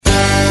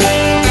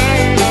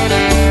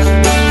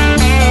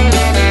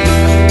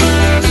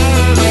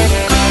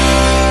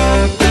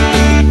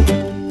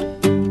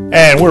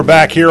And we're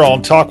back here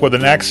on Talk with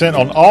an Accent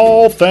on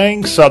all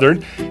things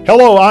Southern.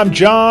 Hello, I'm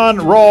John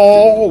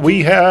Rawl.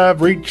 We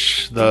have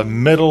reached the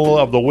middle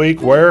of the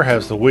week. Where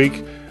has the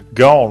week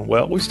gone?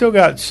 Well, we still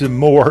got some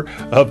more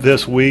of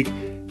this week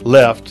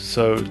left,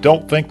 so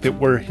don't think that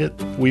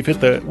we've hit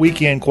the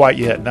weekend quite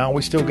yet. No,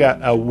 we still got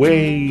a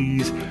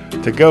ways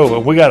to go,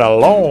 and we got a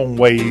long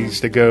ways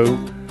to go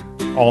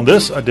on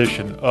this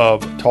edition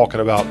of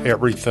Talking About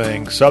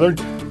Everything Southern.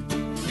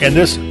 In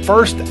this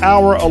first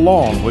hour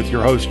along with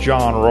your host,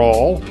 John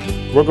Rawl,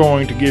 we're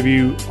going to give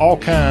you all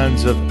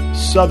kinds of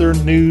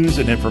Southern news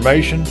and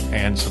information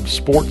and some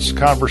sports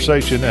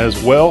conversation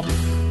as well.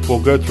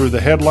 We'll go through the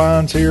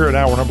headlines here in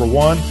hour number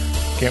one.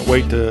 Can't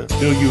wait to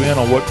fill you in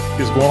on what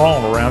is going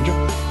on around you.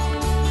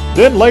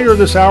 Then later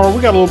this hour,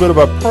 we got a little bit of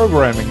a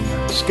programming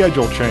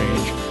schedule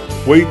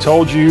change. We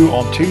told you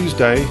on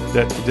Tuesday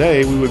that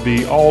today we would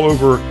be all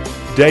over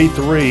day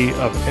 3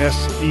 of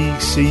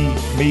SEC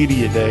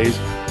Media Days.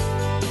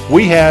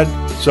 We had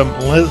some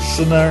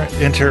listener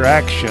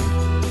interaction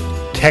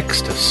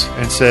text us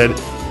and said,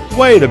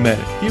 wait a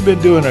minute, you've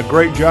been doing a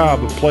great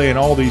job of playing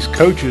all these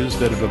coaches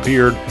that have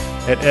appeared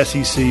at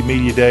SEC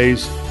Media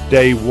Days,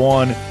 Day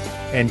 1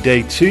 and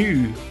Day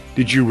 2.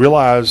 Did you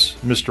realize,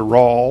 Mr.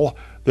 Rawl,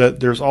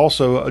 that there's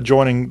also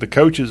joining the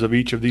coaches of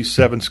each of these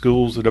 7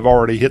 schools that have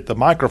already hit the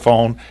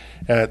microphone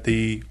at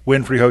the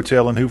Winfrey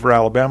Hotel in Hoover,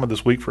 Alabama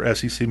this week for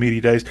SEC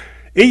Media Days?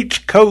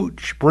 Each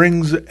coach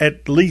brings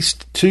at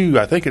least 2,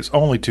 I think it's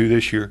only 2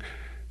 this year,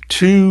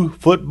 2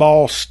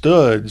 football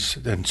studs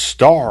and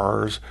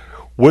stars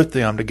with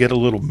them to get a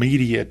little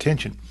media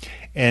attention.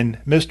 And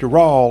Mr.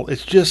 Rawl,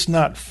 it's just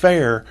not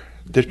fair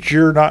that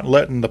you're not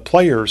letting the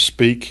players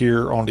speak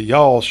here on the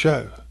y'all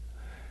show.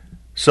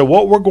 So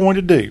what we're going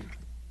to do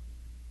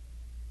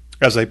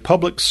as a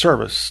public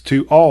service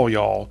to all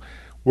y'all,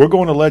 we're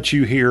going to let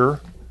you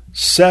hear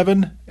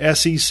 7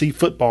 SEC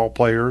football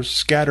players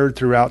scattered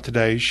throughout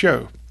today's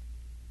show.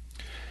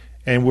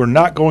 And we're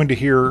not going to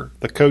hear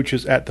the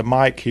coaches at the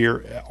mic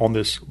here on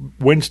this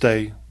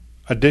Wednesday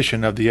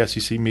edition of the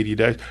SEC Media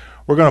Days.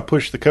 We're going to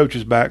push the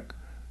coaches back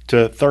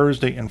to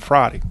Thursday and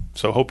Friday.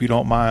 So hope you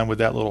don't mind with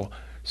that little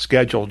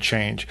schedule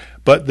change.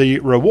 But the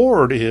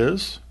reward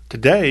is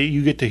today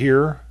you get to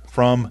hear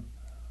from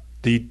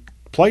the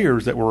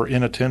players that were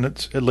in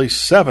attendance, at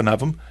least 7 of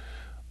them,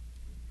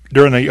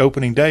 during the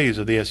opening days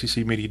of the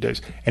SEC Media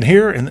Days. And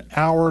here in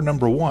hour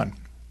number 1,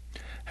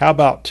 how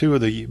about 2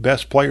 of the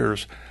best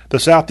players the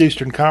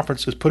Southeastern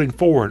Conference is putting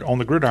forward on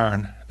the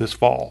gridiron this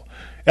fall?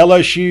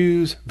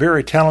 LSU's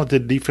very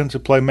talented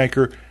defensive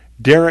playmaker,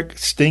 Derek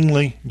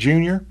Stingley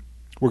Jr.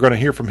 We're going to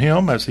hear from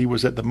him as he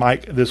was at the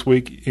mic this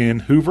week in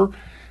Hoover.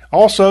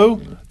 Also,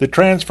 the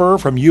transfer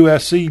from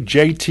USC,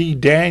 J.T.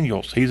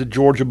 Daniels. He's a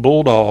Georgia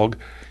Bulldog,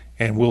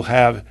 and we'll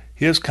have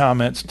his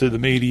comments to the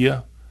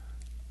media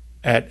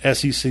at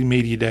SEC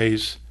Media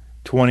Days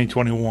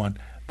 2021.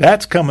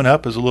 That's coming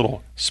up as a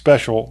little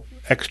special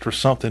extra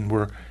something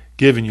we're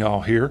giving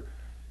y'all here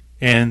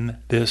in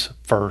this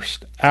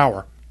first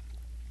hour.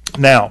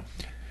 Now,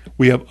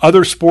 we have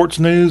other sports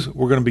news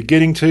we're going to be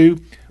getting to,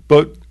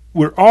 but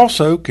we're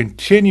also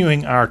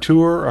continuing our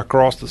tour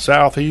across the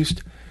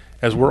Southeast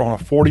as we're on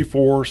a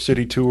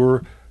 44-city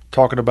tour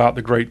talking about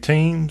the great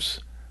teams,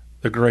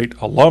 the great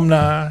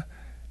alumni,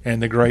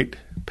 and the great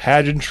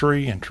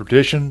pageantry and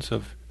traditions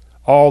of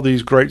all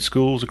these great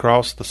schools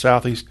across the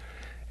Southeast.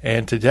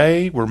 And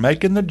today we're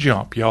making the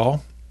jump,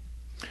 y'all.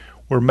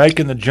 We're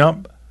making the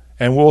jump,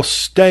 and we'll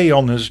stay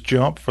on this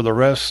jump for the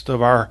rest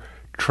of our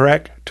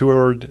trek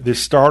toward the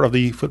start of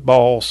the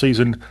football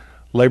season,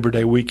 Labor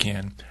Day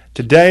weekend.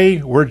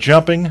 Today we're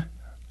jumping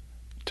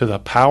to the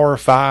Power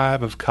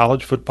 5 of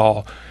college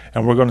football,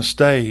 and we're going to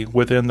stay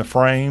within the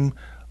frame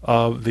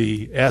of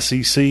the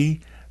SEC,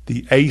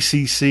 the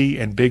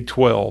ACC, and Big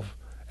 12,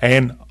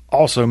 and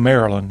also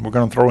Maryland. We're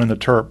going to throw in the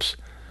Terps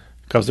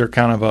because they're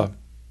kind of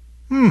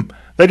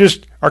they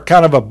just are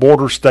kind of a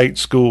border state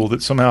school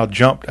that somehow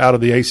jumped out of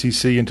the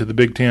ACC into the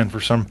Big 10 for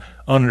some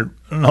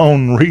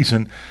unknown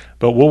reason.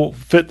 But we'll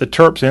fit the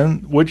Terps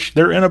in, which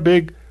they're in a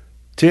Big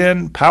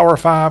 10 Power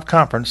 5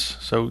 conference,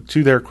 so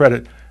to their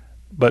credit.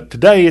 But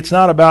today it's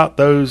not about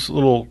those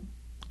little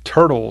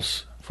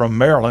turtles from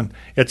Maryland.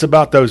 It's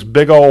about those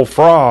big old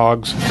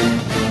frogs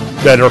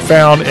that are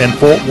found in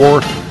Fort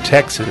Worth,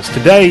 Texas.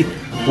 Today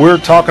we're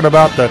talking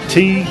about the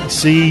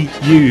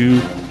TCU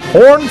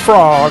Horned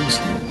Frogs,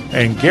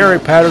 and Gary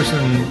Patterson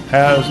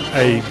has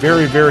a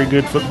very, very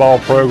good football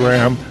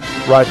program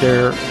right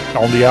there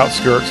on the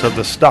outskirts of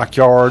the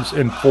Stockyards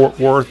in Fort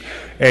Worth.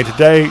 And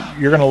today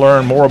you're going to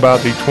learn more about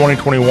the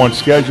 2021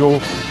 schedule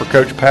for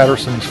Coach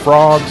Patterson's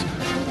Frogs.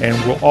 And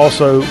we'll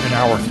also, in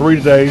hour 3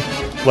 today,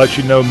 let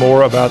you know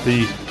more about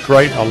the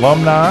great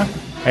alumni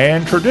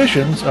and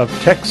traditions of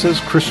Texas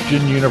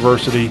Christian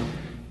University.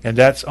 And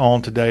that's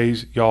on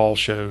today's Y'all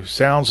Show.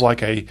 Sounds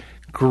like a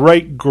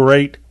great,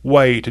 great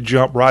way to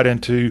jump right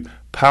into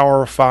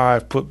Power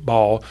 5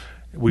 football.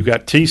 We've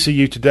got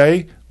TCU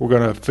today. We're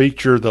going to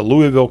feature the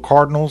Louisville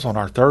Cardinals on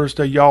our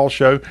Thursday Y'all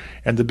Show.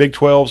 And the Big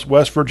 12's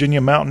West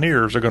Virginia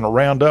Mountaineers are going to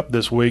round up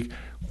this week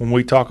when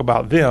we talk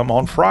about them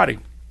on Friday.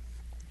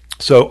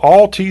 So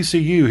all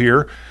TCU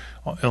here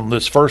in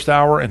this first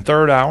hour and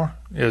third hour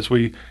as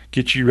we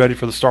get you ready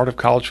for the start of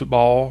college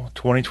football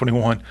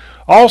 2021.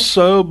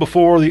 Also,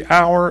 before the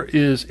hour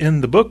is in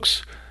the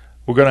books,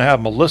 we're going to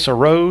have Melissa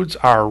Rhodes,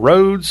 our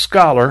Rhodes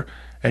Scholar,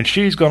 and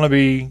she's going to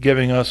be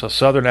giving us a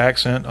Southern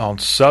accent on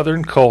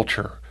Southern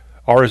culture.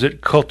 Or is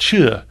it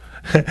culture?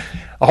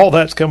 All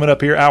that's coming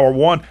up here, hour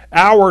one.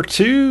 Hour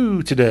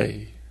two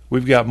today,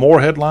 we've got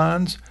more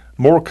headlines,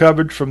 more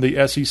coverage from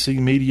the SEC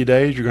Media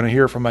Days. You're going to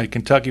hear from a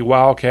Kentucky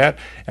Wildcat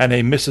and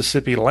a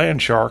Mississippi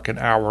Landshark in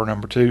hour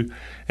number two.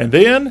 And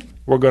then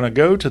we're going to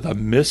go to the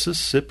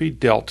Mississippi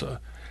Delta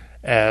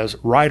as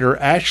writer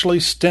Ashley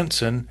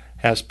Stinson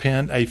has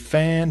penned a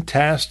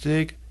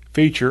fantastic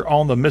feature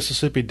on the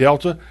Mississippi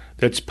Delta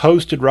that's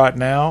posted right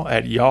now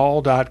at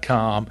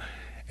y'all.com.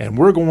 And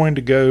we're going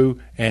to go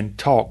and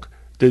talk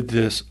to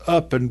this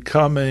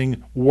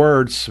up-and-coming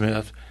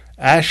wordsmith,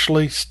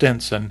 Ashley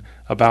Stinson,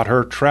 about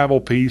her travel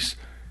piece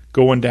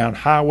going down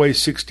Highway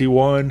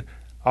 61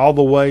 all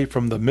the way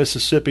from the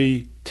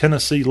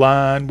Mississippi-Tennessee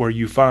line where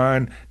you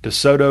find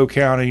DeSoto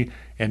County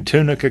and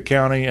Tunica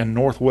County and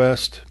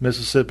northwest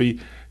Mississippi.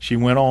 She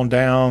went on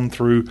down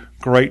through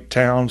great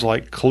towns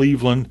like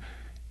Cleveland,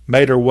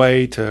 made her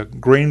way to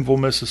Greenville,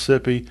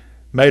 Mississippi,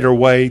 made her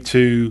way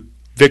to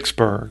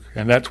Vicksburg,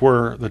 and that's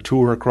where the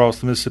tour across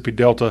the Mississippi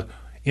Delta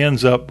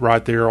ends up,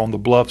 right there on the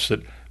bluffs at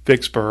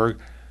Vicksburg.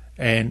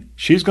 And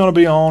she's going to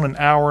be on in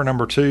hour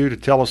number two to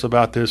tell us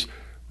about this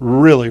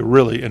really,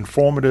 really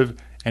informative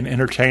and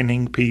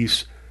entertaining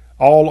piece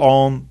all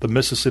on the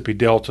Mississippi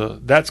Delta.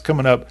 That's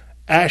coming up,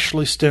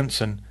 Ashley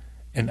Stinson,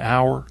 in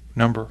hour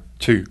number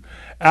two.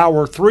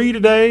 Hour three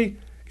today,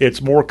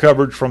 it's more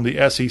coverage from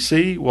the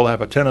SEC. We'll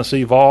have a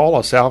Tennessee Vol,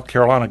 a South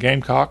Carolina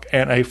Gamecock,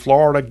 and a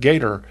Florida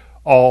Gator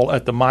all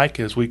at the mic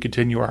as we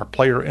continue our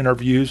player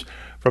interviews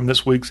from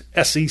this week's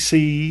SEC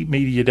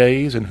Media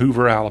Days in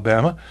Hoover,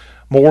 Alabama.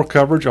 More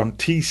coverage on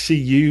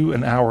TCU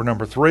in hour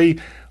number three,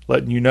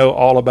 letting you know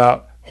all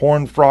about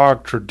Horned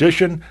Frog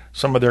Tradition,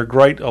 some of their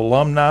great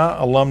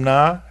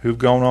alumni who've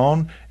gone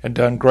on and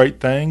done great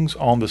things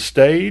on the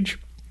stage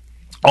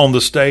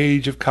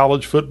of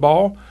college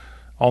football,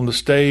 on the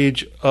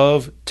stage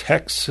of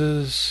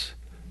Texas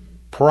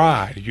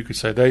pride. You could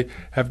say they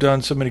have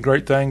done so many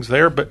great things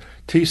there, but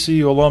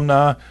TCU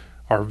alumni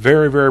are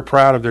very, very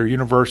proud of their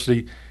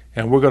university.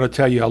 And we're going to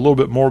tell you a little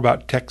bit more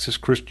about Texas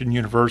Christian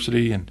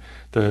University and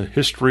the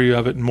history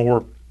of it and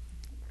more.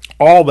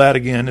 All that,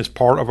 again, is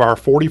part of our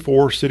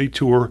 44-city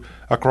tour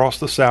across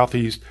the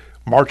Southeast,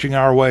 marching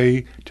our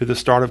way to the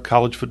start of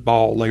college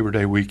football Labor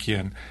Day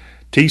weekend.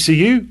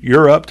 TCU,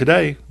 you're up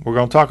today. We're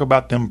going to talk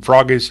about them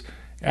Froggies,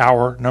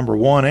 hour number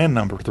one and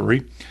number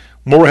three.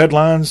 More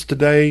headlines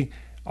today.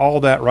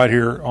 All that right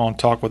here on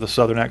Talk with a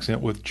Southern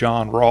Accent with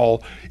John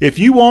Rawl. If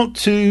you want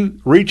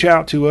to reach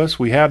out to us,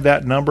 we have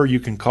that number. You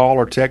can call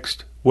or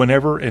text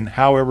whenever and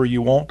however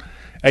you want.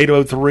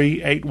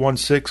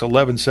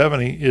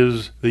 803-816-1170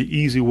 is the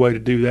easy way to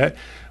do that.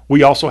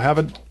 We also have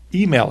an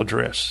email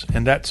address,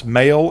 and that's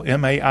mail,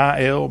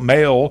 M-A-I-L,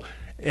 mail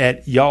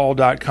at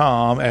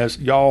y'all.com, as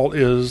y'all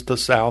is the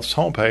South's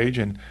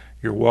homepage, and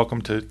you're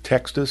welcome to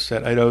text us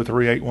at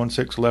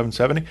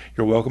 803-816-1170.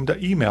 You're welcome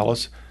to email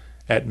us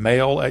at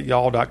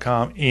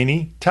mail@y'all.com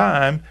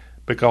anytime,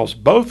 because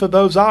both of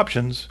those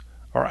options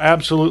are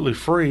absolutely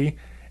free,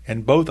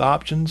 and both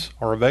options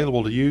are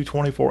available to you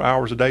 24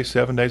 hours a day,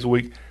 7 days a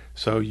week.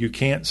 So you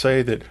can't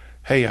say that,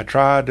 hey, I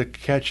tried to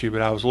catch you,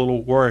 but I was a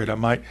little worried I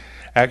might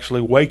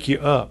actually wake you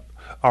up,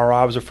 or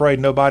I was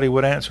afraid nobody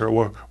would answer.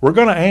 Well, we're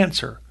going to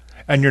answer,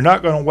 and you're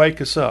not going to wake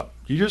us up.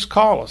 You just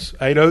call us,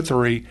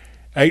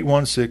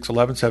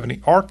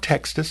 803-816-1170, or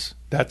text us.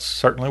 That's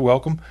certainly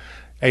welcome.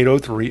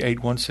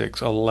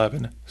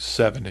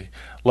 803-816-1170.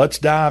 Let's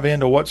dive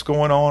into what's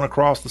going on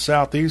across the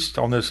Southeast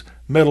on this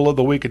middle of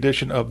the week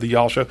edition of the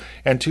Y'all Show.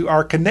 And to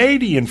our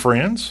Canadian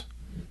friends,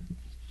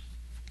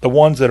 the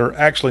ones that are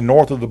actually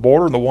north of the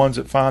border and the ones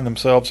that find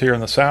themselves here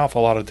in the South a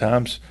lot of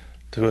times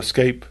to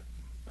escape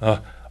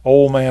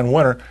old man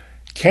winter,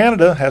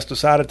 Canada has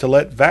decided to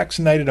let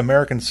vaccinated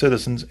American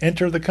citizens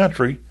enter the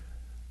country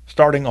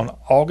starting on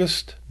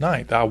August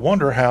 9th. I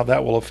wonder how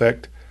that will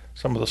affect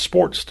some of the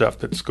sports stuff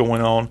that's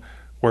going on,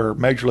 where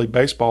Major League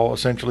Baseball,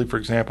 essentially, for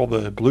example,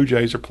 the Blue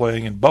Jays are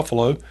playing in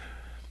Buffalo.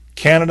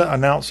 Canada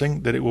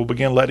announcing that it will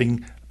begin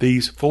letting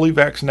these fully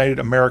vaccinated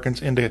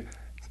Americans into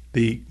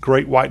the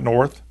Great White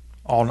North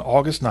on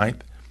August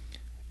 9th,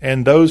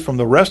 and those from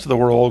the rest of the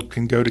world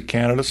can go to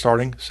Canada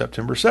starting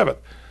September 7th.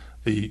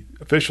 The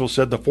officials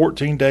said the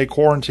 14-day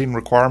quarantine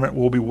requirement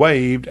will be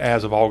waived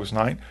as of August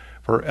 9th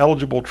for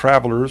eligible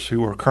travelers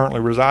who are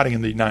currently residing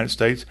in the United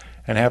States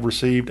and have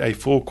received a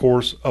full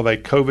course of a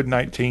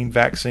COVID-19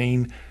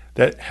 vaccine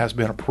that has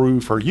been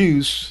approved for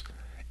use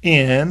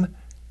in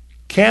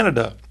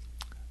Canada.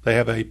 They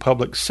have a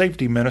public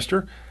safety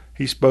minister.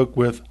 He spoke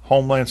with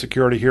Homeland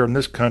Security here in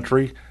this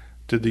country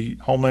to the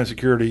Homeland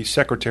Security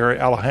Secretary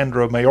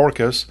Alejandro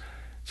Mayorkas,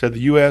 said the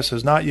U.S.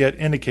 has not yet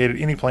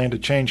indicated any plan to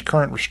change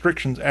current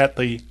restrictions at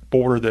the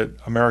border that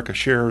America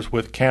shares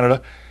with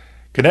Canada.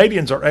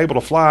 Canadians are able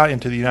to fly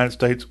into the United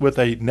States with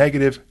a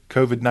negative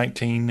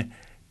COVID-19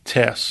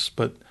 test,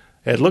 but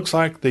it looks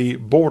like the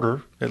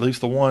border, at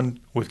least the one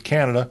with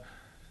Canada,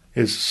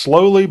 is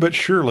slowly but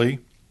surely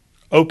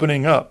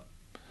opening up.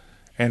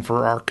 And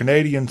for our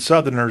Canadian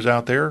Southerners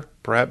out there,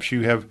 perhaps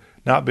you have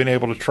not been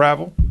able to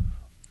travel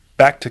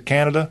back to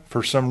Canada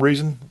for some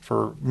reason,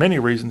 for many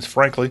reasons,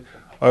 frankly,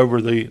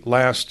 over the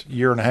last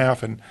year and a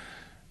half, and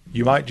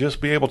you might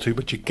just be able to,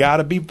 but you got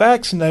to be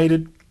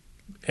vaccinated.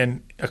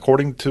 And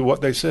according to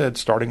what they said,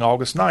 starting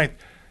August 9th,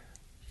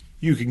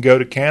 you can go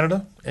to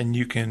Canada and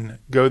you can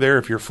go there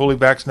if you're fully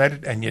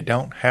vaccinated, and you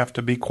don't have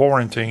to be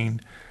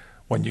quarantined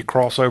when you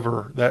cross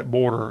over that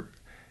border.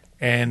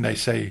 And they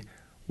say,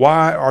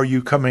 why are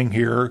you coming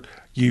here,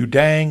 you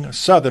dang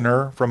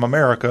Southerner from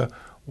America?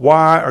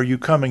 Why are you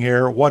coming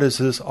here? What is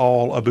this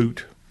all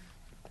about?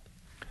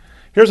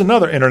 Here's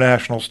another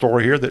international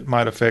story here that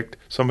might affect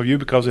some of you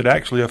because it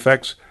actually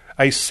affects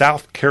a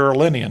South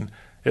Carolinian,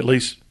 at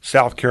least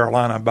South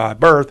Carolina by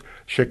birth,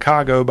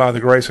 Chicago by the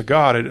grace of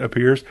God, it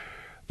appears.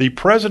 The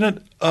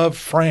president of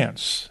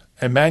France,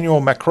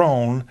 Emmanuel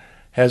Macron,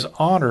 has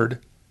honored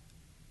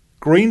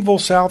Greenville,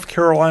 South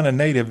Carolina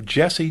native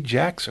Jesse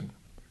Jackson.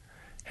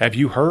 Have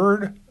you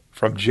heard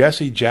from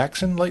Jesse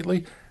Jackson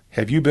lately?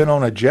 Have you been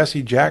on a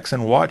Jesse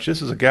Jackson watch?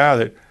 This is a guy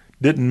that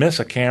didn't miss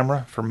a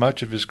camera for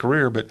much of his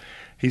career, but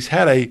he's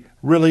had a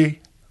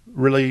really,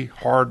 really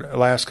hard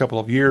last couple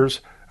of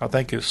years. I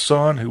think his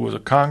son, who was a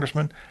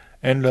congressman,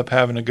 ended up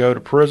having to go to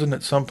prison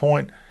at some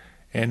point.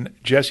 And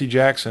Jesse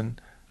Jackson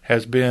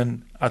has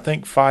been, I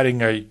think,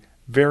 fighting a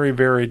very,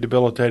 very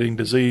debilitating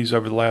disease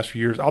over the last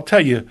few years. I'll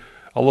tell you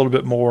a little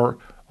bit more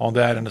on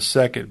that in a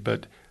second.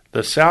 But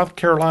the South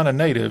Carolina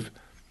native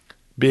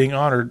being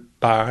honored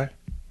by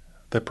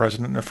the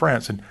president of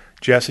France. And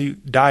Jesse,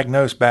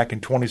 diagnosed back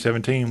in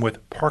 2017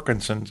 with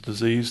Parkinson's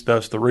disease,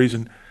 thus the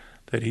reason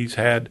that he's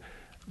had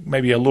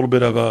maybe a little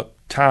bit of a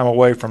time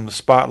away from the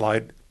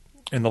spotlight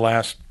in the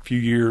last few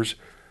years.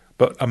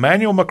 But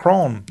Emmanuel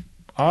Macron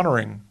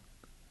honoring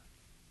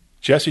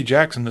Jesse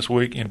Jackson this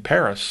week in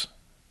Paris,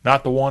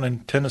 not the one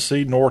in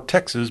Tennessee nor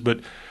Texas, but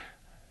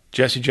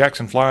Jesse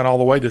Jackson flying all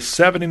the way. The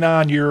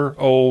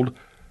 79-year-old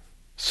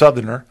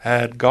Southerner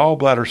had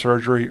gallbladder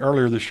surgery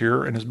earlier this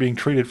year and is being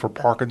treated for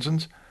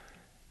Parkinson's.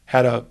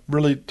 Had a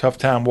really tough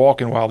time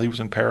walking while he was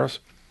in Paris.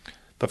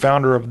 The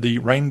founder of the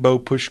Rainbow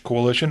Push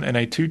Coalition and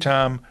a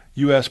two-time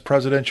U.S.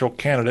 presidential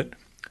candidate,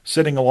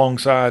 sitting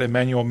alongside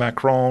Emmanuel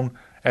Macron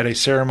at a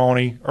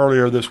ceremony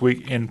earlier this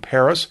week in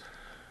Paris.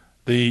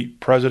 The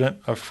president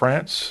of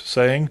France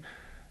saying,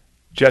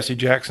 Jesse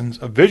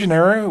Jackson's a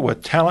visionary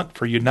with talent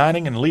for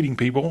uniting and leading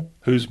people,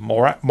 whose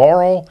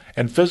moral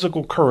and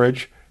physical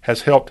courage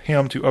has helped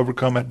him to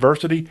overcome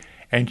adversity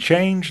and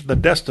change the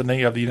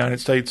destiny of the United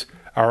States,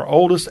 our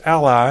oldest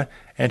ally,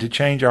 and to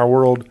change our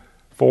world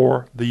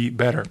for the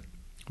better.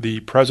 The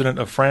president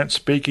of France,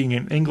 speaking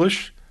in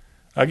English,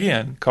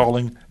 again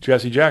calling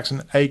Jesse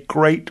Jackson a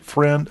great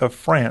friend of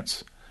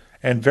France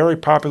and very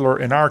popular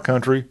in our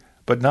country,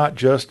 but not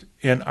just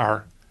in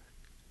our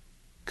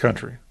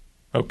country.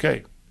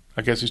 Okay,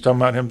 I guess he's talking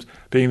about him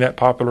being that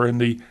popular in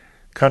the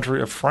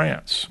country of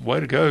France. Way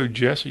to go,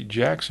 Jesse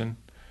Jackson.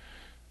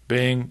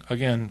 Being,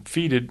 again,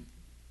 feted,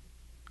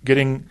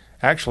 getting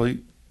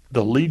actually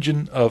the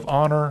Legion of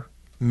Honor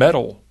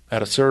medal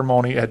at a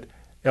ceremony at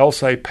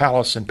Elysee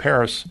Palace in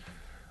Paris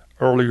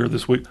earlier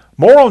this week.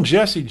 More on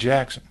Jesse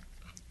Jackson.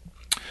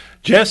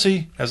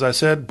 Jesse, as I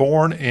said,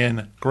 born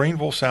in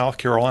Greenville, South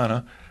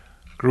Carolina,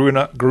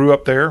 grew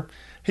up there.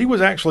 He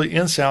was actually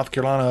in South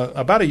Carolina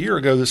about a year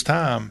ago this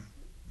time,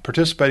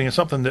 participating in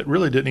something that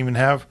really didn't even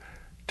have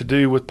to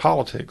do with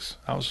politics.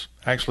 I was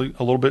actually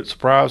a little bit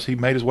surprised he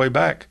made his way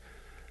back.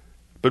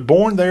 But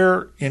born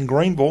there in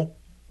Greenville,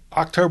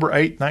 October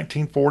 8,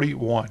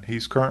 1941.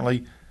 He's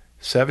currently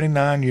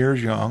 79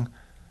 years young,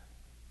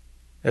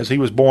 as he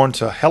was born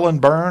to Helen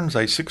Burns,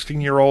 a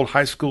 16-year-old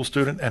high school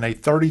student, and a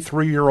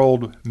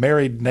 33-year-old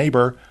married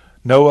neighbor,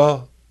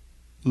 Noah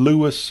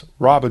Lewis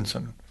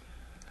Robinson.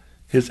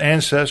 His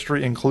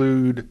ancestry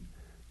include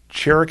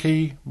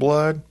Cherokee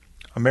blood,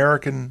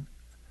 American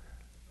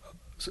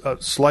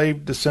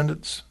slave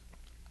descendants.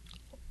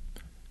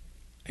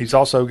 He's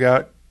also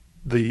got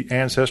the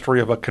ancestry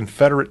of a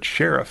Confederate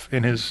sheriff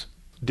in his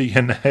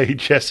DNA,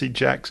 Jesse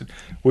Jackson,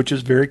 which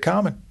is very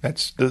common.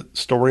 That's the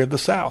story of the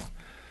South.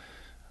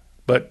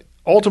 But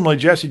ultimately,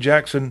 Jesse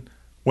Jackson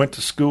went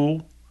to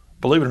school.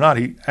 Believe it or not,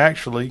 he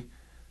actually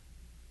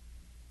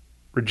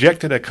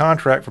rejected a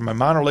contract from a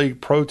minor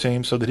league pro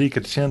team so that he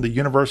could attend the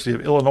University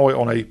of Illinois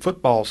on a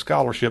football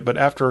scholarship. But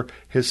after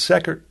his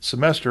second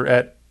semester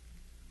at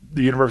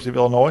the University of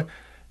Illinois,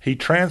 he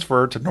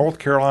transferred to North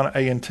Carolina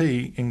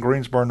A&T in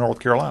Greensboro, North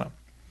Carolina.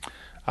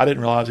 I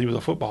didn't realize he was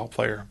a football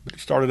player, but he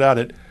started out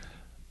at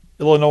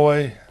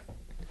Illinois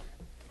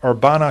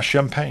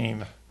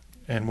Urbana-Champaign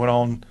and went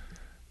on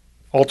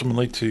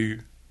ultimately to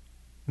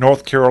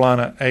North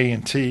Carolina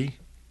A&T,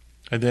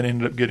 and then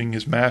ended up getting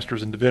his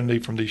master's in divinity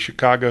from the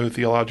Chicago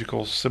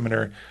Theological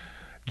Seminary.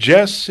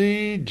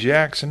 Jesse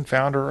Jackson,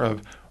 founder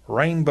of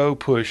Rainbow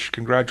Push.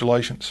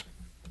 Congratulations.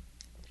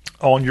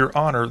 on your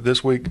honor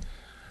this week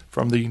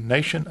from the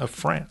nation of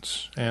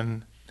France.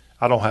 And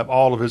I don't have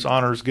all of his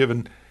honors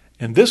given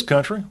in this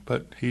country,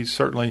 but he's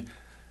certainly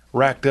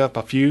racked up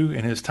a few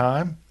in his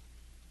time.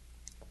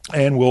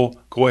 And we'll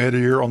go ahead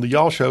here on the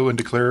Y'all Show and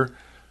declare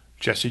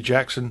Jesse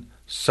Jackson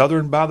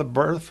Southern by the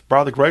birth,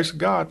 by the grace of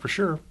God, for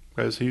sure,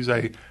 because he's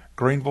a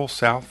Greenville,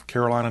 South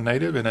Carolina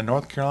native and a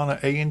North Carolina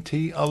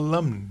A&T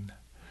alum.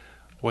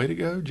 Way to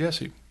go,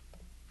 Jesse.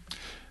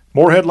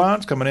 More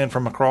headlines coming in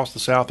from across the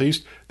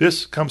Southeast.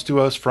 This comes to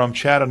us from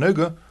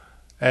Chattanooga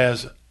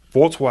as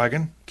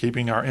Volkswagen,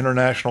 keeping our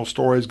international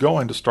stories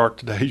going to start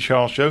today's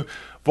Y'all Show.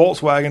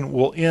 Volkswagen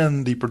will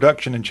end the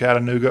production in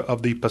Chattanooga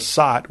of the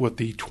Passat with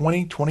the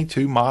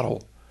 2022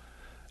 model.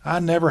 I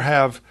never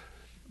have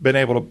been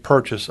able to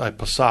purchase a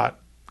Passat,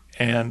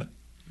 and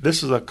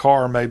this is a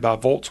car made by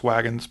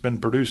Volkswagen. It's been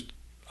produced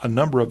a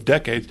number of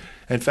decades.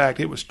 In fact,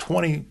 it was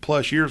 20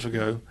 plus years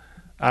ago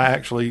I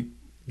actually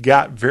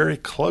got very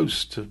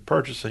close to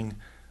purchasing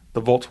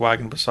the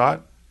Volkswagen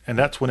Passat, and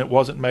that's when it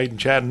wasn't made in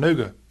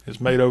Chattanooga.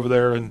 It's made over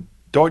there in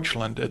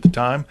Deutschland at the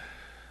time.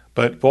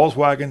 But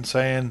Volkswagen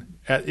saying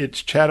at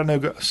its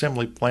Chattanooga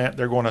assembly plant,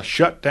 they're going to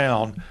shut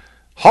down,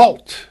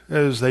 halt,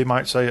 as they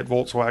might say at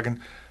Volkswagen.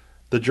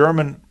 The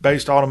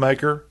German-based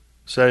automaker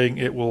saying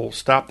it will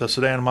stop the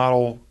sedan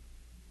model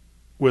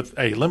with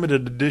a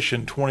limited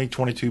edition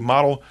 2022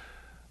 model.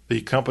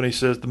 The company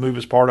says the move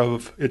is part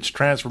of its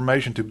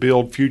transformation to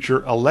build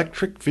future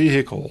electric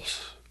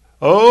vehicles.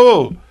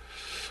 Oh,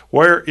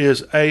 where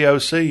is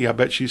AOC? I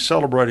bet she's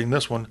celebrating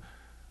this one.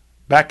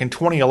 Back in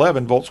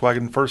 2011,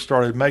 Volkswagen first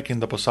started making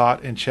the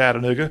Passat in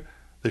Chattanooga.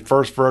 The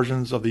first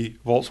versions of the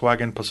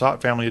Volkswagen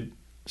Passat family of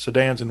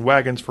sedans and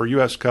wagons for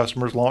U.S.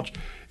 customers launched.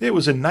 It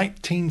was in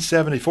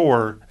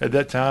 1974. At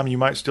that time, you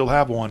might still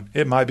have one.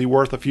 It might be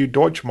worth a few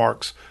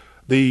Deutschmarks.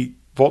 The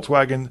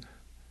Volkswagen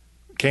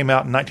came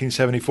out in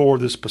 1974.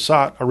 This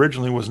Passat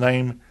originally was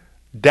named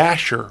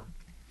Dasher.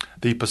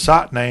 The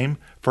Passat name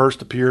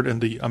first appeared in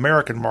the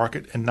American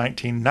market in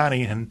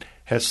 1990 and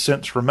has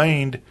since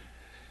remained.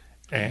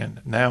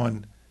 And now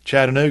in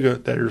Chattanooga,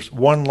 there's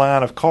one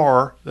line of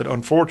car that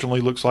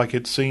unfortunately looks like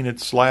it's seen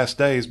its last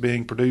days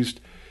being produced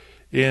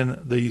in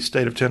the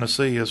state of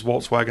Tennessee as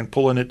Volkswagen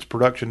pulling its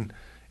production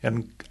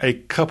in a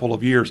couple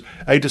of years.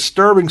 A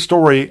disturbing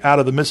story out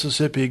of the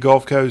Mississippi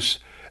Gulf Coast.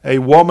 A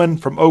woman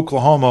from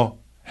Oklahoma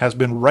has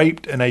been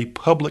raped in a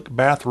public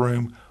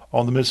bathroom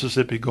on the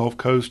Mississippi Gulf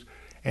Coast,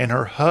 and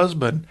her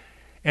husband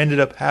ended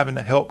up having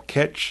to help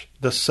catch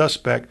the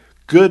suspect.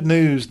 Good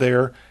news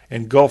there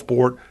in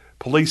Gulfport.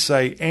 Police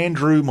say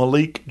Andrew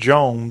Malik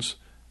Jones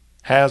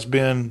has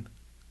been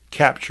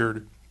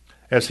captured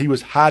as he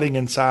was hiding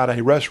inside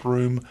a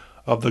restroom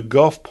of the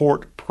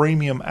Gulfport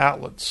Premium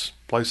Outlets,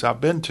 place I've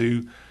been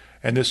to,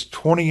 and this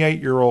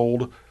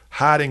 28-year-old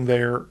hiding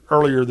there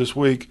earlier this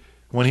week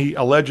when he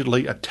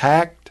allegedly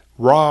attacked,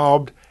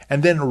 robbed,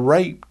 and then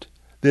raped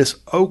this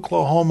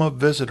Oklahoma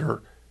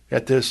visitor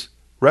at this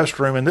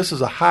restroom. And this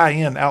is a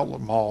high-end outlet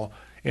mall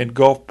in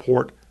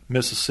Gulfport,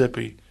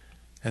 Mississippi.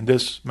 And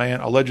this man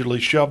allegedly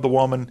shoved the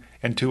woman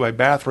into a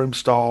bathroom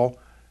stall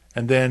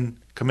and then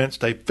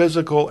commenced a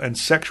physical and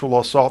sexual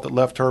assault that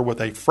left her with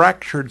a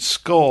fractured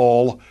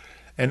skull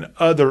and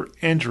other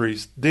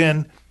injuries.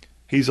 Then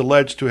he's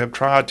alleged to have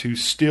tried to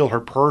steal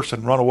her purse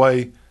and run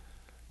away.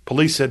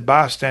 Police said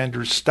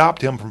bystanders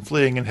stopped him from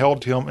fleeing and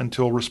held him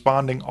until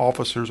responding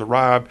officers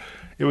arrived.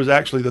 It was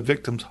actually the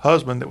victim's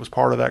husband that was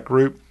part of that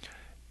group,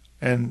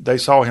 and they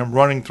saw him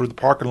running through the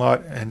parking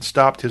lot and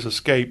stopped his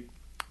escape.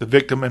 The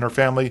victim and her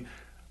family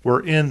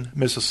were in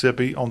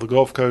Mississippi on the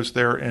Gulf Coast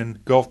there in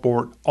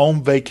Gulfport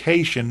on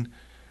vacation.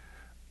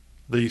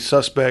 The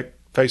suspect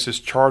faces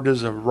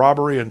charges of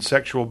robbery and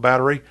sexual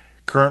battery,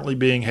 currently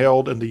being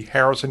held in the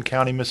Harrison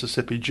County,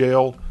 Mississippi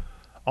jail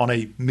on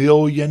 $1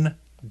 million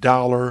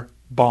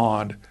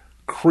bond.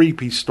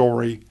 Creepy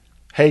story.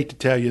 Hate to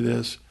tell you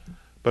this,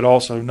 but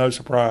also no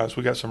surprise.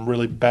 We got some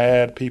really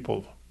bad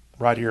people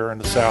right here in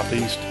the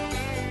Southeast.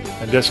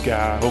 And this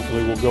guy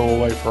hopefully will go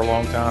away for a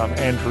long time,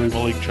 Andrew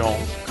Malik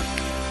Jones.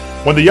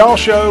 When the Y'all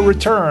Show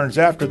returns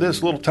after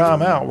this little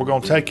time out, we're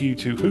going to take you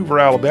to Hoover,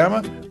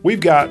 Alabama. We've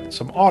got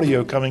some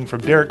audio coming from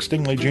Derek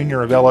Stingley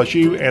Jr. of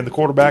LSU and the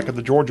quarterback of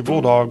the Georgia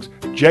Bulldogs,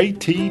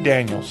 J.T.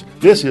 Daniels.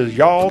 This is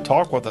Y'all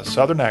Talk with a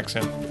Southern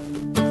Accent.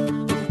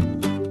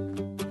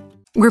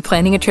 We're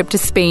planning a trip to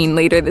Spain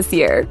later this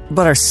year.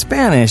 But our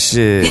Spanish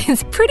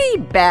is pretty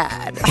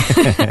bad.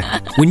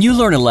 When you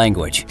learn a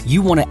language,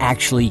 you want to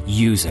actually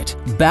use it.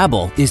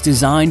 Babbel is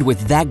designed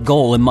with that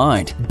goal in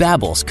mind.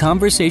 Babbel's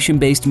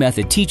conversation-based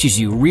method teaches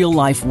you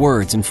real-life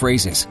words and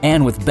phrases.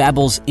 And with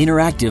Babbel's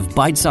interactive,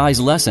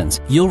 bite-sized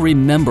lessons, you'll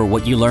remember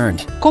what you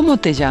learned.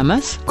 ¿Cómo te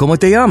llamas? ¿Cómo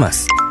te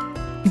llamas?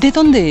 ¿De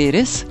dónde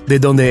eres? ¿De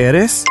dónde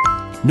eres?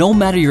 No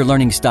matter your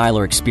learning style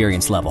or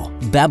experience level,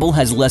 Babbel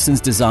has lessons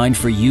designed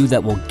for you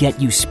that will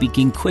get you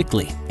speaking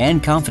quickly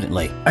and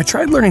confidently. I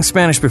tried learning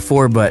Spanish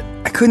before, but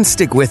I couldn't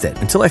stick with it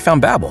until I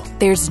found Babbel.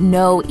 There's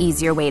no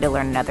easier way to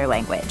learn another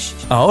language.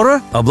 Ahora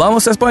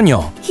hablamos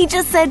español. He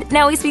just said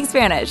now we speak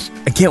Spanish.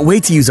 I can't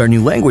wait to use our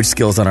new language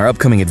skills on our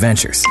upcoming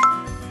adventures.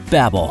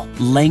 Babbel,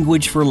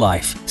 language for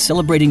life,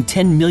 celebrating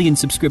 10 million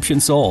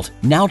subscriptions sold.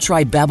 Now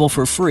try Babbel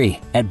for free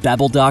at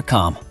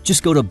Babbel.com.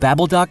 Just go to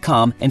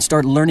Babbel.com and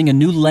start learning a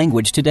new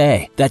language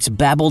today. That's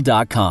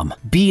Babbel.com.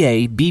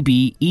 Babbel.com.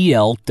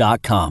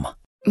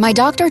 My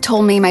doctor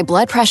told me my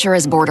blood pressure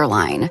is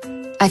borderline.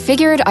 I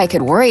figured I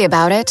could worry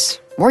about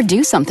it or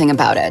do something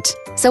about it.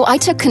 So I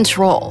took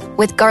control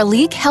with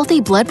Garlic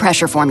Healthy Blood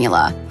Pressure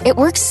Formula. It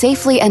works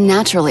safely and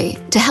naturally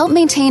to help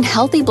maintain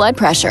healthy blood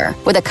pressure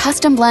with a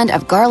custom blend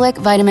of garlic,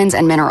 vitamins,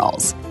 and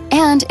minerals.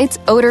 And it's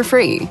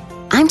odor-free.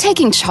 I'm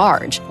taking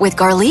charge with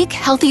Garlic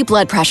Healthy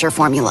Blood Pressure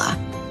Formula.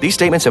 These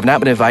statements have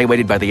not been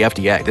evaluated by the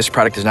FDA. This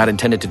product is not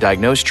intended to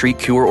diagnose, treat,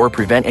 cure, or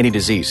prevent any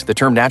disease. The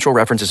term natural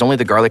references only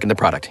the garlic in the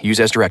product. Use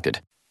as directed.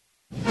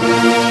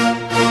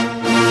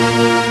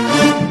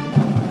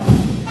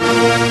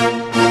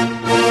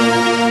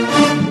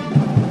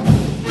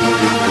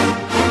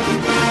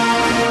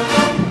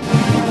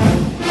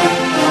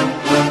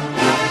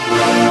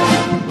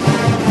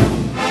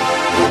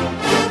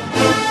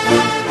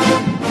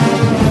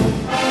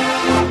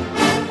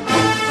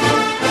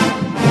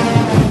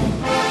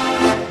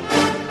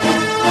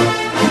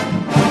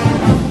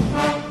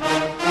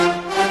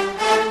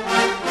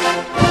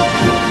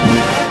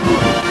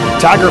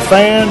 Tiger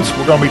fans,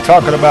 we're going to be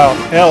talking about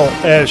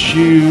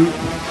LSU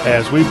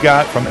as we've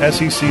got from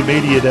SEC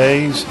Media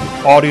Days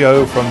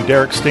audio from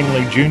Derek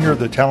Stingley Jr.,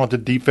 the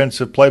talented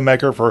defensive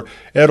playmaker for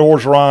Ed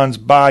Orgeron's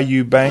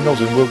Bayou Bengals,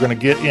 and we're going to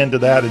get into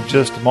that in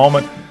just a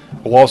moment.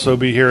 We'll also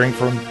be hearing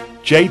from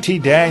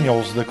JT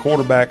Daniels, the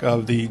quarterback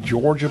of the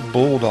Georgia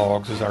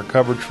Bulldogs, as our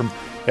coverage from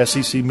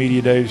SEC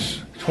Media Days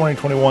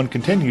 2021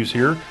 continues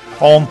here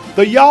on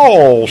the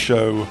Y'all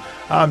Show.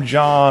 I'm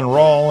John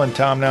Rawl, and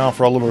time now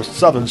for a little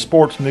Southern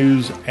sports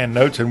news and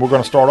notes. And we're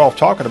going to start off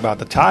talking about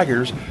the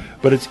Tigers,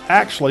 but it's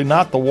actually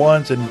not the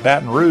ones in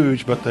Baton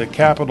Rouge, but the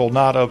capital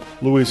not of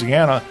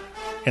Louisiana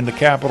and the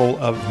capital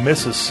of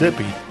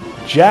Mississippi.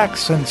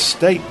 Jackson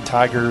State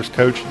Tigers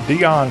coach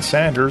Deion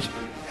Sanders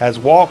has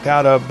walked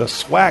out of the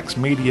SWAC's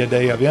Media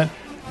Day event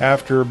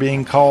after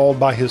being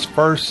called by his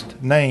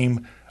first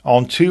name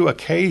on 2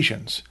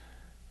 occasions.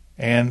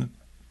 And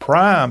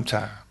prime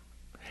time.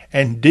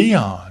 And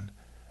Deion,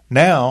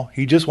 now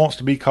he just wants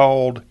to be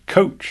called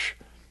coach.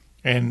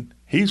 And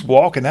he's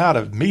walking out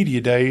of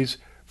media days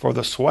for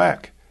the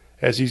SWAC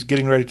as he's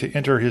getting ready to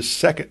enter his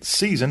second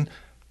season,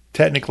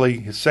 technically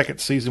his second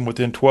season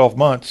within 12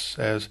 months,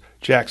 as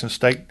Jackson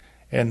State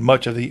and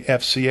much of the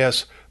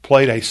FCS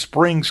played a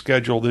spring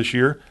schedule this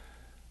year.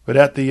 But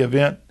at the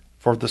event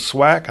for the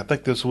SWAC, I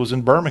think this was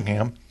in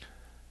Birmingham,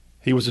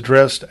 he was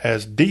addressed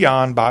as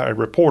Deion by a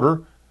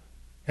reporter,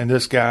 and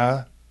this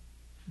guy,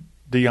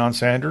 Deion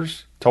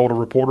Sanders, told a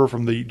reporter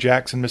from the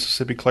Jackson,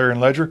 Mississippi Clarion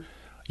Ledger,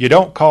 "You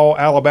don't call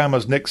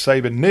Alabama's Nick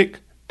Saban Nick,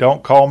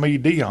 don't call me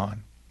Deion.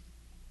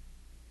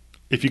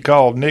 If you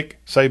call Nick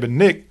Saban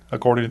Nick,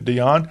 according to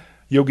Deion,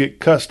 you'll get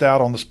cussed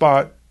out on the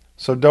spot,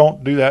 so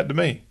don't do that to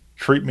me.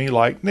 Treat me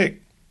like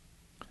Nick."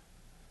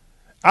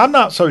 I'm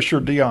not so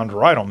sure Deion's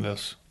right on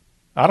this.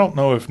 I don't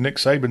know if Nick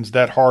Saban's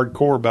that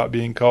hardcore about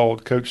being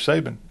called Coach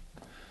Saban,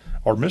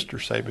 or Mr.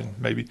 Saban,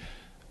 maybe.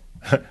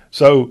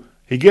 So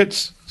he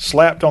gets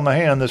slapped on the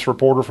hand, this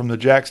reporter from the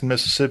Jackson,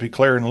 Mississippi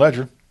Clarion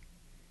Ledger.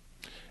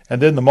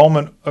 And then the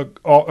moment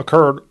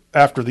occurred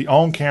after the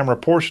on-camera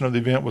portion of the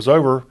event was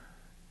over.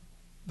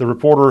 The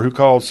reporter who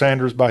called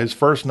Sanders by his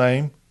first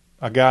name,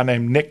 a guy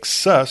named Nick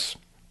Suss,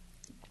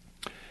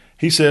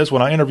 he says,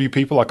 "When I interview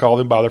people, I call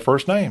them by their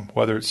first name,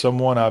 whether it's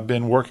someone I've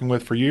been working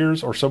with for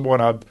years or someone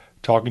I'm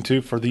talking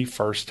to for the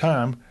first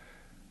time."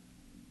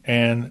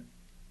 And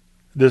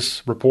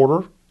this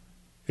reporter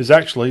is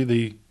actually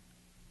the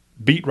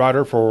beat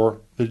writer for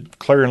the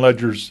Clarion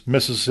Ledger's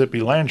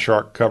Mississippi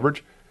Landshark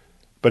coverage,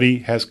 but he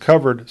has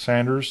covered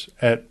Sanders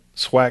at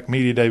SWAC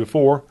Media Day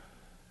before,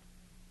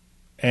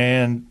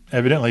 and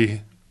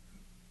evidently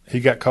he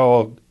got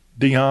called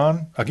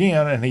Deion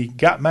again, and he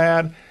got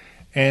mad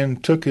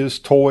and took his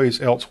toys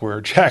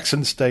elsewhere.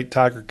 Jackson State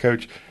Tiger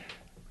coach,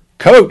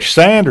 Coach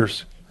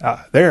Sanders,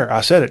 there,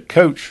 I said it,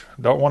 Coach,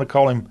 don't want to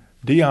call him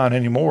Deion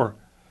anymore.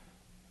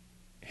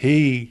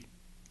 He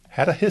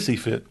had a hissy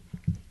fit.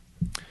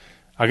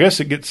 I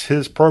guess it gets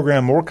his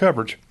program more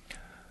coverage.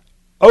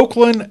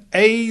 Oakland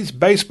A's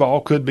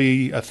baseball could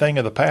be a thing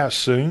of the past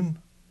soon.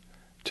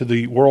 To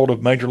the world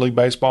of Major League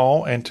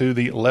Baseball and to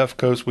the left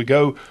coast we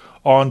go.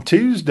 On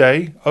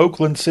Tuesday,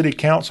 Oakland City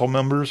Council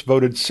members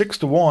voted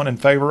 6-1 in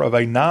favor of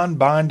a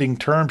non-binding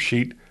term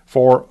sheet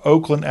for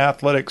Oakland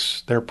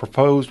Athletics, their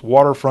proposed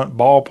waterfront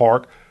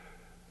ballpark.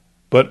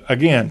 But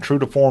again, true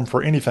to form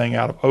for anything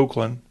out of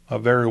Oakland, a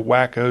very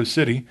wacko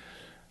city,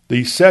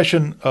 the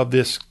session of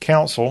this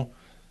council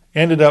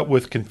ended up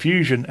with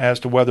confusion as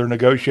to whether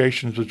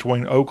negotiations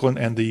between Oakland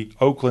and the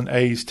Oakland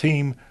A's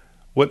team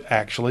would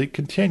actually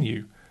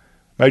continue.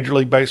 Major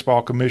League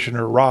Baseball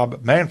Commissioner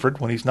Rob Manfred,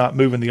 when he's not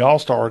moving the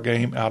All-Star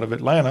game out of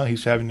Atlanta,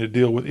 he's having to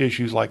deal with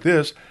issues like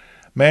this.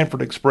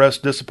 Manfred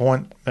expressed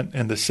disappointment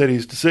in the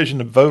city's decision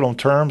to vote on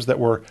terms that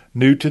were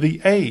new to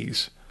the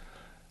A's.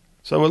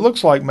 So it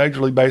looks like Major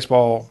League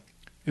Baseball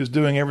is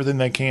doing everything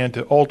they can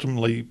to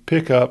ultimately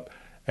pick up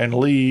and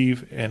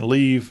leave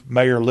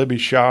Mayor Libby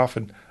Schaaf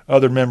and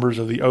other members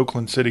of the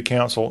Oakland City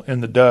Council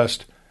in the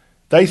dust.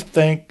 They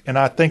think, and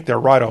I think they're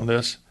right on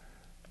this,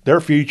 their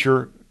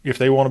future, if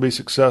they want to be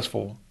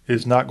successful,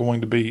 is not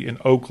going to be in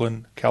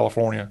Oakland,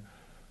 California.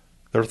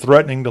 They're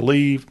threatening to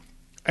leave,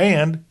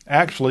 and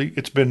actually,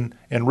 it's been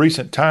in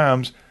recent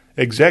times,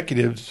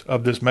 executives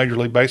of this Major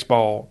League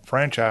Baseball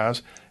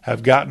franchise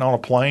have gotten on a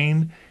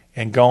plane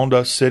and gone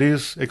to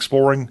cities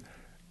exploring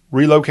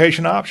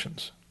relocation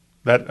options.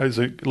 That is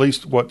at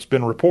least what's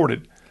been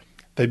reported.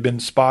 They've been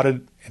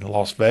spotted in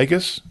Las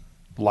Vegas,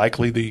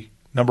 likely the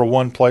number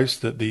one place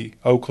that the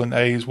Oakland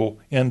A's will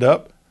end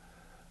up.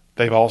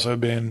 They've also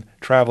been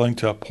traveling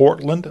to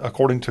Portland,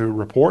 according to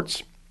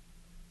reports.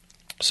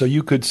 So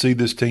you could see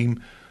this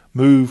team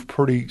move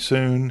pretty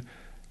soon.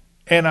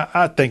 And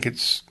I think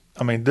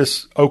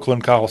this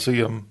Oakland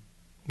Coliseum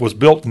was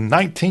built in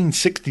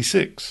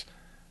 1966.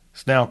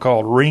 It's now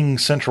called Ring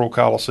Central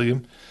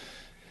Coliseum.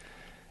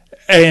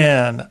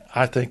 And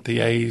I think the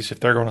A's, if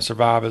they're going to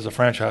survive as a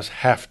franchise,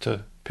 have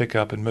to pick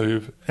up and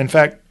move. In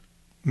fact,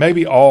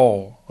 maybe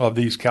all of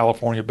these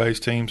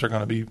California-based teams are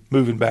going to be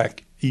moving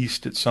back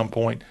east at some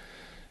point,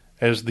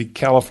 as the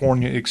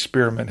California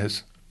experiment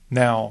has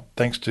now,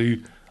 thanks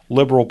to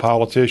liberal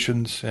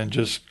politicians and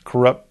just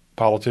corrupt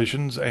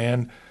politicians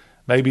and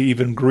maybe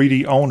even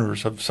greedy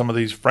owners of some of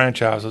these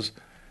franchises,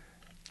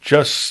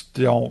 just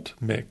don't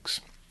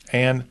mix.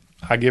 And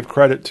I give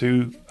credit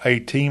to a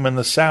team in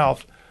the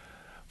South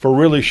for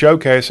really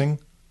showcasing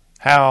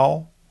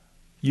how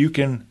you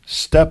can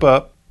step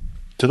up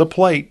to the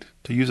plate,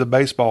 to use a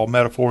baseball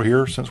metaphor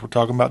here since we're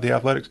talking about the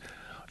Athletics.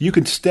 You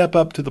can step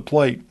up to the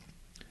plate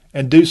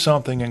and do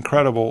something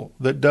incredible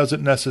that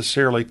doesn't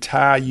necessarily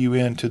tie you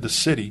into the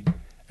city.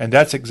 And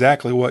that's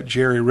exactly what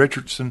Jerry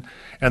Richardson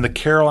and the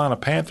Carolina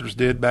Panthers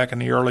did back in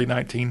the early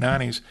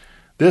 1990s.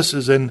 This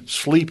is in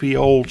sleepy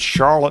old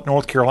Charlotte,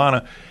 North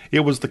Carolina.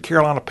 It was the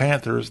Carolina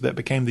Panthers that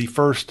became the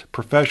first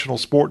professional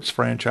sports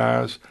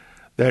franchise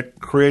that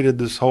created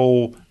this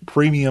whole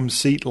premium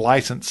seat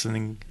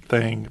licensing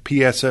thing,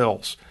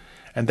 PSLs.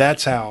 And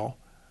that's how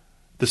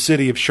the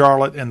city of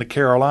Charlotte and the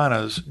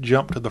Carolinas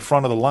jumped to the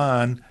front of the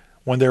line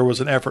when there was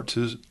an effort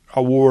to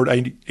award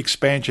an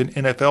expansion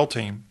NFL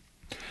team.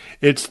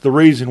 It's the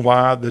reason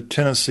why the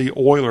Tennessee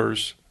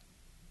Oilers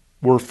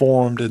were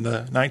formed in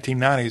the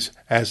 1990s,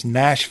 as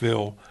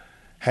Nashville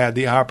had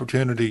the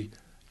opportunity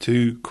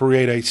to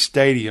create a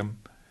stadium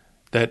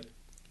that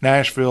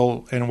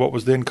Nashville and what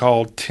was then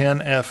called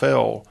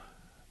 10FL,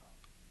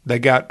 they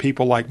got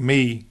people like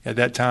me, at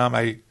that time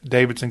a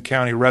Davidson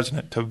County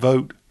resident, to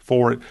vote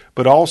for it.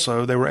 But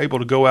also they were able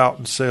to go out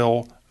and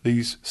sell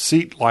these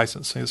seat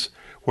licenses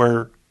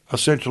where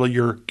essentially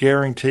you're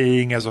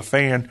guaranteeing as a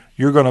fan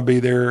you're going to be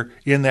there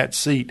in that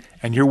seat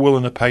and you're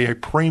willing to pay a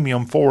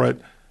premium for it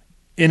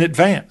in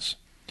advance.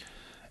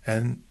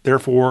 And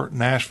therefore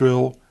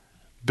Nashville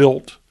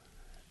built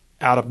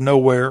out of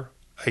nowhere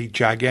a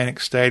gigantic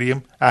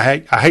stadium. I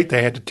hate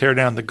they had to tear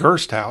down the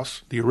Gerst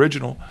House, the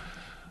original,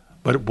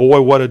 but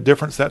boy, what a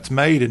difference that's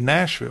made in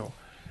Nashville.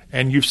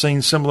 And you've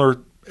seen similar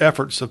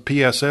efforts of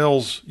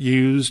PSLs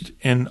used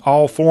in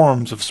all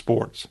forms of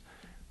sports.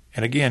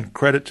 And again,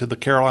 credit to the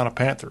Carolina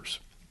Panthers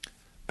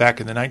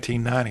back in the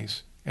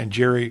 1990s and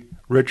Jerry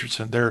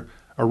Richardson, their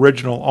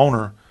original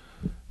owner,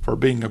 for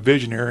being a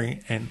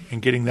visionary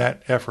and getting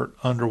that effort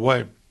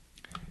underway.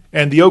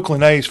 And the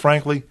Oakland A's,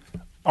 frankly,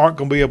 aren't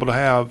going to be able to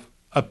have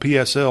a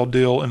PSL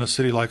deal in a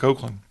city like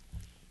Oakland.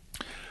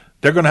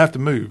 They're going to have to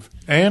move.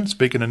 And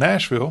speaking of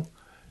Nashville,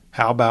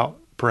 how about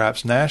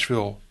perhaps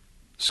Nashville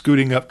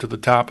scooting up to the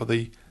top of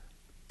the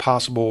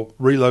possible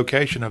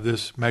relocation of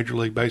this Major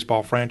League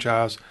Baseball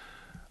franchise,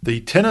 the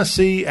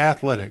Tennessee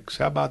Athletics.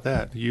 How about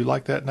that? Do you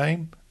like that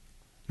name?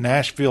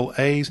 Nashville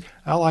A's.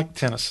 I like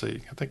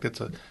Tennessee. I think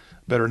that's a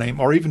better name,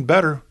 or even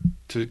better,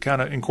 to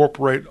kind of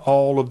incorporate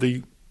all of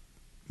the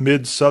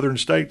mid-southern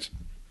states,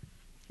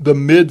 the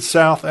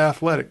Mid-South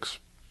Athletics,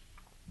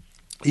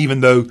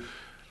 even though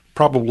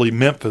probably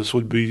Memphis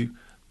would be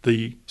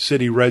the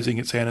city raising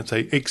its hand and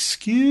say,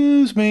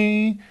 excuse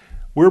me,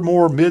 we're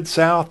more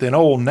Mid-South than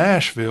old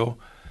Nashville.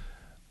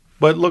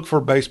 But look for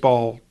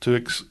baseball to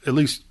at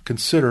least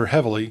consider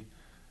heavily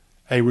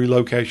a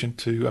relocation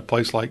to a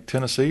place like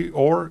Tennessee,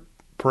 or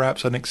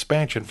perhaps an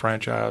expansion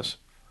franchise,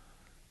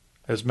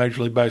 as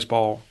Major League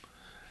Baseball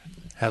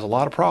has a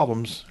lot of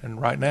problems.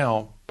 And right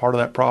now, part of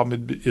that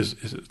problem is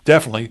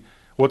definitely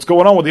what's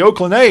going on with the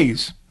Oakland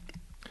A's.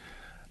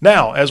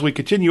 Now, as we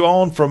continue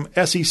on from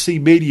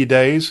SEC Media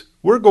Days,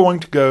 we're going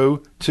to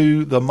go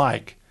to the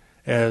mic,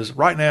 as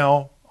right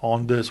now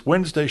on this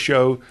Wednesday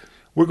show,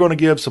 we're going to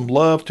give some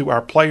love to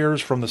our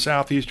players from the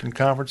Southeastern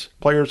Conference,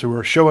 players who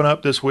are showing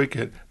up this week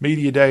at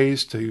Media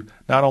Days to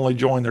not only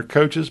join their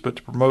coaches, but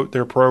to promote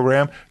their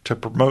program, to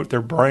promote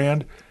their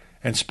brand.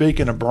 And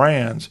speaking of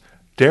brands,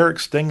 Derek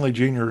Stingley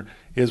Jr.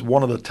 is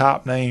one of the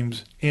top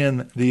names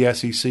in the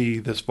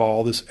SEC this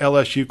fall. This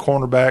LSU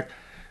cornerback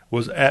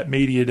was at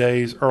Media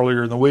Days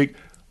earlier in the week.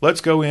 Let's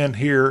go in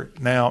here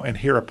now and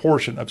hear a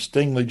portion of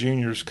Stingley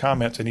Jr.'s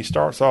comments. And he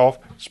starts off,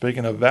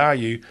 speaking of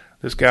value,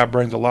 this guy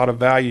brings a lot of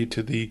value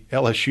to the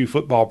LSU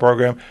football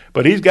program,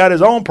 but he's got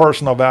his own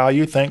personal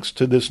value thanks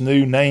to this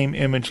new name,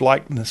 image,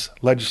 likeness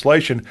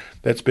legislation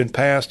that's been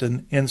passed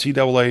in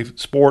NCAA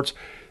sports.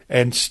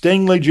 And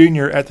Stingley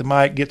Jr. at the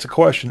mic gets a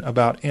question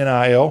about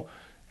NIL,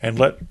 and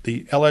let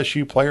the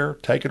LSU player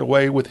take it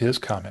away with his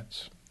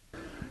comments.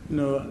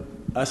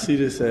 I see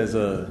this as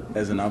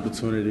an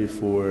opportunity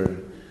for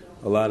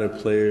a lot of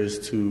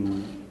players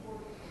to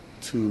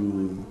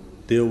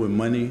deal with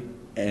money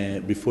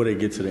and before they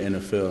get to the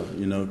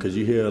NFL, because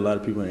you hear a lot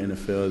of people in the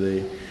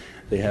NFL,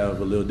 they have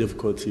a little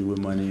difficulty with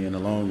money in the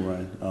long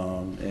run.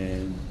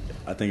 And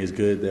I think it's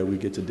good that we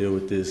get to deal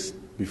with this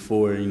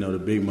before, the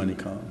big money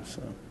comes.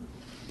 So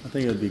I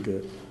think it'll be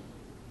good.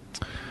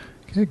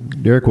 Okay,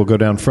 Derek, we'll go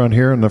down front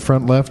here in the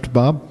front left.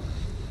 Bob?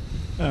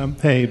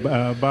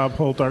 Bob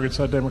Holt,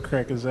 Arkansas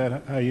Democrat. Is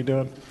that how you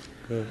doing?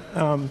 Good.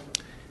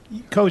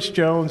 Coach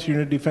Jones, you're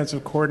the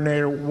defensive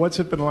coordinator. What's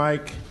it been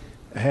like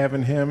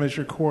having him as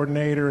your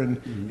coordinator?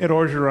 And Ed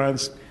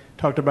Orgeron's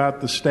talked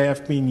about the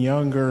staff being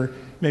younger,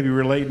 maybe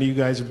relating to you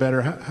guys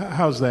better.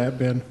 How's that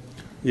been?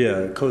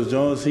 Yeah, Coach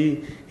Jones,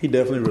 he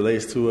definitely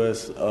relates to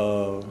us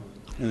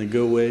in a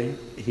good way.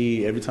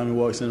 Every time he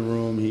walks in the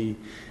room,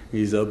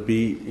 he's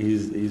upbeat.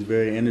 He's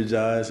very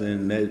energized,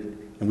 and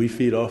we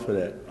feed off of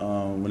that.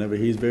 Whenever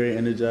he's very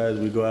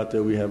energized, we go out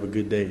there, we have a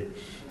good day.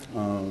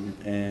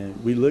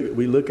 And we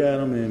look at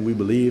him and we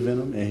believe in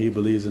him, and he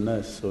believes in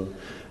us. So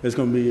it's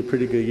going to be a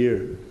pretty good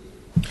year.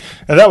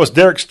 And that was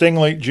Derek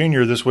Stingley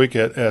Jr. this week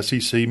at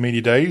SEC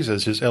Media Days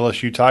as his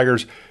LSU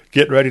Tigers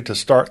get ready to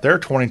start their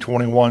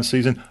 2021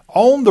 season.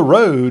 On the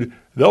road,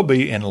 they'll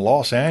be in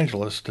Los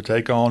Angeles to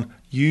take on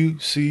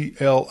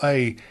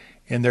UCLA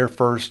in their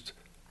first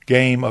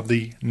game of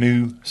the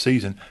new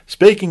season.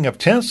 Speaking of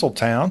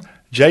Tinseltown,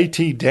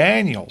 JT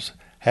Daniels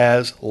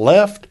has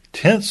left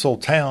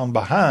Tinseltown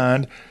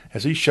behind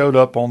as he showed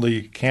up on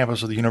the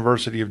campus of the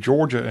University of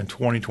Georgia in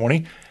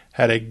 2020,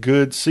 had a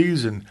good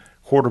season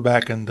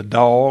quarterbacking the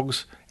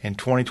Dogs in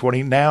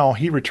 2020. Now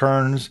he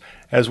returns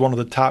as one of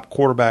the top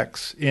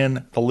quarterbacks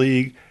in the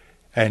league,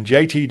 and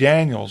JT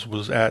Daniels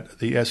was at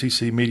the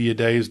SEC Media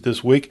Days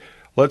this week.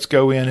 Let's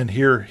go in and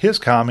hear his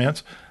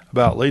comments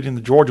about leading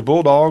the Georgia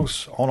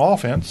Bulldogs on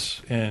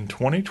offense in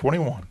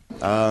 2021.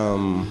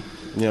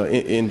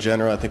 In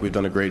general, I think we've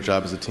done a great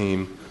job as a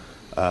team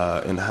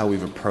in how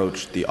we've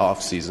approached the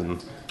off season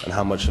and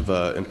how much of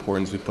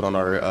importance we put on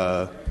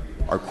our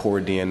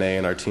core DNA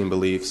and our team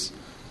beliefs,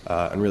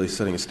 and really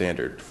setting a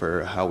standard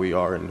for how we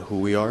are and who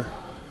we are.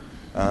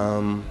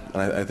 And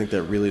I think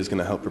that really is going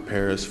to help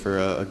prepare us for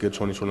a good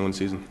 2021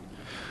 season.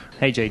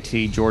 Hey,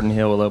 JT, Jordan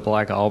Hill with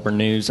Opelika Auburn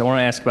News. I want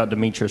to ask about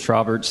Demetrius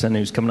Robertson,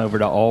 who's coming over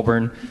to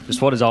Auburn.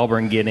 Just what is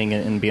Auburn getting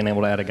and being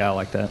able to add a guy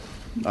like that?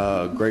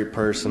 Great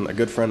person, a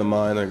good friend of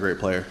mine, and a great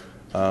player.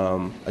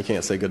 I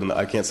can't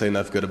say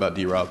enough good about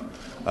D-Rob.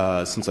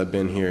 Since I've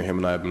been here, him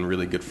and I have been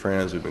really good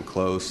friends. We've been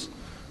close.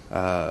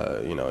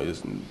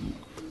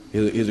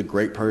 He's a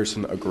great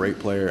person, a great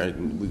player,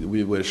 and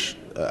we wish.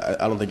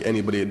 I don't think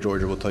anybody at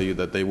Georgia will tell you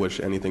that they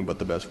wish anything but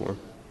the best for him.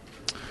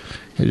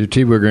 Hey,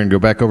 JT, we're going to go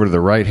back over to the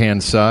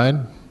right-hand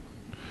side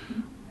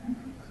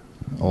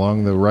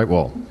along the right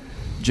wall.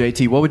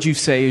 JT, what would you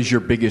say is your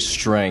biggest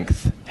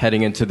strength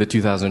heading into the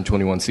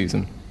 2021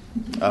 season?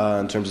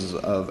 In terms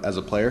of as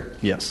a player?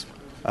 Yes.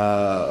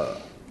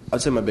 I'd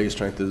say my biggest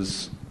strength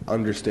is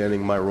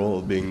understanding my role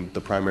of being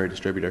the primary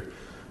distributor.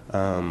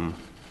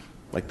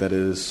 That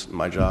is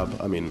my job.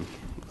 I mean,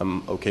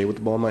 I'm okay with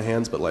the ball in my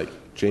hands, but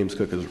James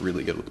Cook is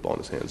really good with the ball in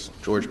his hands.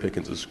 George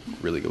Pickens is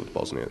really good with the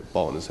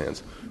ball in his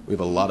hands. We have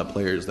a lot of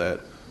players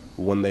that,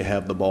 when they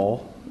have the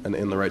ball and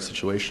in the right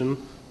situation,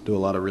 do a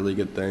lot of really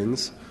good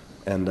things.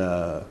 And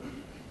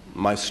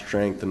my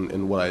strength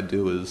in what I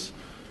do is,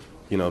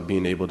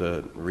 being able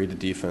to read the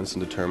defense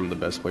and determine the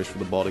best place for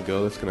the ball to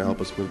go. That's going to help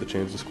us move the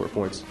chains and score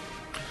points.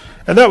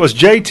 And that was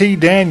JT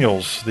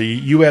Daniels,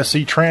 the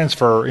USC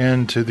transfer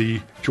into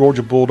the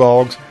Georgia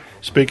Bulldogs,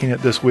 speaking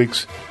at this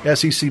week's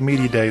SEC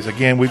Media Days.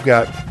 Again, we've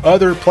got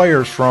other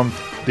players from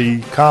the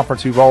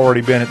conference who've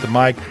already been at the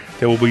mic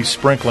that will be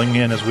sprinkling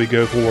in as we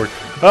go forward.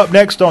 Up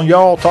next on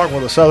Y'all Talking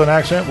with a Southern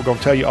Accent, we're going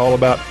to tell you all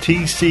about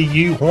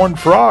TCU Horned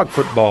Frog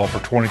football for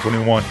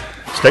 2021.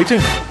 Stay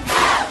tuned.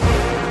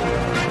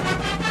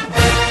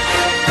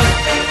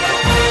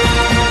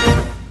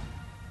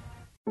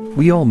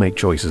 We all make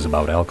choices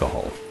about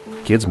alcohol.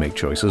 Kids make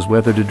choices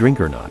whether to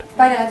drink or not.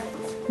 Bye, Dad.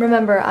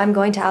 Remember, I'm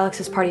going to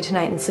Alex's party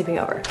tonight and sleeping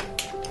over.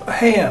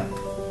 Hey, Em,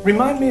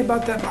 remind me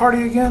about that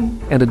party again?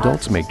 And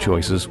adults make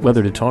choices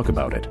whether to talk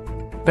about it.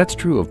 That's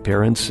true of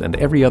parents and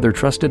every other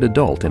trusted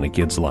adult in a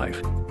kid's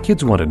life.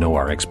 Kids want to know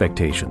our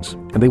expectations,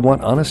 and they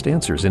want honest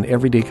answers in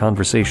everyday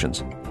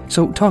conversations.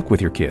 So talk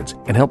with your kids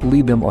and help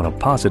lead them on a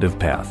positive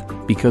path,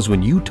 because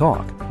when you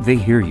talk, they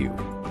hear you.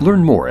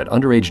 Learn more at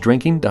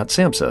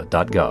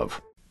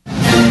underagedrinking.samhsa.gov.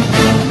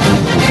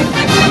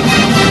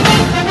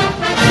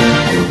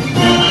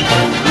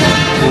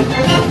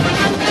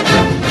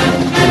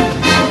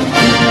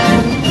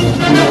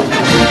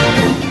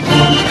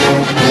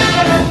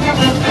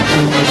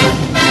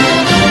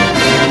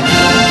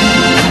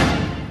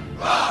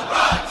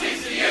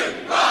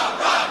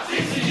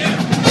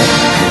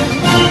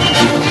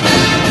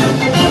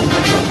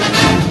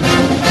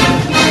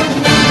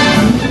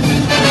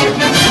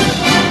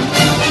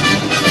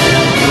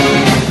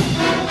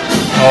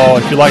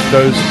 Well, if you like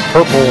those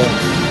purple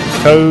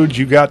toads,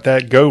 you got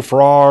that Go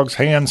Frogs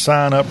hand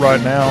sign up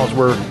right now as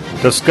we're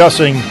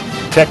discussing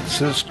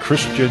Texas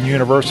Christian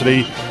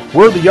University.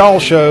 We're the Y'all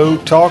Show,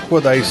 talk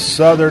with a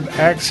Southern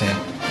accent.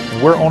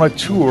 We're on a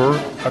tour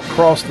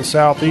across the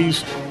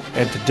Southeast,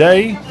 and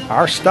today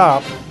our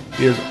stop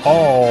is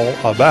all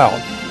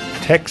about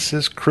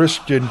Texas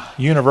Christian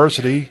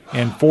University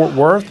in Fort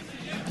Worth,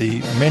 the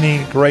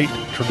many great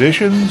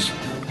traditions,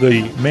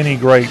 the many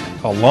great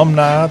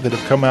alumni that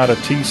have come out of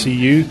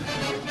TCU,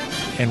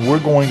 and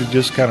we're going to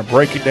just kind of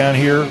break it down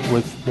here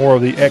with more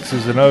of the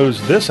X's and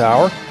O's this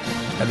hour.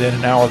 And then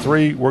in hour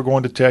 3, we're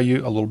going to tell you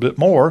a little bit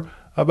more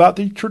about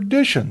the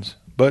traditions.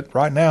 But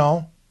right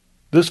now,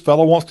 this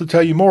fellow wants to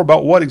tell you more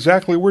about what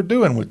exactly we're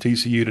doing with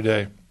TCU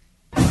today.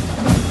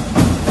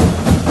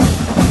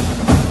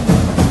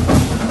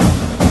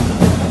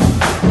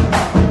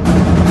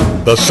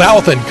 The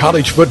South and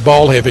college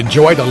football have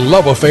enjoyed a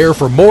love affair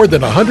for more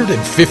than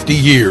 150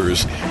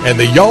 years, and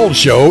the Y'all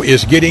Show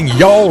is getting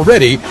y'all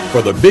ready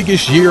for the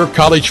biggest year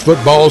college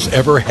football's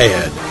ever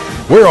had.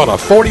 We're on a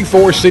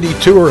 44-city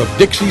tour of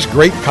Dixie's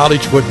great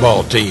college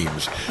football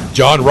teams.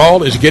 John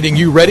Rawl is getting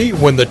you ready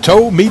when the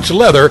toe meets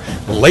leather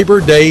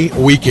Labor Day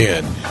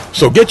weekend.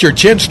 So get your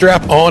chin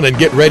strap on and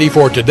get ready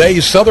for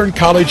today's Southern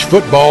College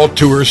football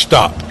tour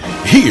stop.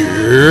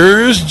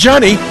 Here's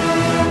Johnny.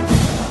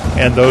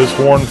 And those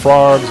Horned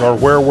Frogs are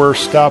where we're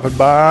stopping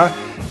by.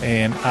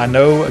 And I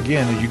know,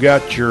 again, you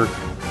got your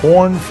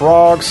Horned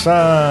Frog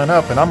sign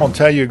up, and I'm going to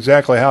tell you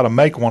exactly how to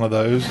make one of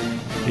those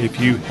if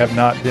you have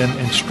not been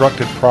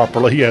instructed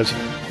properly, as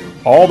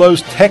all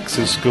those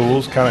Texas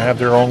schools kind of have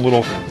their own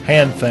little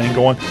hand thing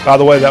going. By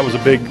the way, that was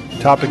a big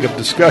topic of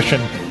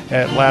discussion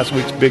at last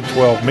week's Big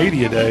 12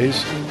 Media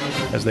Days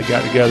as they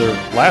got together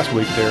last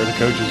week there, the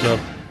coaches of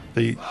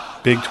the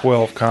Big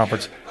 12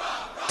 Conference.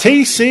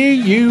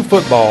 TCU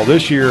football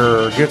this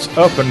year gets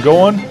up and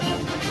going.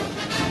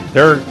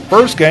 Their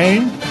first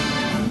game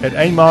at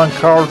Amon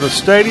Carter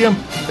Stadium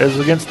is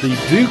against the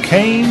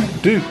Duquesne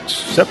Dukes,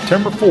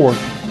 September 4th,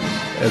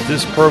 as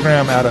this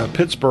program out of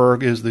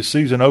Pittsburgh is the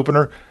season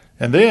opener.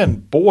 And then,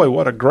 boy,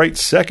 what a great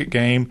second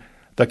game,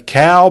 the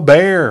Cal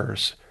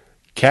Bears.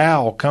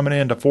 Cal coming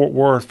into Fort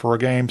Worth for a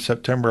game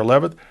September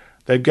 11th.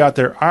 They've got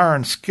their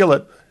Iron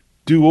Skillet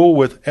duel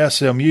with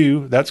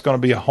SMU. That's going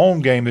to be a home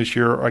game this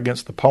year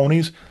against the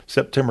Ponies,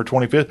 September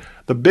 25th.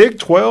 The Big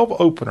 12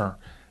 opener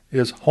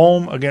is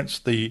home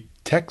against the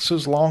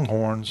Texas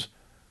Longhorns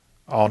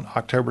on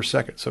October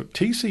 2nd. So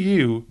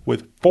TCU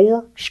with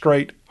 4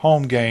 straight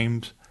home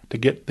games to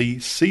get the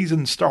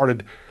season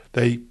started.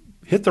 They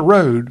hit the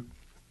road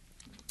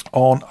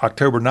on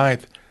October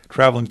 9th,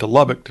 traveling to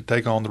Lubbock to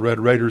take on the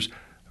Red Raiders.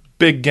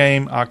 Big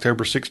game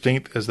October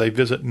 16th as they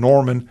visit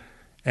Norman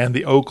and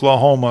the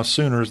Oklahoma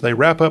Sooners. They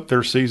wrap up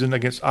their season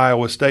against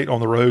Iowa State on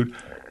the road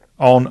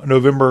on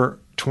November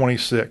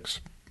 26th.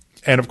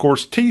 And, of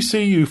course,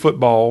 TCU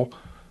football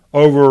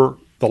over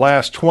the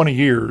last 20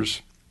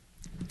 years,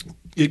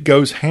 it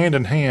goes hand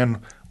in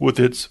hand with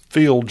its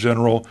field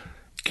general,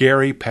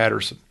 Gary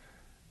Patterson.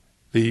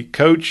 The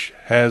coach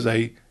has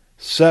a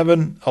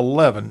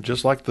 7-11,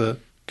 just like the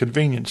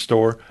convenience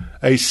store,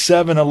 a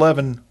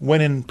 7-11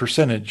 winning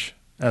percentage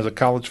as a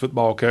college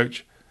football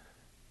coach.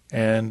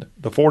 And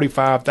the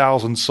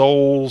 45,000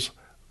 souls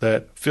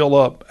that fill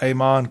up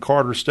Amon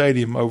Carter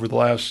Stadium over the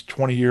last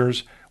 20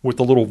 years with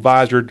the little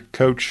visored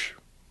coach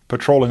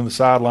patrolling the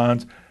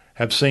sidelines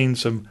have seen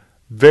some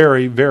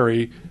very,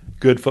 very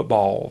good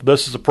football.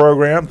 This is a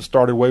program that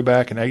started way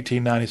back in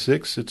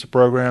 1896. It's a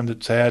program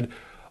that's had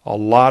a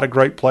lot of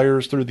great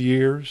players through the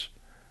years,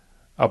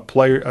 a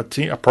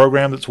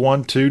program that's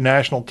won 2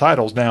 national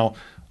titles. Now,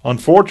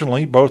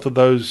 unfortunately, both of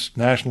those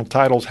national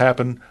titles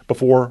happened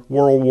before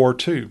World War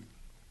II.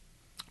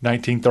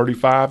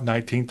 1935,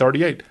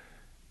 1938.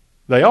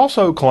 They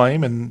also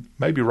claim, and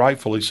maybe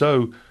rightfully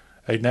so,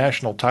 a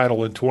national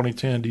title in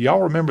 2010. Do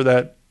y'all remember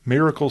that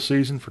miracle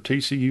season for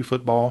TCU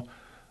football?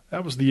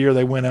 That was the year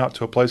they went out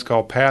to a place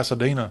called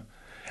Pasadena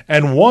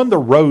and won the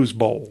Rose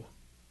Bowl.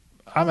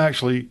 I'm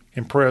actually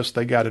impressed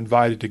they got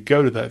invited to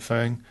go to that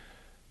thing,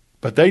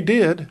 but they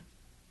did.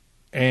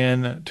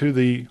 And to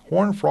the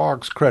Horned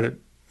Frogs' credit,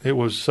 it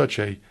was such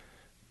a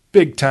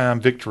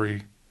big-time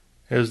victory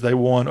as they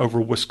won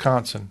over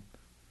Wisconsin.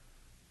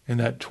 In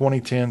that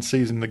 2010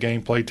 season, the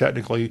game played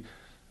technically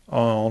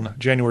on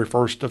January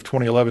 1st of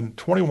 2011,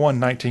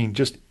 21-19,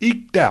 just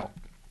eked out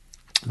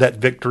that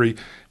victory.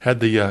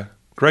 Had the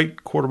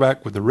great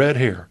quarterback with the red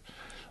hair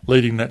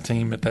leading that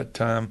team at that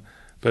time.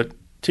 But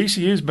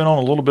TCU's been on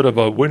a little bit of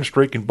a win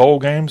streak in bowl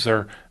games.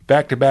 They're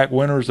back-to-back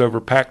winners over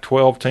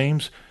Pac-12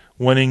 teams,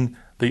 winning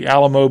the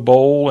Alamo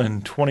Bowl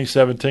in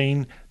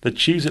 2017, the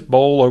Cheez-It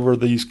Bowl over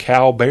these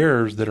Cal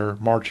Bears that are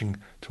marching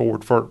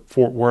toward Fort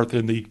Worth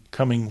in the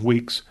coming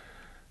weeks.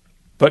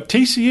 But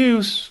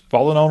TCU's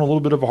fallen on a little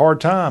bit of a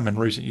hard time in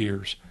recent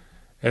years,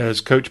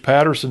 as Coach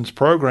Patterson's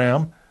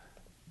program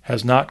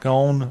has not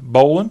gone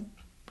bowling.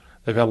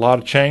 They've had a lot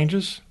of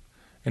changes.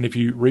 And if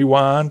you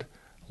rewind,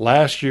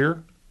 last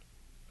year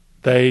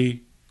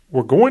they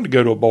were going to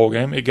go to a bowl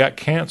game. It got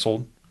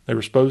canceled. They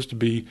were supposed to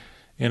be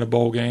in a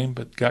bowl game,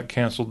 but got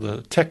canceled,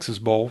 the Texas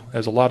Bowl,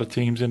 as a lot of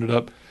teams ended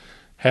up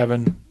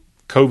having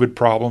COVID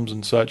problems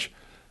and such.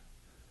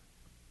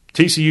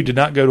 TCU did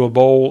not go to a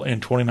bowl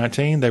in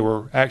 2019. They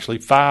were actually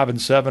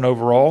 5-7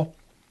 overall.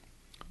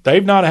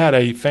 They've not had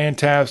a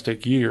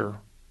fantastic year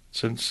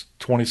since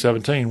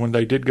 2017 when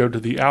they did go to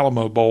the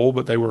Alamo Bowl,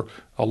 but they were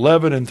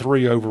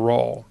 11-3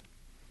 overall.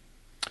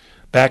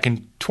 Back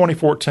in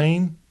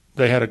 2014,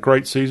 they had a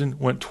great season,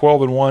 went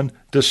 12-1,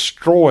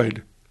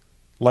 destroyed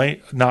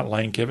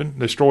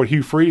destroyed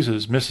Hugh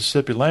Freeze's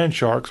Mississippi Land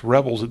Sharks,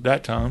 Rebels at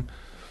that time,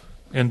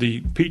 in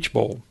the Peach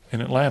Bowl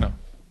in Atlanta.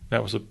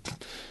 That was a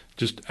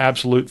just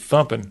absolute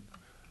thumping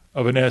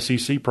of an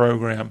SEC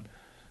program.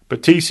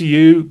 But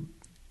TCU,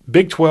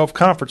 Big 12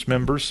 conference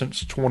members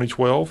since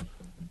 2012,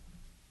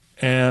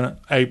 and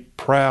a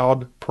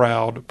proud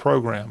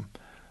program.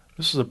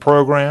 This is a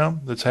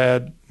program that's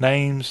had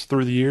names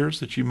through the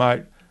years that you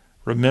might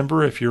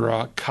remember if you're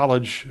a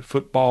college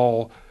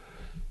football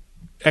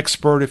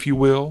expert, if you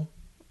will.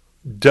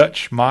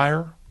 Dutch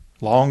Meyer,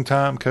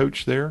 longtime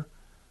coach there.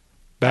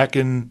 Back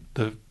in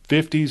the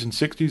 50s and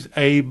 60s,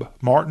 Abe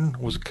Martin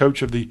was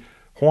coach of the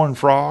Horned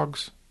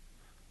Frogs.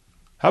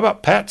 How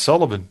about Pat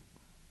Sullivan,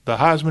 the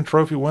Heisman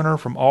Trophy winner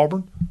from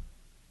Auburn?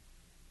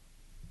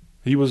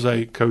 He was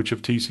a coach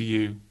of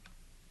TCU.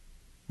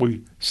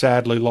 We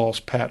sadly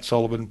lost Pat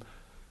Sullivan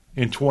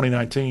in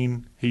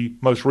 2019. He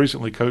most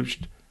recently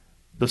coached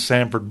the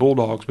Samford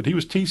Bulldogs, but he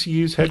was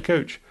TCU's head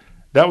coach.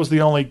 That was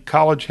the only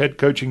college head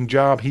coaching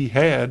job he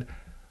had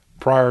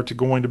prior to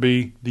going to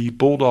be the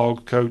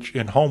Bulldog coach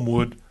in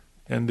Homewood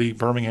in the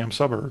Birmingham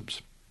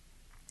suburbs.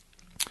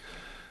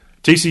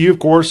 TCU, of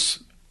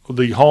course,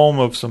 the home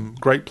of some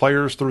great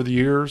players through the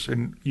years,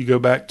 and you go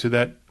back to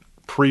that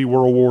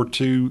pre-World War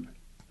II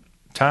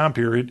time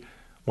period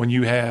when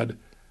you had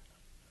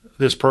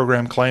this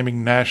program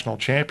claiming national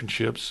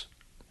championships,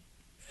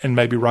 and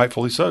maybe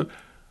rightfully so.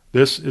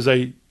 This is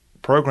a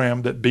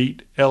program that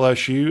beat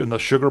LSU in the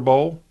Sugar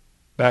Bowl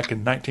back in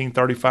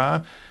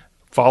 1935,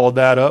 followed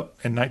that up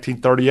in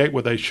 1938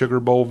 with a Sugar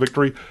Bowl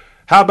victory.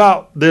 How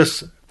about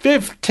this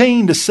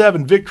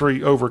 15-7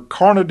 victory over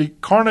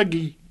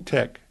Carnegie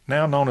Tech,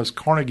 now known as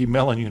Carnegie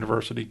Mellon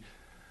University?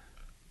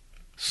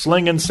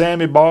 Slinging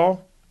Sammy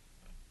Ball,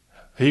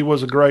 he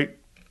was a great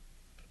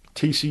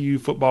TCU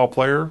football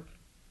player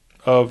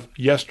of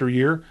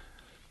yesteryear.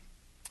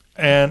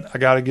 And I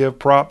got to give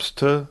props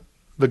to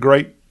the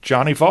great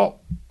Johnny Vaught,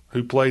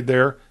 who played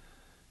there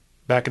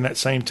back in that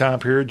same time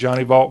period.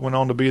 Johnny Vaught went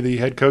on to be the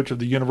head coach of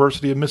the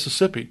University of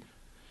Mississippi.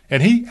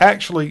 And he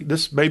actually,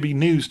 this may be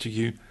news to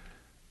you,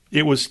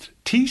 it was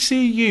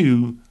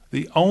TCU,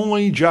 the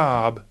only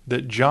job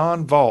that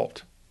John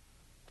Vaught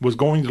was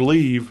going to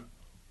leave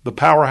the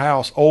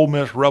powerhouse Ole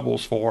Miss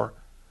Rebels for.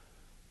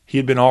 He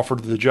had been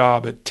offered the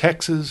job at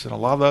Texas and a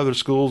lot of other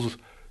schools.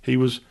 He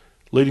was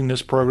leading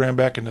this program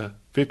back in the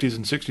 50s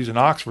and 60s in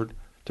Oxford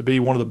to be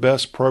one of the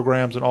best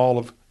programs in all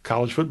of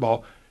college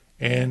football.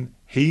 And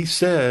he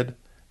said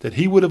that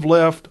he would have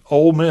left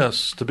Ole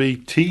Miss to be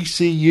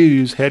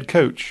TCU's head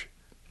coach.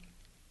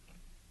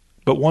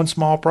 But one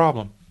small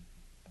problem.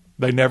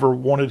 They never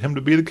wanted him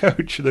to be the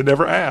coach. They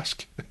never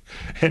asked.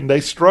 And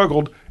they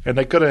struggled, and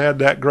they could have had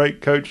that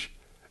great coach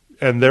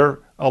and their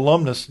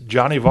alumnus,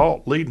 Johnny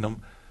Vaught, leading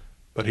them.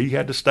 But he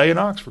had to stay in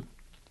Oxford.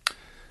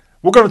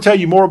 We're going to tell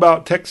you more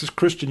about Texas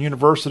Christian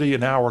University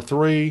in Hour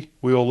 3.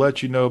 We'll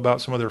let you know about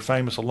some of their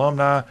famous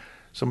alumni,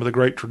 some of the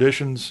great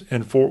traditions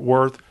in Fort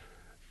Worth.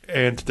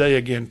 And today,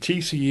 again,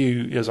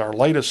 TCU is our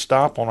latest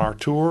stop on our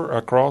tour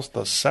across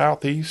the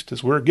Southeast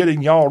as we're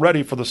getting y'all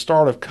ready for the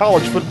start of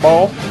college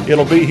football.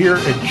 It'll be here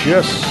in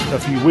just a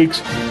few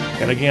weeks.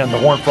 And again, the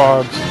Horned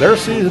Frogs, their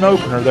season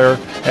opener there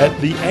at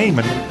the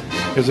Amon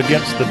is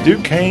against the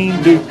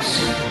Duquesne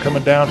Dukes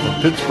coming down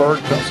from Pittsburgh,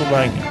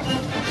 Pennsylvania.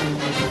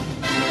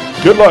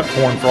 Good luck,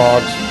 Horned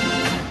Frogs.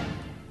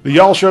 The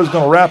Y'all Show is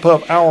going to wrap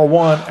up Hour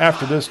 1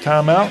 after this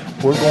timeout.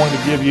 We're going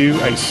to give you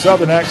a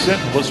Southern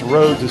accent. Melissa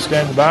Rhodes is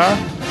standing by.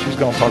 She's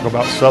going to talk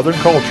about Southern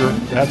culture.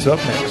 That's up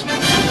next.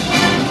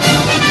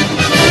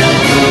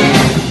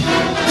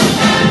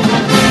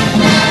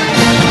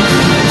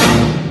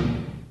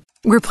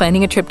 We're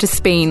planning a trip to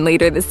Spain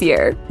later this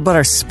year. But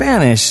our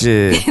Spanish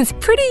is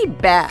pretty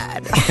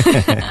bad.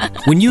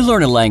 When you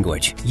learn a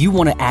language, you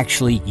want to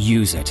actually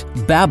use it.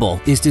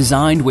 Babbel is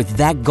designed with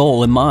that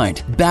goal in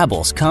mind.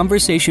 Babbel's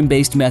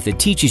conversation-based method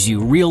teaches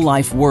you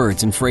real-life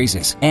words and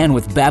phrases. And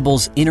with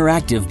Babbel's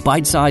interactive,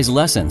 bite-sized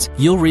lessons,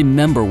 you'll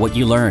remember what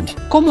you learned.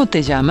 ¿Cómo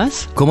te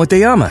llamas? ¿Cómo te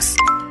llamas?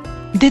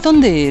 ¿De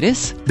dónde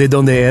eres? ¿De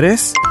dónde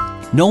eres?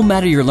 No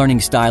matter your learning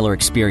style or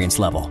experience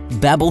level,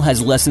 Babbel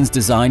has lessons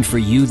designed for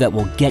you that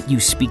will get you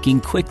speaking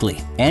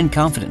quickly and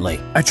confidently.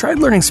 I tried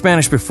learning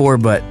Spanish before,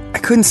 but I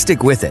couldn't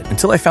stick with it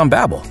until I found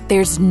Babbel.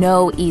 There's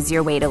no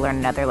easier way to learn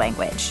another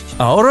language.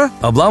 Ahora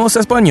hablamos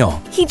español.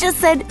 He just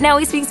said now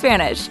we speak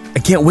Spanish. I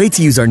can't wait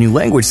to use our new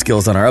language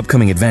skills on our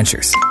upcoming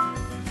adventures.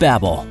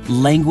 Babbel,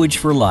 language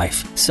for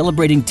life,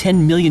 celebrating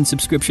 10 million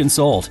subscriptions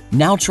sold.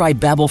 Now try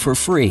Babbel for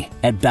free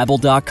at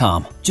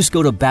Babbel.com. Just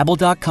go to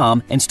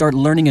Babbel.com and start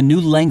learning a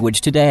new language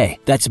today.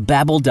 That's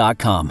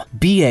Babbel.com.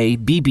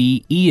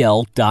 Babbel.com.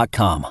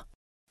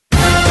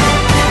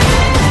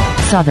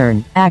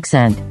 Southern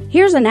accent.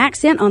 Here's an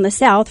accent on the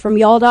South from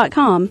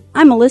y'all.com.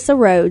 I'm Melissa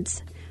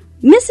Rhodes.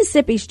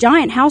 Mississippi's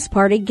giant house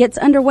party gets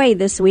underway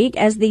this week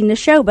as the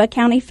Neshoba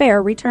County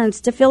Fair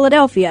returns to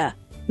Philadelphia,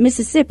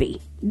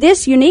 Mississippi.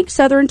 This unique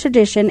Southern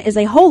tradition is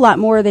a whole lot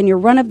more than your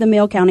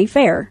run-of-the-mill county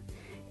fair.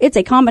 It's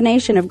a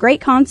combination of great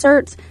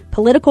concerts,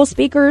 political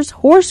speakers,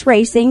 horse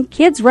racing,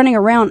 kids running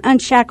around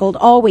unshackled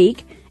all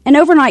week, and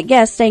overnight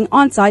guests staying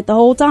on-site the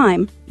whole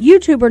time.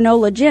 YouTuber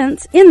Nola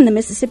Gents in the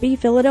Mississippi,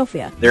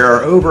 Philadelphia. There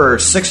are over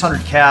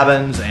 600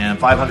 cabins and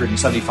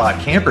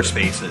 575 camper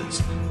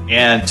spaces,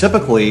 and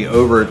typically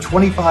over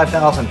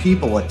 25,000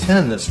 people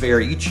attend this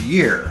fair each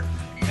year.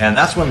 And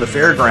that's when the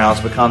fairgrounds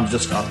become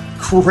just a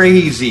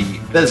crazy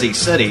busy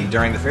city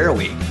during the fair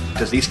week,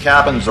 because these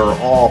cabins are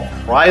all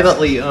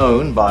privately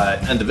owned by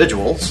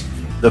individuals.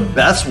 The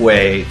best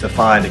way to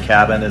find a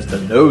cabin is to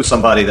know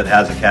somebody that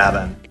has a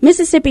cabin.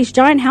 Mississippi's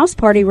giant house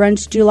party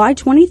runs July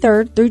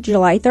 23rd through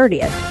July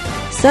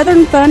 30th.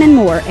 Southern fun and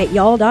more at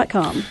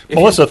y'all.com.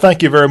 Melissa,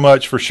 thank you very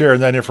much for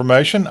sharing that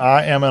information.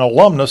 I am an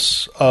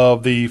alumnus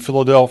of the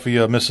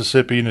Philadelphia,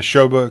 Mississippi,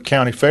 Neshoba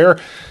County Fair.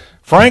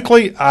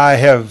 Frankly, I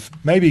have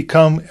maybe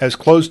come as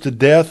close to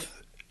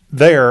death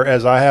there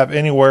as I have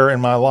anywhere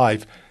in my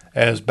life,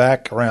 as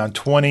back around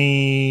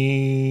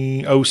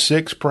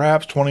 2006,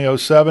 perhaps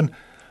 2007,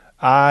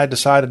 I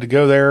decided to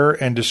go there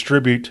and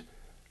distribute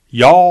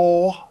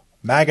Y'all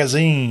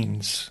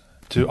magazines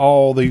to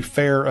all the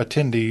fair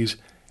attendees.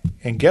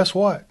 And guess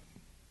what?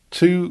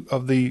 Two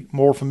of the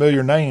more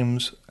familiar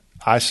names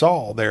I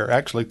saw there,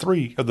 actually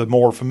three of the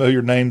more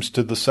familiar names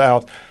to the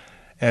South,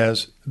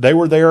 as they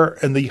were there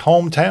in the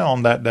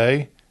hometown that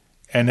day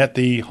and at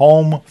the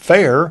home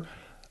fair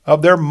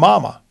of their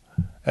mama.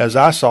 As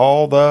I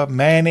saw the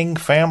Manning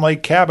family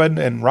cabin,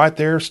 and right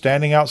there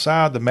standing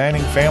outside the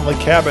Manning family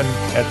cabin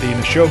at the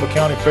Neshoba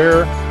County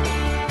Fair,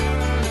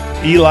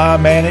 Eli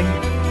Manning,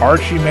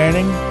 Archie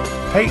Manning,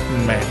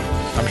 Peyton Manning.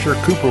 I'm sure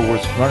Cooper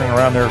was running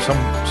around there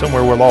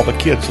somewhere with all the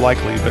kids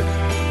likely, but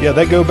yeah,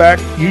 they go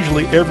back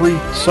usually every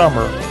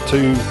summer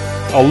to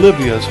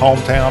Olivia's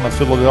hometown of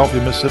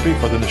Philadelphia, Mississippi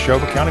for the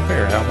Neshoba County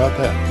Fair. How about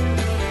that?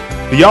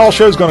 The Y'all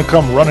Show is going to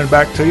come running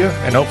back to you,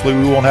 and hopefully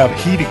we won't have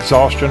heat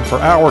exhaustion for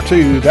hour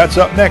two. That's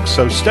up next,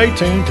 so stay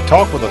tuned to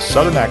talk with a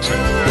Southern accent.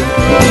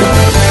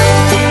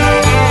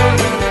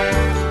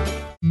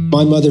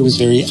 My mother was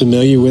very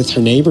familiar with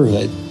her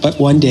neighborhood, but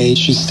one day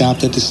she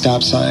stopped at the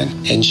stop sign,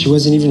 and she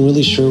wasn't even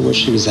really sure where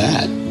she was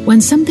at. When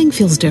something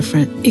feels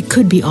different, it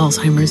could be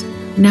Alzheimer's.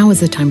 Now is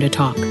the time to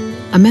talk.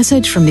 A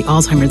message from the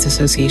Alzheimer's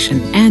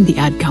Association and the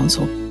Ad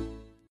Council.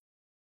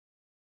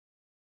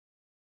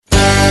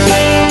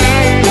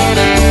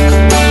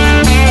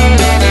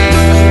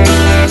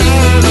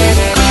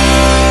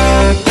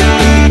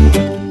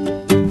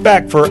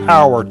 Back for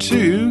hour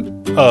two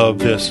of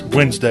this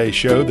Wednesday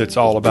show that's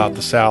all about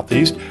the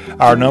Southeast.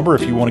 Our number,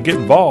 if you want to get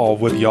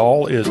involved with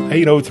y'all, is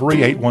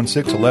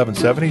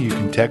 803-816-1170. You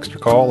can text or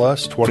call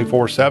us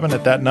 24/7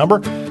 at that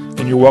number,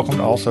 and you're welcome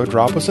to also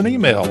drop us an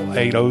email.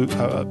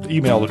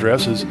 Email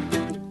address is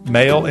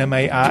mail,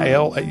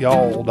 M-A-I-L, at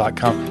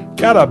y'all.com.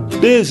 Got a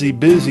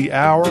busy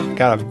hour.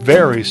 Got a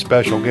very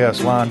special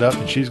guest lined up,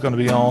 and she's going to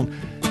be on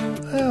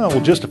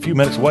just a few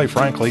minutes away,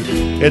 frankly.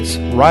 It's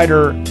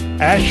writer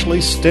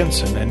Ashley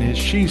Stinson, and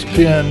she's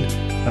penned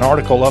an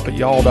article up at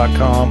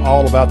y'all.com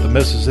all about the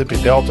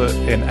Mississippi Delta,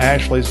 and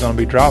Ashley's going to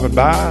be dropping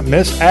by.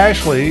 Miss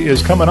Ashley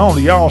is coming on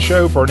the Y'all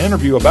Show for an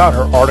interview about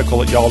her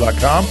article at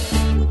y'all.com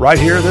right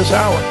here this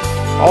hour.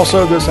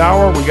 Also this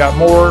hour, we got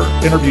more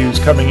interviews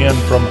coming in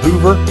from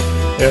Hoover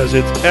as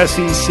it's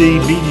SEC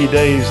Media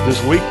Days this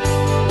week.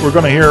 We're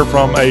going to hear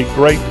from a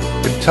great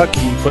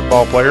Kentucky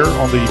football player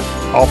on the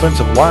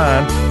offensive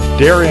line,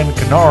 Darian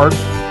Kennard.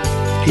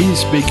 He's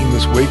speaking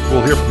this week.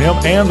 We'll hear from him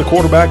and the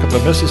quarterback of the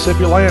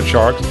Mississippi Land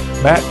Sharks,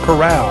 Matt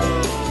Corral.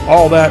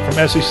 All that from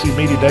SEC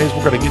Media Days.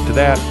 We're going to get to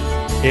that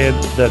in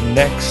the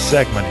next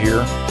segment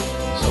here.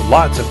 So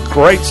lots of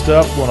great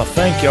stuff. I want to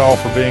thank y'all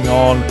for being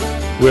on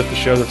with the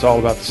show that's all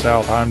about the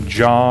South. I'm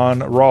John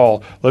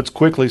Rawl. Let's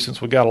quickly,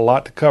 since we got a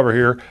lot to cover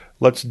here,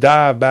 let's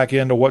dive back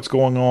into what's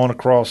going on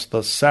across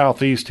the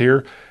Southeast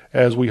here,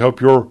 as we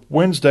hope your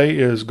Wednesday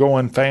is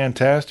going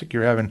fantastic.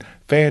 You're having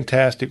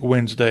fantastic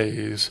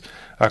Wednesdays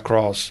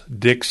across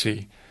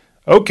Dixie.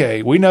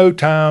 Okay, we know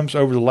times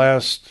over the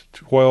last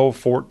 12,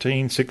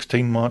 14,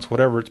 16 months,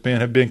 whatever it's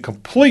been, have been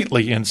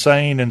completely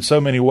insane in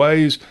so many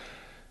ways.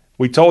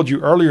 We told you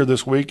earlier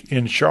this week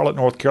in Charlotte,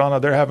 North Carolina,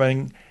 they're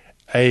having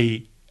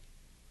a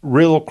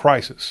real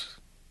crisis.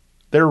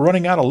 They're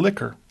running out of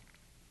liquor.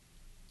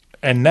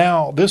 And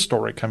now this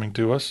story coming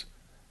to us,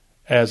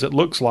 as it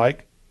looks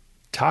like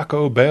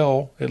Taco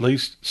Bell, at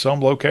least some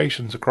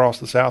locations across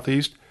the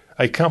Southeast,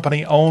 a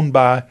company owned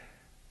by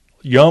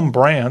Yum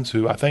Brands,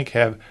 who I think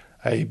have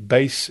a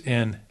base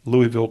in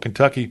Louisville,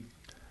 Kentucky,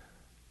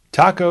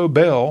 Taco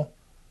Bell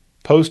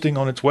posting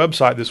on its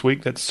website this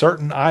week that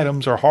certain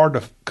items are hard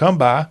to come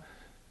by,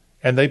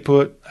 and they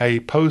put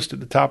a post at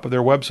the top of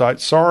their website,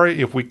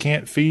 "Sorry if we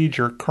can't feed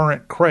your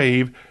current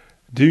crave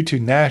due to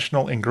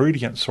national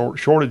ingredient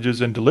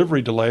shortages and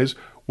delivery delays.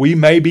 We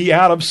may be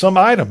out of some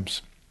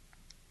items."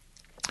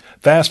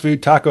 Fast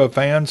food taco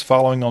fans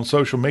following on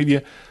social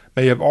media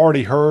may have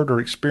already heard or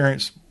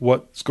experienced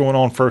what's going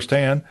on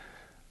firsthand,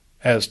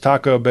 as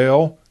Taco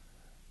Bell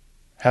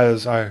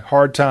has a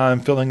hard time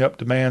filling up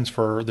demands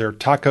for their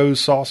taco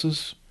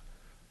sauces.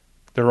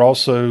 They're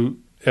also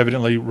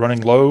evidently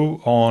running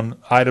low on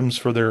items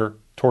for their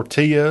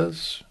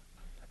tortillas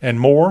and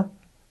more.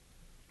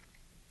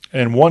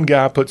 And one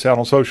guy puts out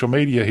on social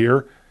media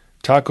here,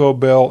 Taco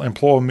Bell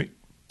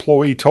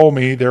employee told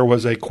me there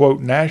was a,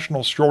 quote,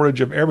 national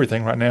shortage of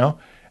everything right now,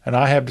 and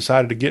I have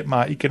decided to get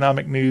my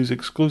economic news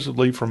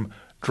exclusively from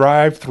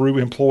drive-through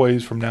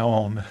employees from now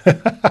on.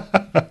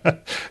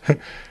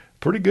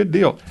 Pretty good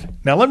deal.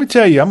 Now, let me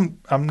tell you,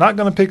 I'm not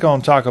going to pick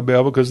on Taco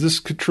Bell because this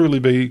could truly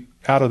be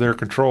out of their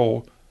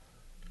control,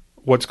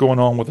 what's going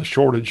on with a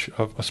shortage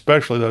of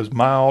especially those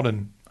mild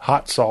and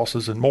hot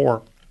sauces and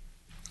more.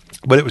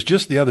 But it was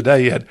just the other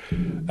day, you had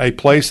a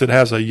place that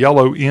has a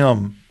yellow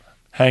M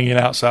hanging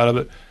outside of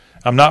it.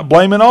 I'm not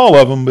blaming all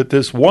of them, but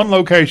this one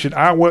location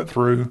I went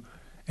through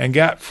and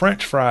got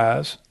French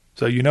fries,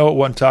 so you know it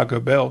wasn't Taco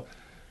Bell.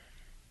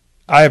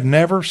 I have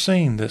never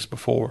seen this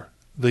before.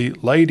 The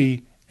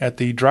lady at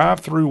the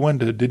drive-through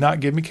window did not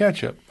give me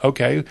ketchup.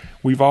 Okay,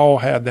 we've all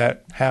had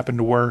that happen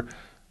to where,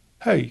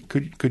 hey,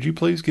 could you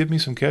please give me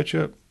some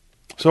ketchup?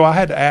 So I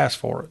had to ask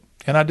for it,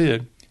 and I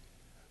did.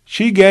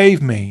 She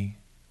gave me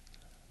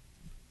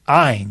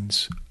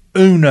Heinz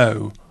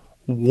Uno,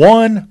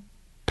 one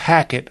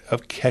packet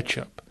of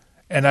ketchup.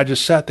 And I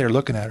just sat there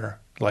looking at her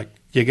like,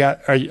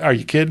 are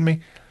you kidding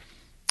me?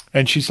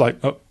 And she's like,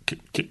 oh,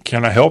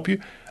 can I help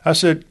you? I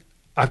said,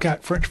 I've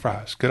got French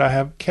fries. Could I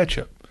have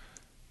ketchup?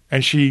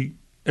 And it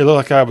looked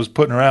like I was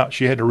putting her out.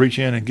 She had to reach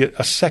in and get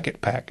a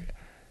second packet.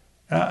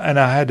 And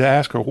I had to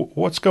ask her,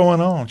 what's going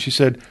on? She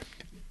said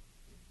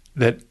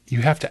that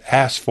you have to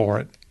ask for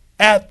it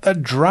at the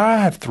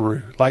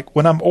drive-thru. Like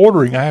when I'm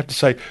ordering, I have to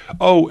say,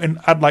 oh, and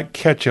I'd like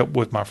ketchup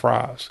with my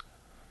fries.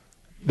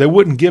 They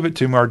wouldn't give it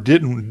to me or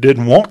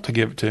didn't want to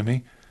give it to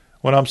me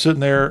when I'm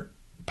sitting there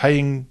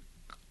paying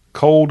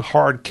cold,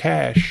 hard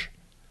cash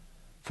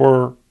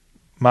for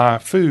my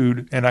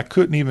food, and I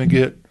couldn't even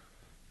get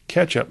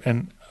ketchup.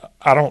 And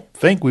I don't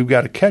think we've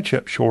got a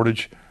ketchup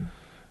shortage,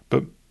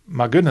 but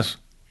my goodness,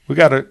 we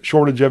got a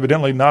shortage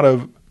evidently not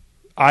of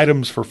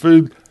items for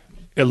food.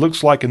 It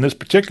looks like in this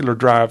particular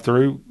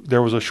drive-thru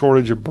there was a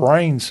shortage of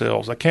brain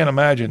cells. I can't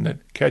imagine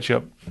that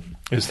ketchup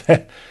is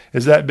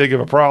that big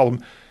of a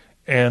problem.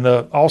 And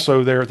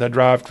also there at that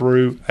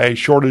drive-thru, a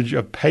shortage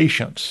of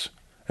patience,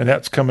 and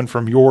that's coming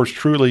from yours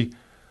truly.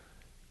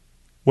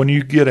 When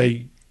you get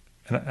and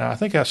I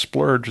think I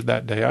splurged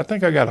that day. I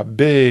think I got a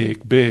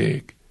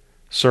big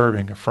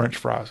serving of French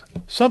fries.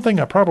 Something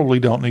I probably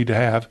don't need to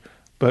have,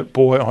 but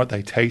boy, aren't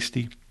they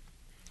tasty.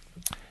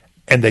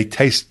 And they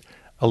taste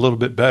a little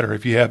bit better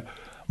if you have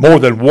more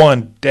than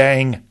one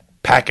dang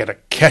packet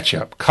of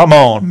ketchup. Come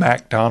on,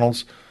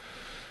 McDonald's.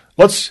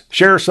 Let's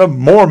share some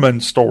Mormon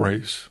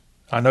stories.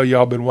 I know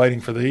y'all been waiting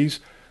for these.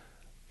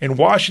 In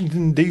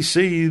Washington,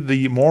 D.C.,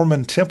 the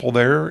Mormon temple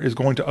there is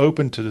going to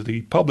open to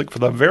the public for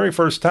the very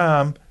first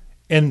time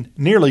in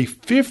nearly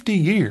 50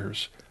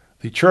 years.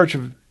 The Church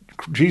of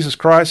Jesus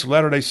Christ of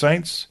Latter-day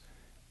Saints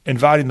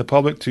inviting the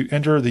public to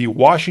enter the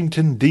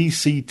Washington,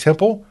 D.C.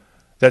 temple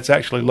that's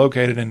actually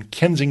located in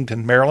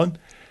Kensington, Maryland.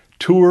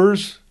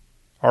 Tours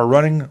are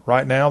running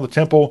right now. The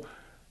temple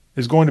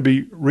is going to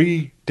be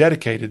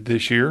rededicated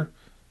this year,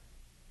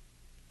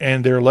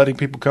 and they're letting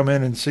people come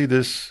in and see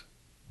this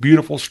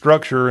beautiful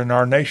structure in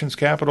our nation's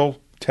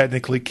capital,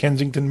 technically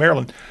Kensington,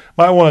 Maryland.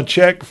 Might want to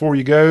check before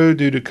you go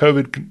due to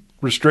COVID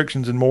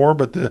restrictions and more,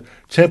 but the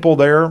temple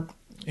there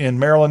in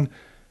Maryland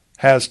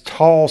has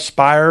tall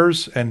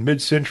spires and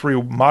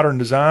mid-century modern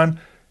design,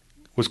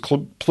 was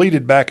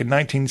completed back in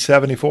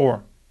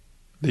 1974.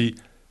 The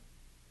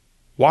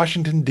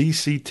Washington,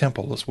 D.C.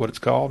 temple is what it's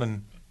called,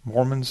 and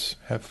Mormons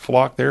have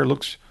flocked there.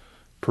 Looks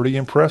pretty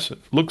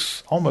impressive.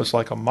 Looks almost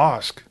like a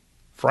mosque,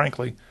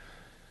 frankly.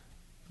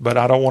 But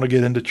I don't want to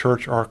get into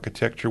church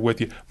architecture with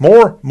you.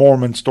 More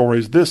Mormon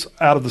stories, this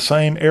out of the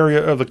same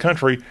area of the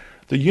country.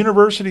 The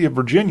University of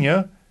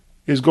Virginia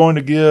is going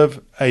to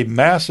give a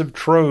massive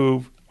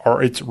trove,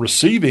 or it's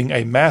receiving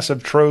a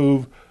massive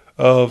trove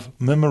of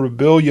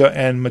memorabilia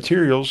and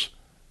materials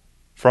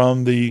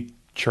from the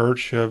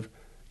Church of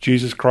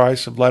Jesus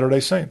Christ of Latter-day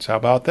Saints. How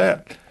about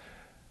that?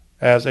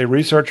 As a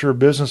researcher,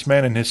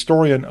 businessman, and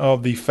historian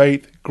of the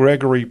faith,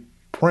 Gregory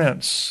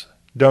Prince,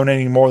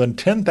 donating more than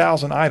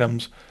 10,000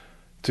 items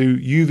to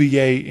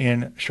UVA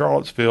in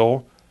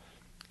Charlottesville,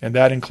 and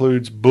that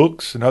includes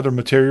books and other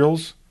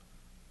materials,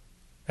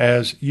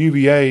 as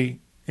UVA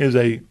is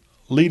a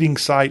leading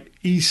site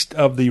east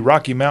of the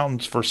Rocky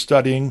Mountains for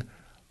studying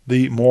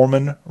the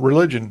Mormon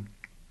religion.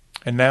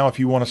 And now if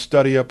you want to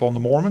study up on the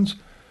Mormons,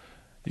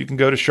 you can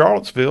go to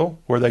Charlottesville,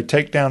 where they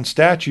take down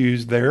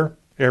statues there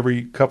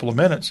every couple of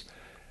minutes,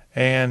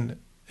 and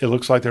it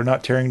looks like they're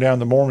not tearing down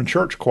the Mormon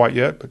church quite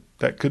yet, but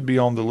that could be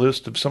on the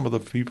list of some of the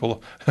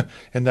people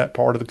in that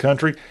part of the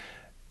country,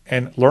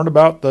 and learn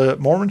about the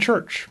Mormon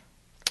church.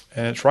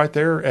 And it's right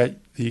there at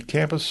the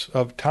campus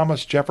of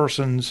Thomas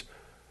Jefferson's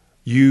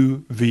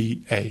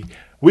UVA.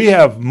 We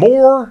have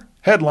more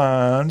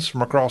headlines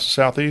from across the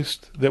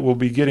Southeast that we'll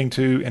be getting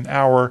to in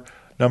hour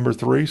number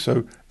 3,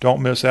 so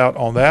don't miss out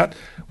on that.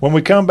 When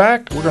we come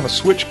back, we're going to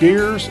switch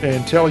gears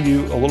and tell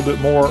you a little bit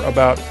more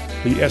about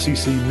the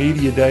SEC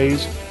Media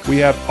Days. We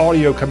have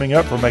audio coming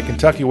up from a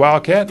Kentucky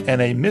Wildcat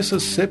and a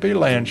Mississippi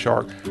Land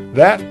Shark.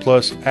 That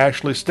plus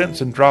Ashley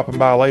Stinson dropping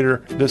by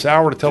later this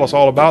hour to tell us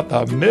all about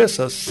the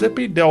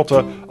Mississippi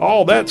Delta.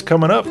 All that's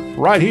coming up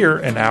right here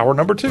in hour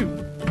number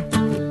 2.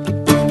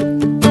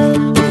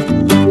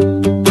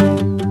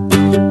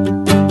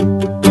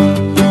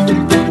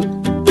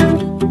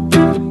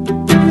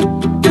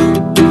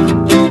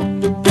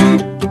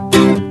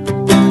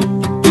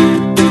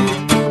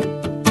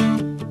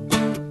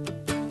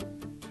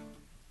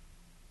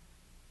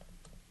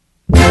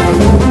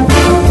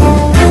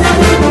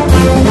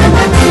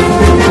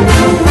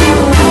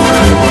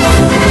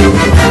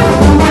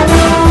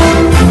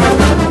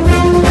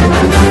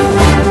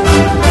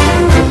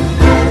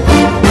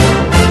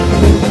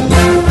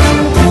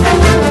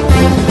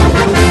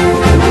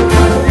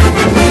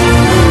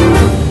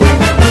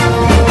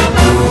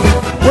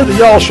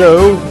 Y'all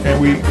Show, and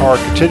we are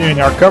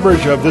continuing our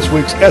coverage of this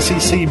week's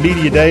SEC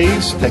Media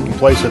Days, taking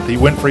place at the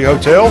Winfrey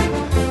Hotel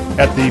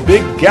at the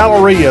Big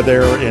Galleria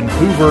there in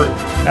Hoover,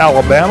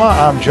 Alabama.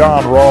 I'm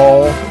John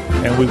Rawl,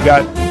 and we've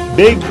got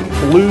Big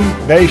Blue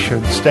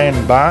Nation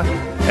standing by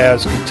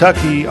as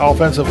Kentucky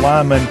offensive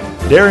lineman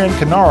Darian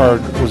Kinnard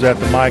was at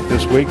the mic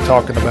this week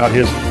talking about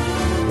his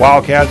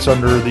Wildcats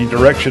under the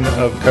direction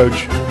of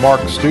Coach Mark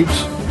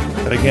Stoops.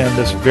 And again,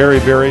 this very,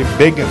 very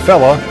big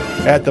fella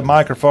at the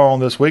microphone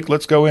this week.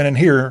 Let's go in and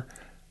hear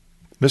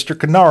Mr.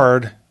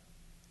 Kinnard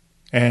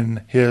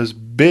and his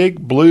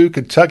Big Blue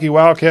Kentucky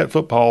Wildcat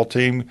football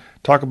team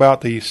talk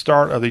about the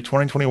start of the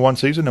 2021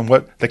 season and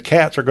what the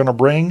Cats are going to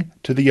bring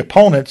to the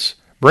opponents,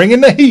 bringing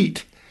the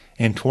heat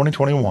in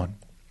 2021.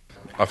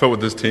 I felt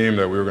with this team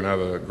that we were going to have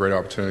a great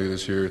opportunity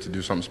this year to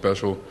do something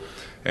special.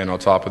 And on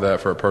top of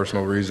that, for a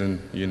personal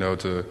reason,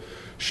 to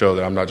show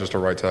that I'm not just a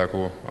right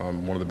tackle.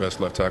 I'm one of the best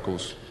left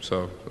tackles.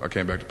 So I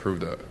came back to prove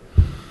that.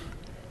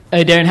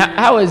 Hey, Darren,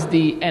 how has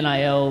the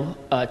NIL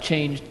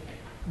changed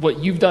what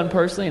you've done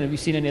personally, and have you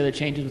seen any other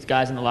changes with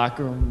guys in the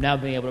locker room now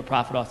being able to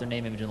profit off their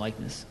name, image, and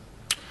likeness?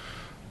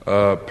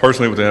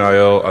 Personally, with the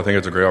NIL, I think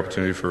it's a great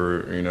opportunity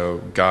for,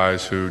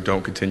 guys who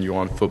don't continue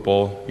on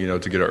football, to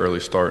get an early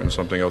start in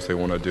something else they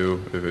want to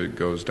do if it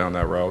goes down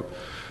that route.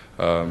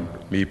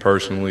 Me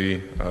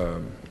personally,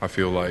 I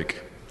feel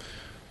like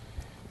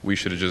we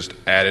should have just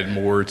added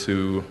more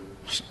to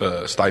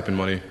stipend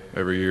money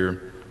every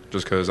year,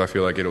 just because I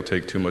feel like it'll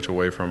take too much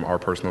away from our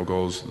personal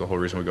goals. The whole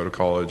reason we go to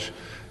college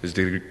is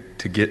to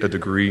get a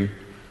degree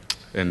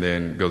and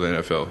then go to the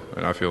NFL.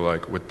 And I feel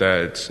like with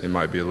that, it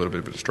might be a little bit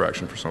of a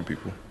distraction for some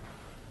people.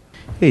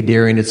 Hey,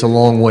 Darian, it's a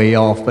long way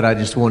off, but I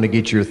just want to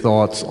get your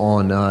thoughts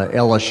on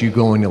LSU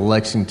going to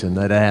Lexington.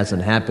 That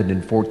hasn't happened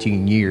in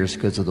 14 years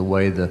because of the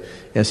way the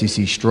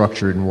SEC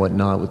structured and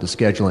whatnot with the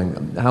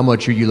scheduling. How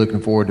much are you looking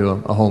forward to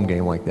a home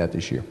game like that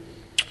this year?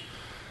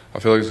 I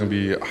feel like it's going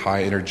to be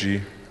high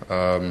energy.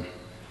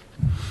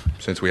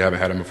 Since we haven't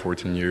had them in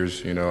 14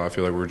 years, I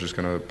feel like we're just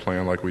going to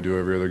plan like we do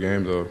every other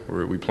game.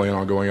 We plan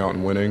on going out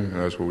and winning, and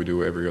that's what we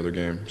do every other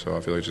game. So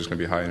I feel like it's just going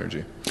to be high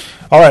energy.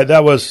 All right,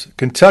 that was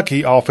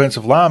Kentucky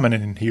offensive lineman,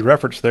 and he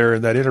referenced there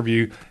in that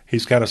interview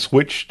he's kind of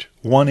switched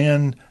one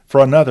end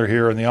for another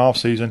here in the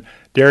offseason.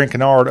 Darian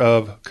Kinnard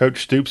of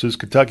Coach Stoops'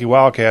 Kentucky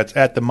Wildcats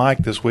at the mic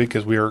this week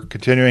as we are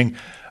continuing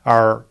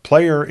our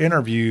player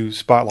interview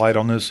spotlight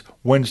on this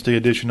Wednesday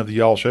edition of the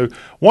Y'all Show.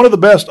 One of the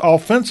best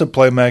offensive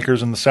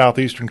playmakers in the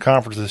Southeastern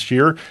Conference this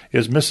year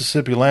is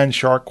Mississippi Land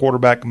Shark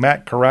quarterback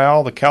Matt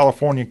Corral. The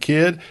California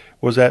kid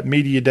was at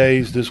Media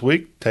Days this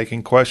week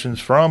taking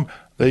questions from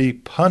the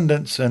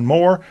pundits and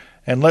more.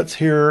 And let's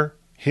hear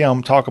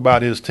him talk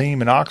about his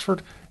team in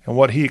Oxford and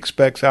what he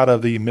expects out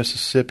of the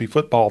Mississippi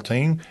football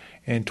team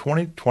in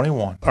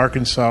 2021.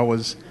 Arkansas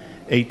was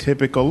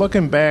atypical.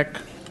 Looking back,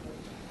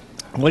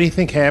 what do you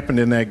think happened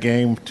in that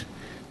game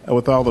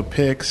with all the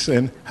picks,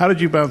 and how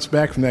did you bounce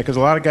back from that? Because a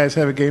lot of guys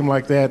have a game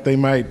like that, they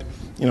might,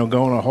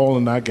 go in a hole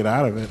and not get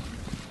out of it.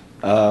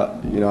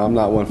 I'm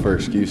not one for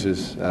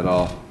excuses at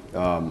all.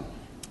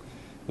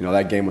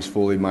 That game was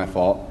fully my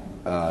fault.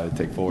 I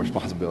take full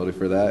responsibility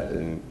for that,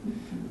 and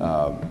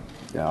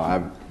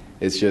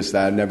it's just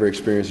that I've never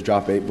experienced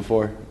drop 8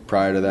 before.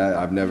 Prior to that,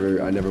 I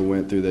never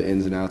went through the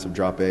ins and outs of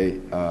drop 8.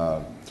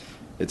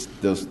 It's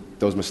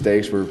those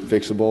mistakes were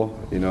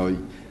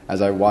fixable.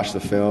 As I watched the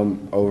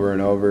film over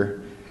and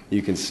over,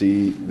 you can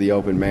see the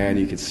open man.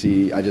 You can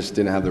see I just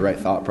didn't have the right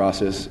thought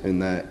process in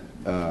that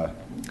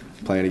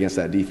playing against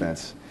that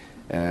defense.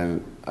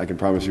 And I can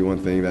promise you one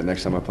thing, that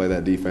next time I play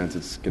that defense,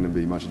 it's going to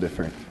be much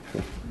different.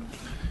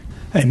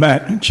 Hey,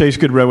 Matt, Chase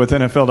Goodrow with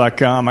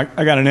NFL.com. I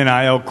got an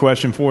NIL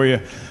question for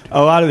you.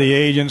 A lot of the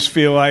agents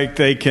feel like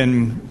they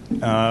can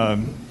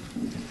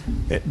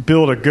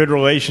build a good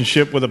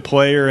relationship with a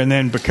player and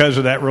then because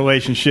of that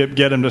relationship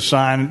get them to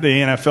sign the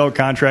NFL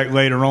contract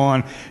later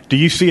on. Do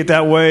you see it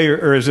that way,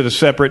 or is it a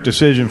separate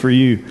decision for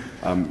you?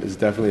 It's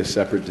definitely a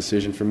separate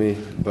decision for me,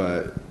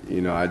 but,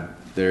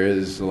 there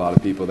is a lot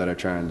of people that are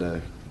trying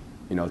to,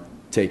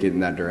 take it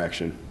in that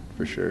direction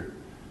for sure.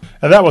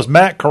 And that was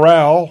Matt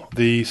Corral,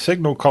 the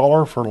signal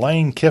caller for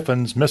Lane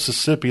Kiffin's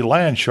Mississippi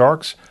Land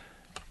Sharks.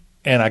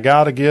 And I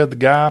got to give the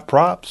guy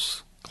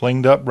props.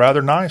 Cleaned up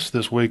rather nice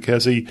this week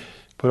as he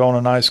put on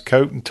a nice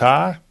coat and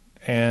tie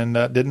and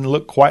didn't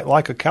look quite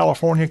like a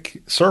California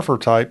surfer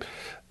type.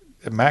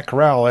 Matt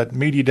Corral at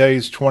Media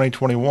Days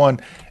 2021.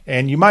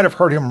 And you might have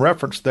heard him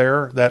reference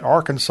there that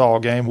Arkansas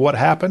game. What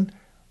happened?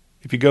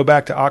 If you go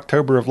back to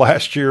October of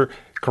last year,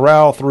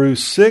 Corral threw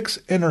 6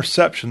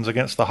 interceptions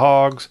against the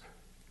Hogs.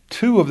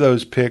 2 of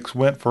those picks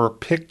went for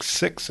pick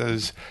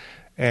sixes,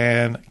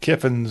 and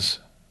Kiffin's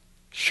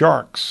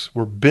Sharks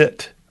were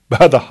bit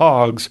by the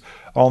Hogs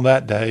on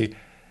that day,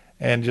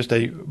 and just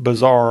a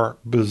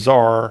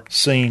bizarre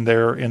scene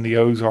there in the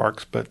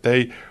Ozarks. But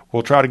they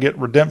will try to get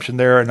redemption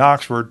there in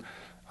Oxford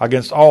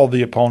against all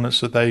the opponents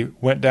that they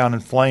went down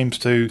in flames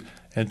to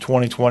in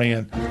 2020.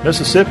 And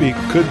Mississippi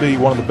could be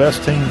one of the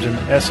best teams in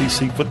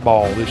SEC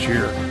football this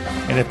year.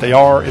 And if they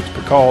are, it's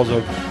because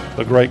of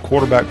the great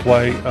quarterback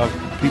play of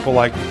people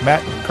like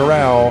Matt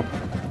Corral,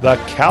 the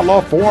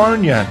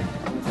Californian.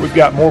 We've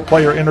got more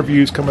player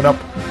interviews coming up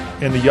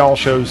in the Y'all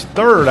Show's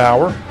third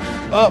hour.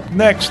 Up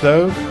next,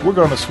 though, we're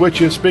going to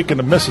switch you, speaking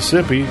of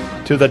Mississippi,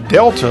 to the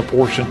Delta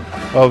portion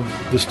of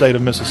the state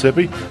of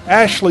Mississippi.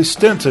 Ashley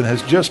Stinson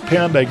has just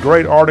penned a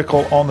great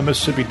article on the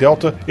Mississippi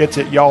Delta. It's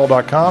at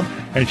y'all.com,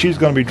 and she's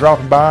going to be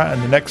dropping by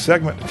in the next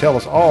segment to tell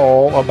us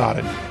all about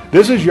it.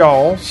 This is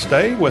Y'all.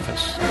 Stay with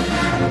us.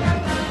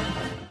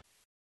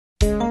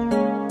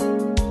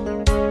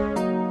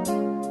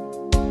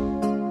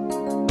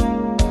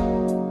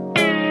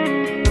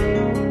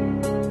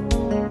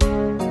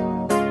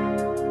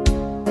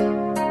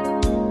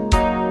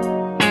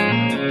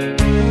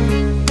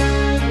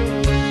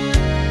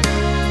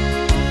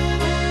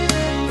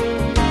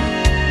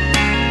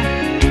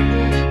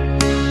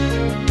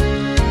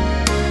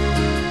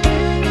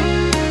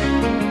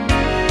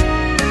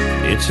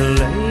 It's a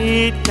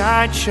late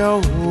night show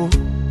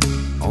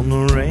on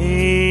the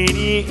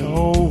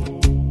radio,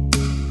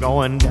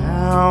 going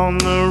down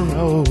the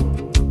road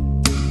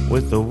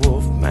with the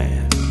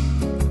Wolfman.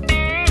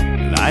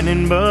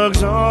 Lightning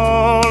bugs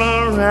all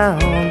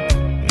around,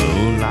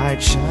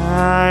 moonlight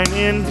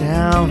shining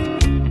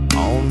down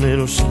on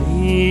little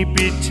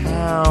sleepy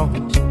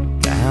towns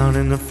down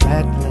in the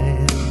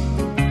flatland.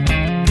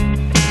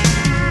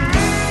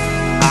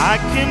 I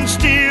can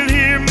still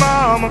hear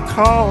Mama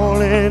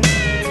calling,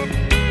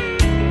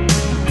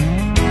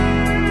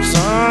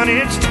 son,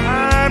 it's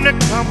time to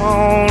come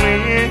on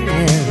in.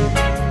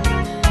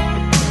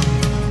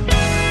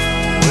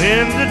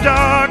 When the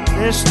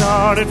darkness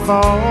started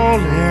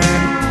falling,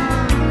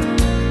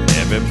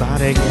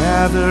 everybody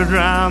gathered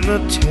round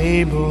the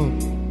table,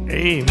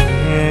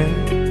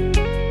 amen.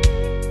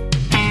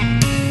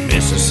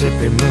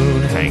 Mississippi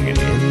moon hanging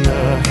in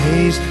the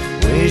haze,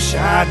 wish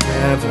I'd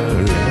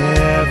never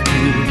left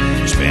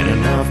you. Spent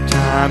enough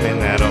time in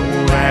that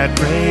old rat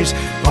race,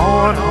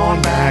 going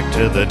on back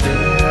to the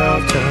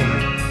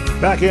Delta.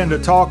 Back in to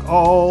talk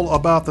all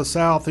about the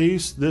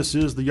Southeast. This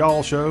is the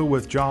Y'all Show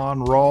with John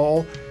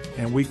Rawl,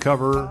 and we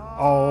cover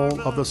all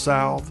of the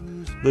South,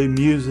 the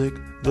music,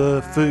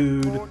 the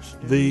food,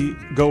 the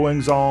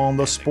goings-on,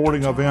 the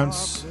sporting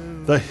events,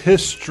 the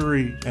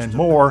history, and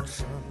more.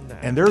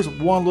 And there's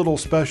one little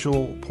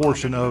special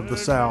portion of the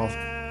South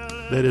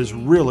that is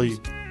really,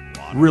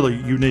 really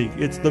unique.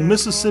 It's the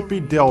Mississippi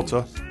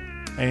Delta,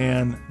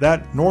 and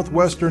that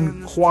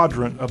northwestern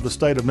quadrant of the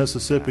state of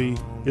Mississippi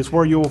is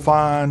where you'll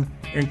find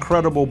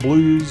incredible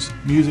blues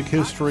music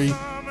history.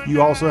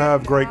 You also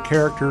have great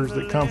characters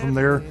that come from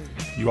there.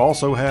 You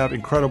also have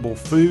incredible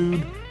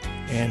food.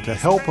 And to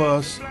help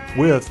us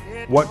with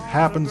what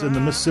happens in the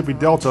Mississippi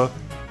Delta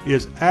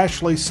is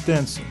Ashley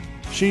Stinson.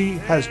 She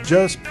has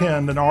just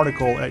penned an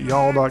article at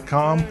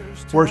y'all.com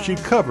where she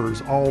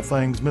covers all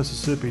things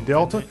Mississippi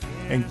Delta.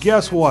 And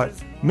guess what?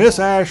 Miss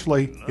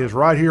Ashley is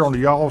right here on the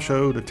Y'all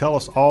Show to tell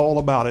us all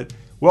about it.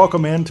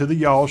 Welcome into the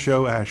Y'all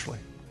Show, Ashley.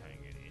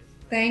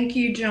 Thank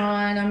you,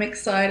 John. I'm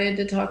excited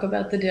to talk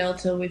about the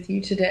Delta with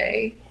you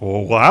today.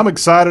 Well, I'm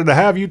excited to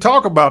have you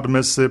talk about the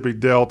Mississippi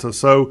Delta.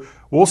 So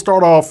we'll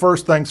start off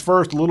first things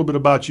first, a little bit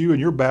about you and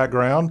your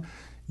background.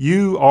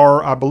 You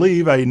are, I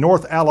believe, a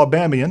North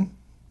Alabamian.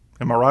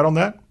 Am I right on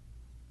that?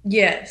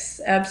 Yes,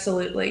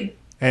 absolutely.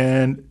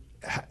 And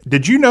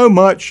did you know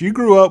much? You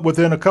grew up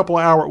within a couple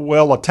of hours,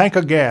 well, a tank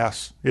of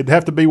gas. It'd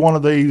have to be one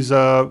of these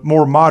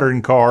more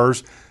modern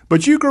cars.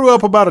 But you grew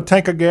up about a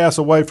tank of gas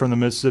away from the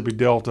Mississippi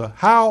Delta.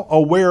 How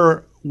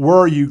aware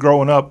were you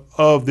growing up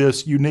of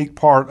this unique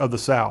part of the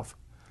South?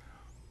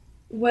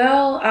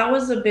 Well, I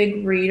was a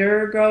big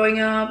reader growing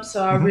up,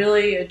 so I Mhm.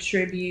 really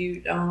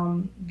attribute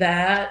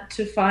that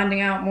to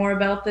finding out more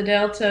about the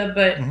Delta.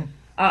 But Mhm.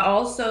 I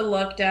also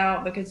lucked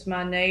out because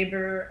my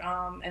neighbor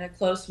and a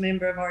close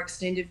member of our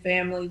extended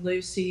family,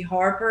 Lucy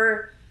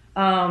Harper,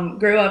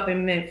 grew up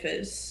in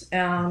Memphis.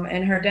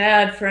 And her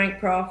dad, Frank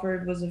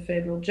Crawford, was a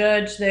federal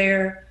judge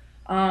there.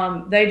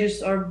 They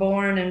just are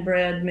born and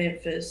bred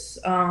Memphis.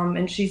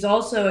 And she's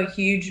also a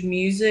huge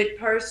music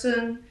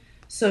person.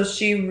 So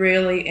she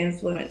really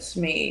influenced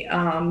me.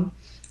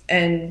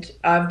 And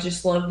I've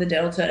just loved the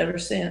Delta ever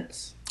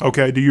since.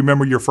 Okay. Do you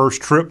remember your first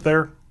trip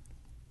there?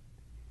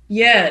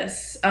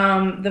 Yes.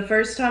 The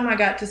first time I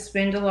got to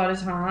spend a lot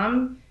of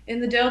time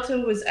in the Delta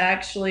was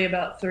actually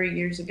about 3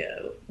 years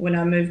ago when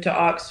I moved to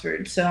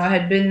Oxford. So I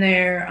had been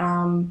there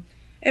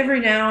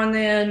every now and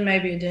then,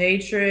 maybe a day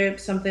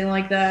trip, something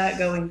like that,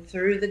 going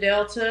through the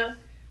Delta.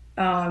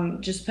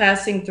 Just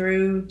passing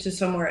through to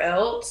somewhere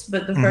else.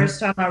 But the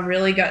first time I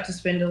really got to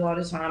spend a lot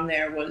of time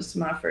there was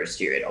my first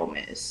year at Ole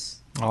Miss.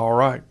 All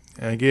right.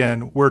 And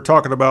again, we're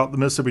talking about the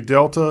Mississippi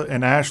Delta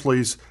and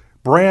Ashley's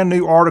brand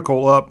new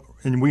article up,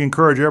 and we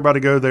encourage everybody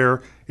to go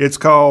there. It's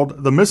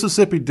called The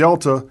Mississippi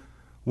Delta,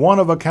 One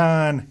of a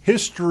Kind,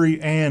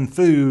 History and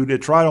Food.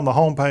 It's right on the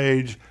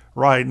homepage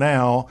right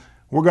now.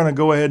 We're going to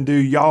go ahead and do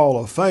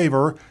y'all a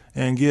favor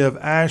and give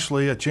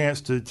Ashley a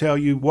chance to tell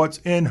you what's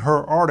in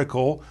her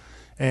article.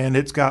 And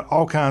it's got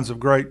all kinds of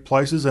great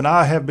places. And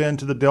I have been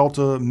to the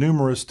Delta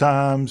numerous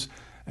times,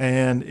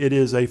 and it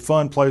is a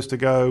fun place to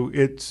go.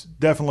 It's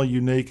definitely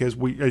unique, as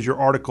your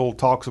article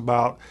talks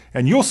about.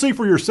 And you'll see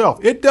for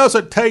yourself, it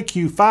doesn't take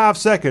you 5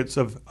 seconds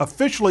of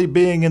officially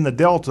being in the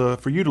Delta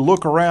for you to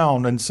look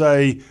around and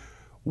say,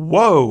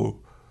 whoa,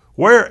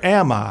 where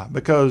am I?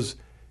 Because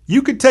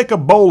you could take a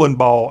bowling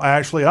ball,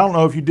 Ashley. I don't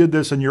know if you did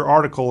this in your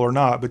article or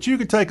not, but you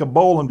could take a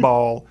bowling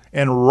ball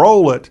and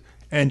roll it,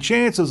 and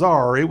chances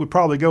are it would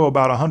probably go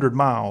about 100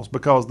 miles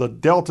because the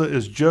Delta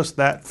is just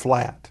that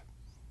flat.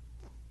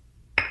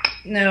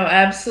 No,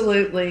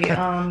 absolutely.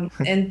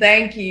 And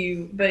thank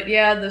you. But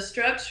yeah, the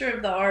structure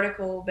of the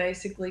article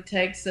basically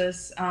takes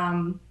us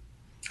from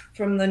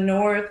the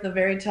north, the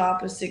very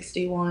top of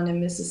 61 in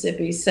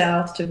Mississippi,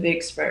 south to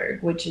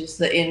Vicksburg, which is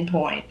the end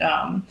point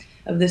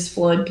of this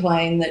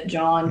floodplain that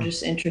John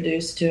just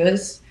introduced to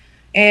us.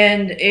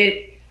 And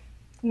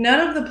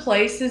none of the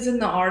places in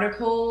the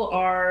article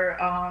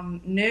are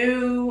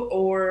new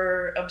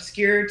or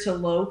obscure to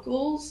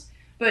locals,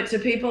 but to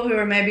people who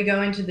are maybe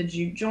going to the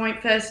Juke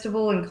Joint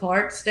Festival in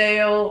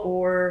Clarksdale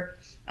or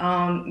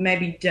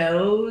maybe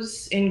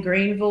Doe's in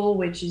Greenville,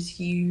 which is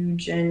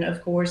huge. And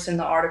of course, in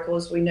the article,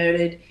 as we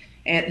noted,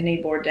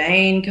 Anthony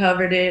Bourdain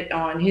covered it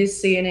on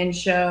his CNN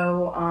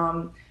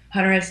show.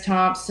 Hunter S.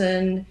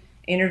 Thompson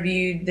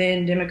interviewed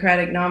then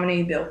Democratic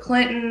nominee Bill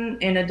Clinton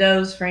in a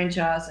Doe's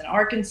franchise in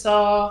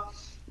Arkansas.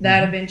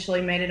 That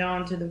eventually made it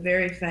on to the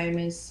very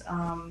famous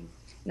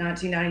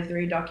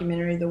 1993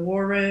 documentary, The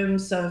War Room.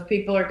 So if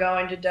people are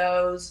going to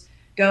Doe's,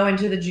 go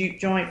into the Juke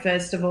Joint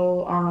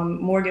Festival,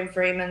 Morgan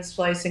Freeman's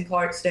place in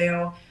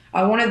Clarksdale.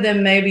 I wanted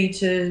them maybe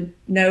to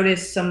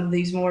notice some of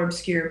these more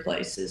obscure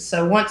places.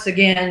 So once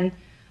again,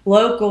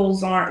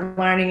 locals aren't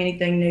learning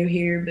anything new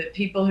here, but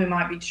people who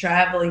might be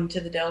traveling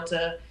to the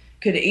Delta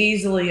could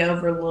easily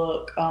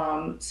overlook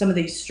some of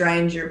these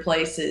stranger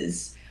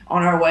places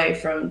on our way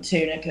from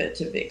Tunica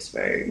to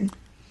Vicksburg.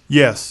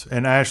 Yes,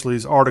 and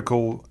Ashley's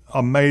article,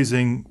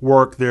 amazing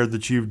work there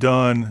that you've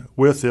done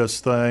with this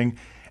thing.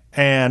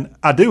 And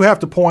I do have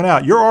to point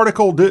out, your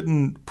article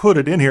didn't put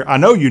it in here. I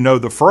know you know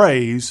the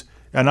phrase,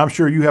 and I'm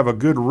sure you have a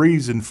good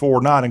reason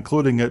for not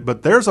including it,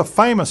 but there's a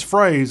famous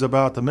phrase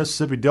about the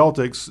Mississippi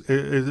Delta,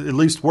 at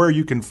least where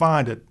you can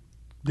find it.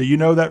 Do you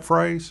know that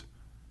phrase?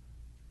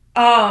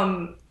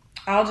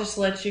 I'll just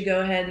let you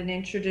go ahead and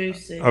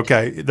introduce it.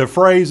 Okay. The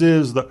phrase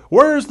is,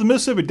 where's the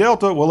Mississippi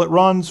Delta? Well, it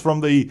runs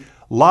from the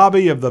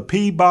lobby of the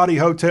Peabody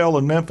Hotel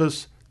in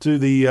Memphis to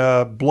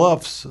the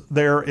bluffs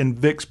there in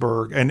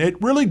Vicksburg. And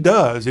it really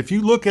does. If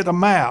you look at a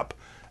map,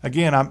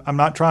 again, I'm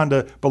not trying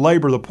to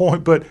belabor the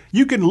point, but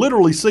you can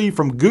literally see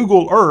from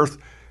Google Earth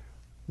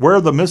where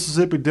the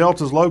Mississippi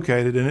Delta is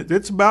located. And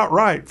it's about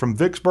right from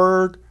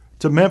Vicksburg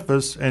to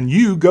Memphis. And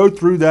you go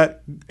through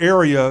that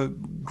area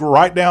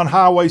right down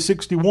Highway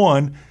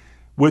 61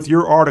 with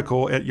your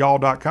article at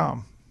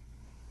y'all.com.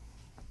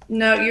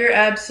 No, you're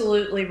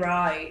absolutely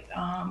right.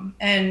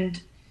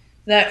 And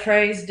that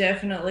phrase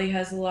definitely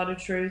has a lot of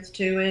truth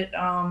to it.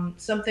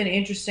 Something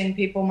interesting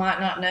people might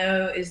not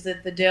know is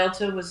that the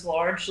Delta was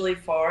largely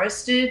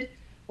forested,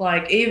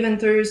 like even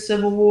through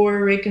Civil War,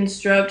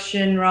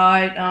 Reconstruction,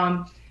 right?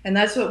 And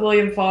that's what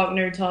William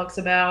Faulkner talks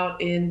about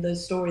in the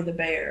story The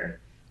Bear.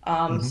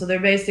 So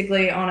they're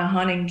basically on a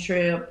hunting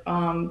trip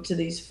to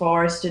these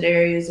forested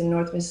areas in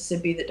North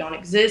Mississippi that don't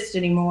exist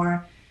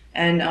anymore.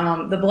 And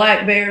the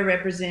black bear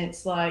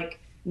represents like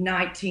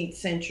 19th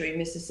century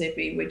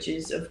Mississippi, which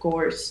is, of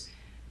course,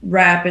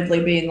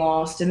 rapidly being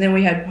lost. And then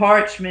we had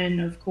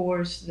Parchman, of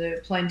course, the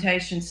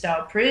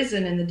plantation-style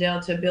prison in the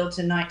Delta built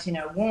in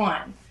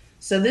 1901.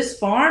 So this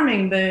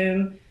farming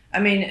boom I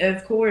mean,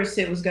 of course,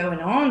 it was going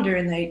on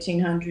during the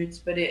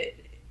 1800s, but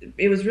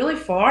it was really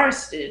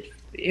forested.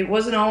 It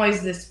wasn't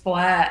always this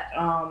flat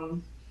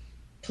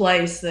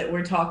place that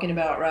we're talking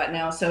about right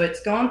now. So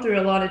it's gone through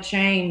a lot of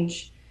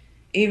change,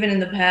 even in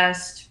the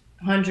past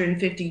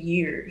 150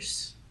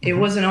 years. It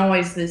wasn't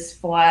always this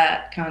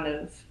flat kind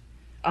of.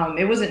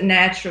 It wasn't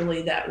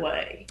naturally that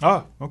way.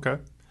 Oh, okay.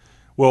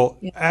 Well,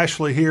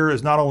 Ashley here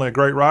is not only a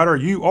great writer,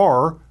 you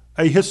are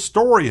a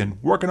historian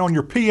working on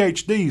your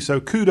PhD, so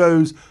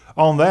kudos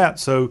on that.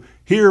 So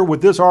here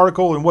with this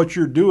article and what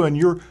you're doing,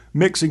 you're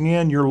mixing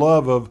in your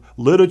love of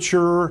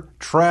literature,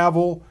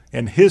 travel,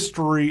 and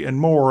history and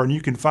more, and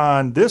you can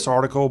find this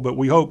article, but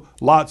we hope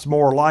lots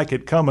more like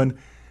it coming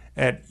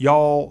at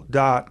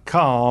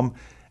y'all.com.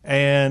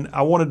 And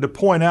I wanted to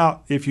point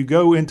out, if you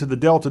go into the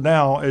Delta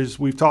now, as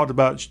we've talked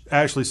about,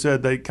 Ashley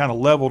said they kind of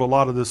leveled a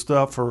lot of this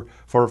stuff for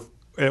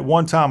at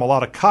one time a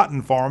lot of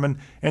cotton farming.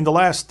 In the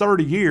last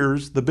 30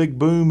 years, the big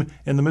boom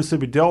in the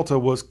Mississippi Delta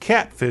was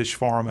catfish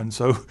farming.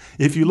 So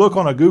if you look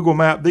on a Google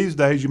map these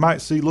days, you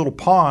might see little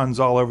ponds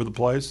all over the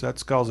place.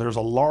 That's because there's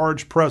a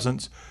large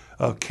presence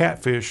of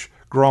catfish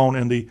grown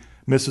in the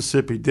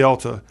Mississippi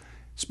Delta.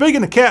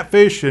 Speaking of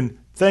catfish and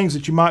things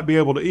that you might be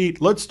able to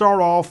eat, let's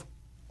start off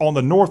on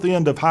the north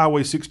end of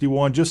Highway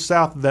 61, just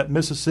south of that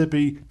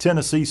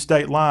Mississippi-Tennessee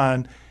state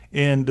line.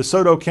 In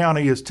DeSoto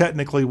County is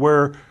technically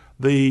where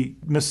the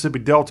Mississippi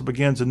Delta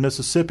begins in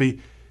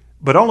Mississippi,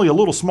 but only a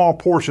little small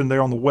portion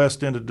there on the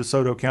west end of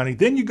DeSoto County.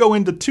 Then you go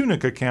into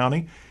Tunica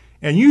County,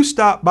 and you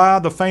stop by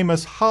the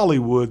famous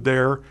Hollywood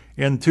there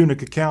in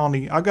Tunica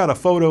County. I got a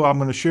photo I'm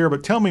going to share,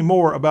 but tell me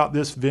more about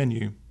this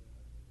venue.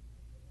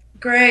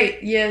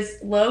 Great.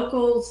 Yes,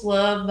 locals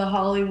love the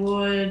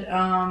Hollywood.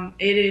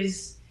 It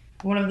is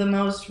one of the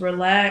most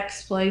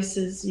relaxed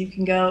places you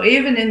can go.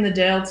 Even in the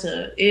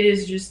Delta, it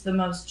is just the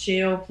most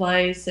chill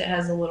place. It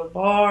has a little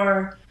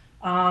bar.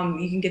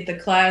 You can get the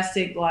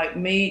classic like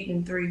meat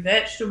and 3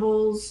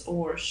 vegetables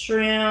or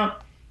shrimp,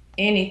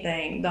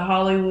 anything. The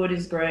Hollywood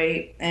is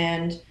great.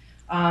 And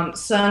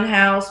Sun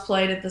House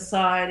played at the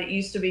side. It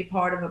used to be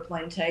part of a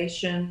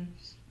plantation,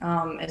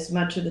 as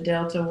much of the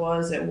Delta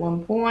was at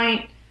one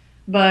point.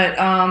 But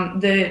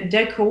the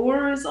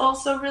decor is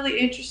also really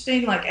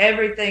interesting. Like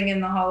everything in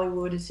the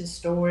Hollywood is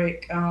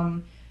historic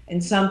and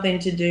something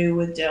to do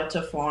with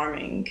Delta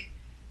farming.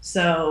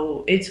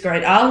 So it's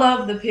great. I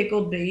love the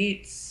pickled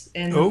beets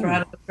and the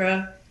fried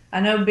okra. I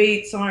know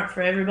beets aren't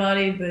for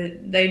everybody,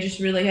 but they just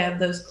really have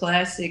those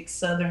classic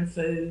Southern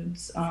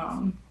foods.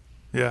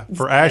 Yeah,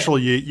 for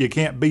Ashley, you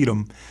can't beat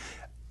them.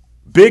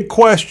 Big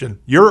question.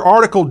 Your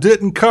article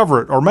didn't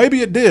cover it, or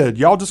maybe it did.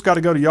 Y'all just got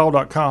to go to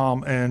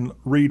y'all.com and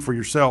read for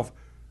yourself.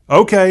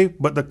 Okay,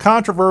 but the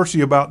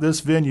controversy about this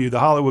venue, the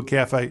Hollywood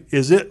Cafe,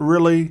 is it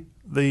really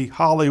the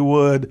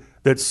Hollywood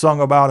that's sung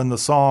about in the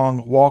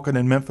song Walking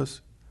in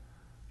Memphis?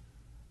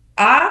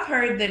 I've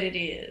heard that it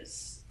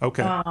is.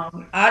 Okay.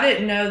 I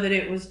didn't know that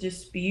it was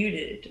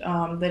disputed,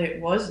 that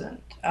it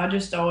wasn't. I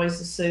just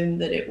always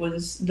assumed that it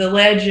was, the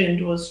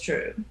legend was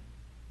true.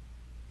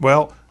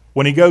 Well,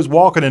 when he goes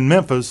walking in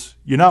Memphis,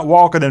 you're not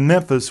walking in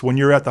Memphis when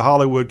you're at the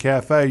Hollywood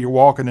Cafe. You're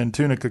walking in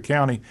Tunica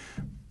County.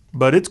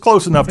 But it's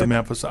close enough to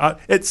Memphis.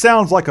 It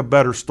sounds like a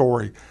better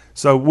story.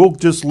 So we'll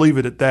just leave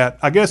it at that.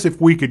 I guess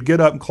if we could get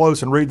up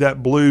close and read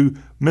that blue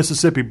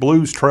Mississippi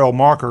Blues Trail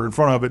marker in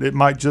front of it, it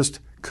might just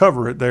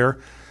cover it there.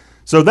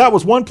 So that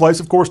was one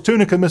place. Of course,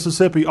 Tunica,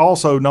 Mississippi,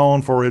 also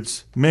known for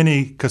its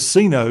many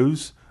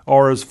casinos,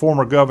 or as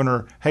former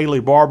Governor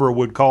Haley Barbour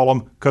would call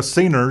them,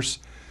 casiners.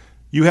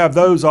 You have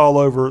those all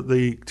over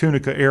the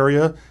Tunica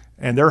area,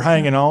 and they're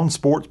hanging on.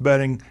 Sports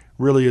betting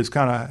really is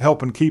kind of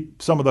helping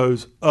keep some of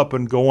those up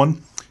and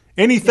going.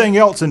 Anything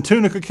else in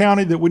Tunica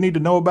County that we need to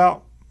know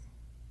about?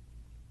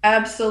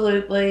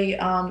 Absolutely.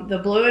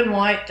 The Blue and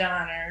White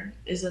Diner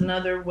is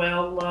another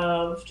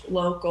well-loved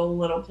local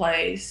little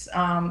place.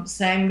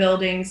 Same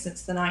building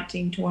since the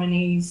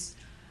 1920s.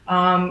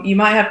 You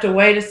might have to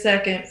wait a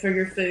second for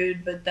your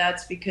food, but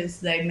that's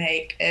because they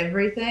make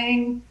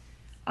everything.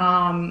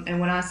 And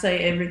when I say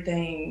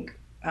everything,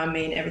 I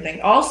mean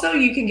everything. Also,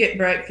 you can get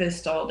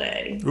breakfast all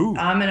day. Ooh.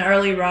 I'm an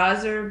early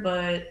riser,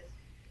 but...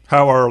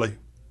 How early?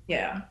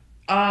 Yeah.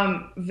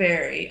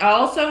 Very. I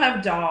also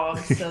have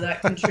dogs, so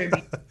that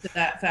contributes to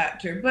that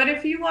factor. But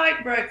if you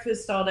like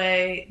breakfast all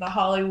day, the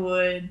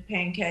Hollywood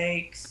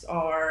pancakes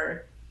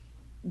are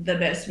the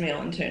best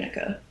meal in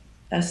Tunica.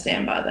 I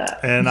stand by that.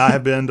 And I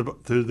have been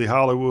to the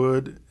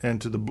Hollywood and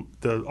to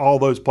the all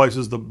those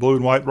places, the Blue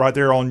and White, right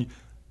there on,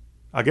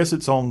 I guess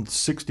it's on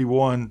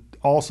 61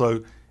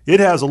 also.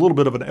 It has a little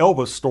bit of an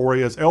Elvis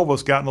story, as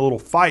Elvis got in a little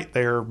fight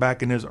there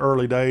back in his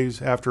early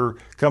days after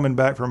coming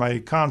back from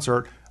a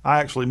concert. I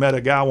actually met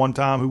a guy one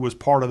time who was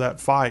part of that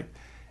fight,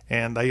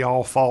 and they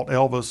all fought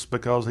Elvis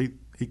because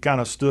he kind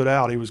of stood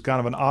out. He was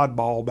kind of an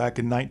oddball back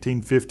in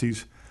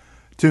 1950s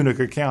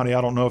Tunica County.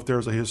 I don't know if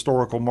there's a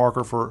historical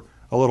marker for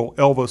a little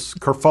Elvis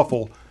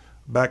kerfuffle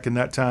back in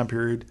that time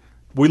period.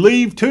 We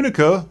leave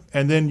Tunica,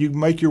 and then you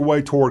make your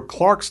way toward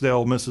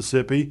Clarksdale,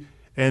 Mississippi,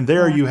 and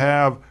there you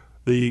have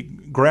the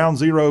Ground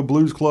Zero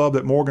Blues Club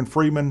that Morgan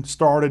Freeman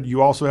started.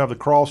 You also have the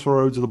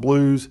Crossroads of the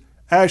Blues.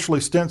 Ashley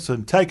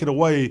Stinson, take it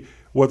away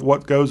with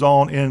what goes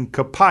on in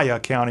Copiah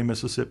County,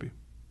 Mississippi.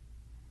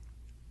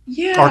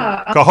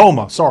 Yeah. Or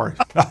Coahoma, sorry.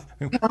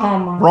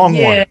 Coahoma. Wrong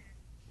one.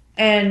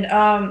 And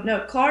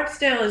no,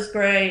 Clarksdale is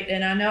great,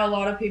 and I know a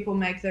lot of people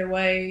make their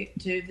way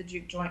to the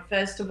Juke Joint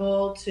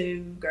Festival,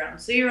 to Ground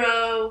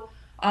Zero,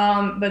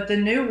 but the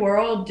New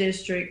World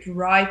District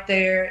right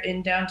there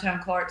in downtown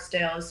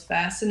Clarksdale is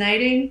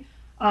fascinating.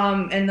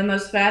 And the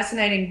most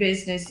fascinating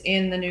business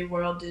in the New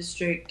World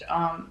District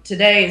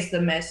today is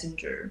the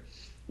Messenger,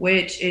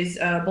 which is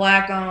a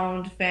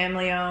Black-owned,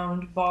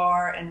 family-owned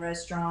bar and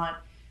restaurant.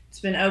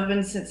 It's been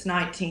open since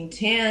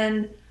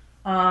 1910.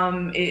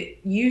 It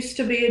used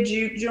to be a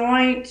juke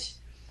joint.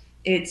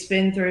 It's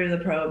been through the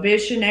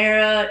Prohibition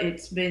era.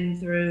 It's been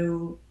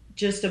through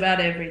just about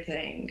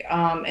everything.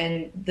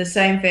 And the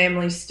same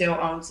family still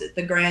owns it,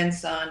 the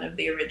grandson of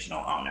the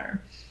original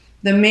owner.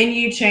 The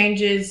menu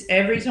changes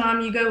every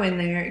time you go in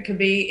there. It could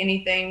be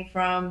anything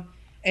from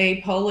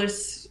a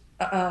Polish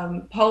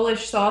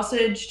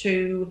sausage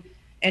to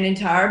an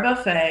entire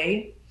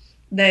buffet.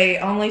 They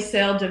only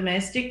sell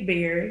domestic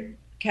beer,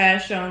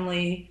 cash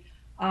only,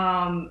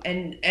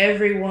 and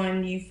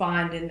everyone you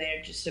find in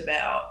there just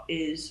about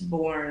is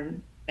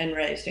born and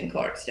raised in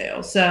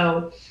Clarksdale.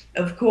 So,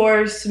 of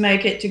course,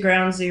 make it to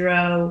Ground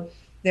Zero.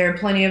 There are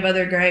plenty of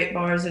other great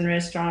bars and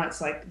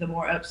restaurants like the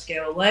more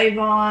upscale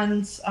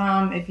Levon's,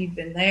 if you've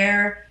been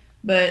there.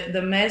 But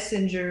the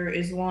Messenger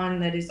is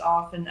one that is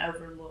often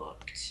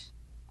overlooked.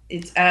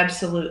 It's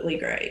absolutely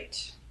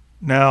great.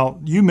 Now,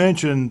 you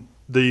mentioned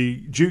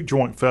the Juke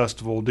Joint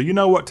Festival. Do you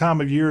know what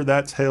time of year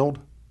that's held?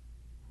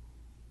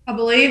 I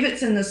believe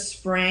it's in the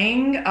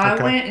spring. Okay.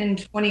 I went in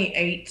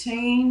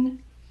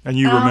 2018. And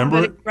you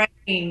remember it? But it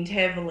rained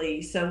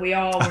heavily, so we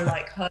all were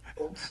like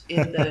huddled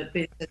in the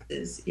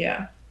businesses.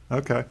 Yeah.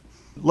 Okay.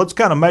 Let's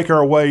kind of make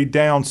our way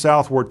down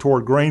southward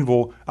toward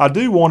Greenville. I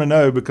do want to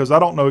know, because I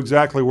don't know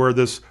exactly where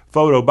this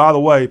photo, by the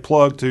way,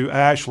 plug to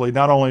Ashley.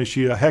 Not only is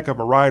she a heck of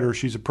a writer,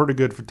 she's a pretty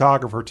good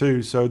photographer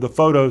too. So the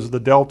photos of the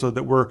Delta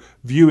that we're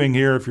viewing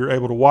here, if you're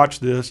able to watch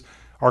this,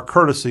 are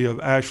courtesy of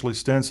Ashley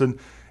Stinson.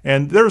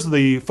 And there's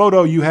the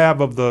photo you have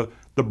of the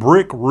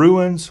brick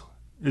ruins.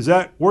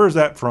 Where is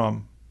that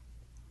from?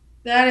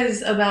 That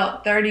is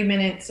about 30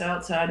 minutes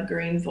outside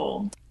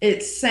Greenville.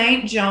 It's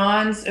St.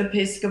 John's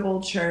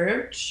Episcopal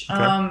Church.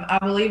 Okay. I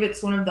believe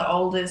it's one of the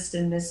oldest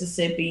in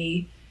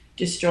Mississippi,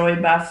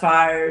 destroyed by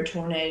fire,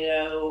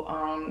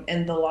 tornado,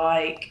 and the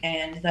like.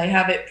 And they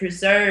have it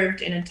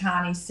preserved in a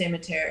tiny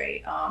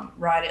cemetery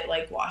right at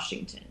Lake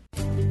Washington.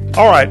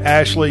 All right,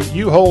 Ashley,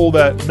 you hold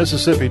that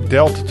Mississippi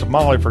Delta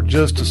tamale for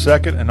just a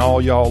second, and all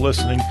y'all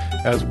listening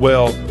as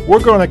well.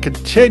 We're going to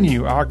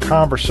continue our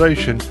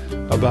conversation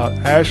about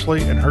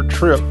Ashley and her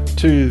trip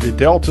to the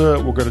Delta.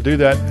 We're going to do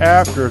that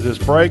after this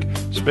break.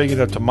 Speaking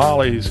of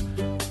tamales,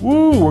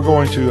 we're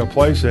going to a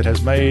place that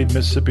has made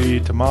Mississippi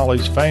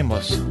tamales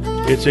famous.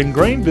 It's in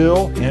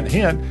Greenville, hint,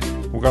 hint.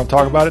 We're going to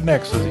talk about it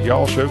next as the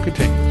Y'all Show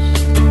continues.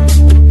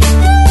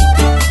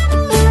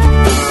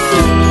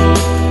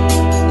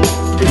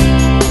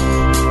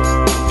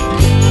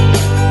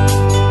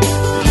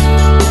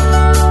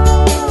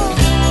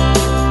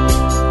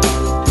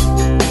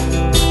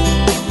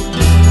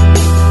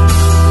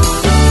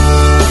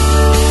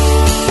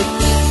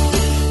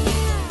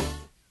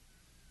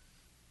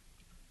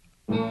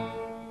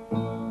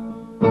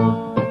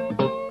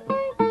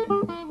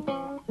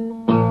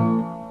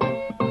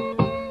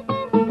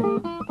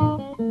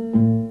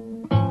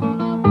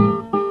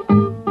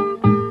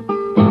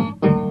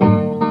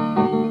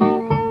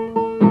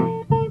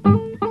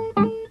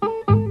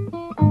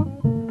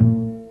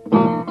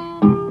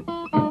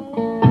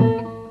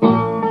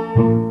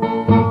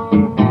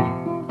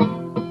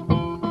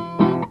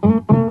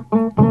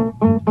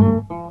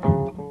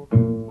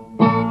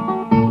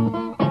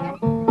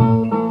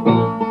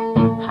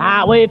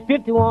 Highway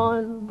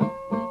 51,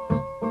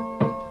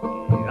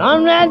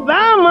 I'm right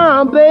by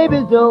my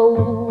baby's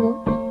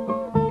door.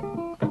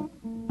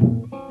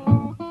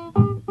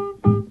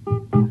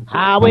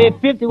 Highway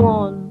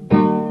 51,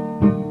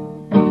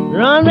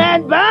 run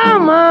right by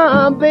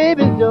my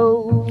baby's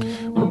door.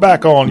 We're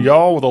back on,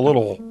 y'all, with a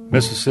little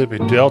Mississippi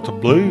Delta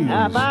Blues.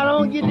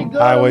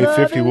 Highway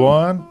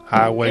 51,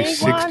 Highway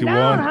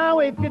 61.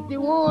 Highway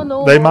 51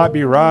 no They might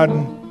be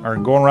riding or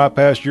going right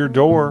past your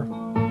door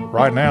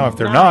right now. If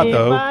they're not,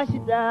 though,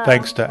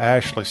 thanks to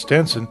Ashley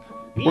Stinson,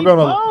 we're going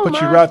to put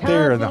you right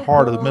there in the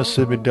heart of the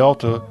Mississippi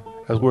Delta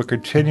as we're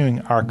continuing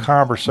our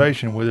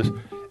conversation with this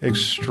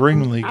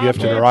extremely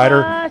gifted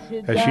writer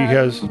as she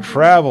has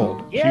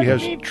traveled, she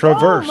has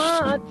traversed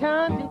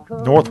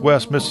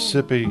northwest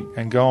Mississippi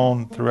and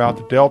gone throughout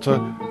the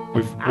Delta.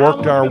 We've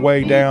worked our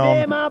way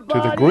down to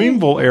the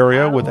Greenville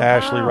area with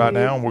Ashley right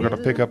now, and we're going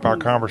to pick up our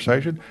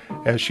conversation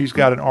as she's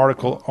got an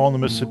article on the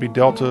Mississippi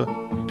Delta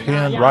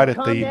pinned right at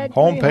the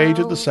homepage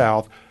of the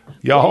South,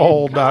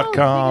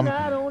 y'all.com.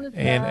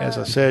 And as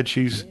I said,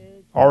 she's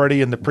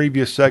already in the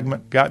previous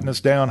segment, gotten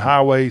us down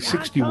Highway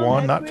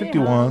 61, not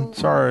 51.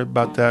 Sorry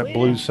about that,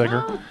 blues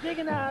singer.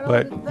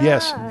 But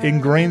yes,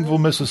 in Greenville,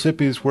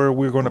 Mississippi is where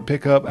we're going to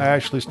pick up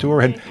Ashley's tour.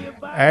 And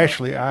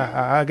Ashley,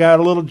 I got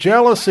a little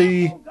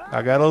jealousy.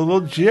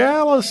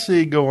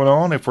 Going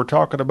on if we're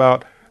talking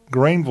about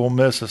Greenville,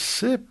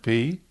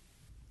 Mississippi.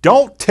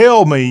 Don't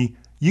tell me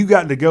you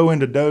got to go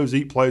into Doe's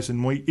Eat Place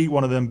and we eat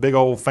one of them big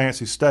old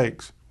fancy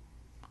steaks.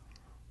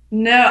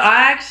 No,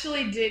 I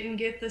actually didn't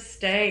get the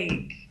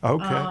steak.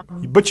 Okay.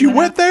 But you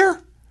went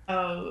there?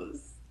 Oh,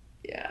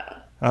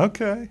 yeah.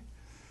 Okay.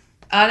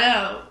 I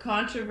know.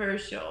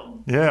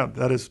 Controversial. Yeah,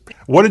 that is.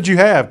 What did you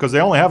have? Because they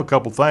only have a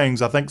couple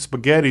things. I think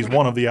spaghetti is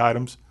one of the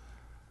items.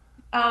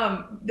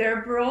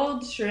 Their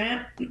broiled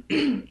shrimp,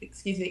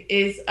 excuse me,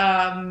 is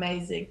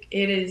amazing.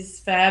 It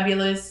is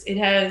fabulous. It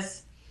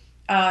has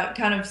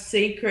kind of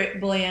secret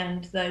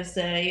blend, they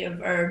say,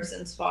 of herbs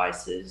and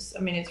spices.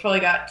 I mean, it's probably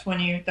got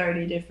 20 or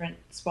 30 different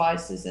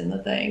spices in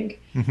the thing.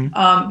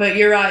 Mm-hmm. But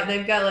you're right.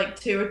 They've got like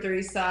 2 or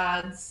 3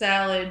 sides,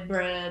 salad,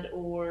 bread,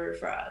 or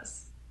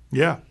fries.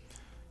 Yeah.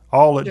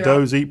 All at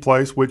Doe's Eat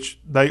Place, which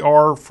they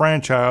are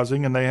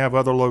franchising, and they have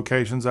other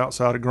locations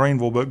outside of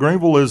Greenville. But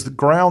Greenville is the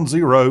ground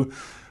zero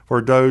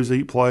for Doe's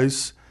Eat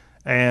Place.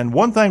 And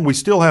one thing we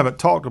still haven't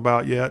talked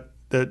about yet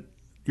that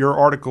your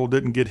article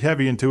didn't get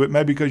heavy into it,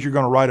 maybe because you're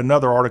going to write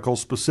another article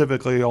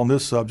specifically on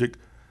this subject.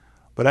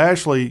 But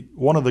Ashley,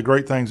 one of the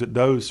great things that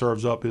Doe's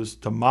serves up is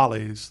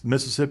tamales,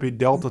 Mississippi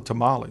Delta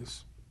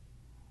tamales.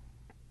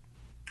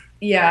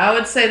 Yeah, I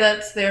would say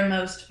that's their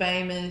most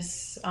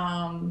famous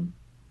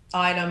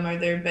item or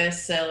their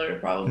best seller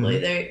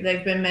probably. Mm-hmm.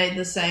 They've been made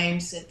the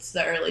same since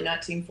the early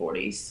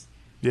 1940s.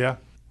 Yeah.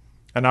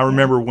 And I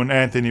remember when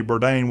Anthony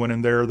Bourdain went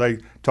in there, they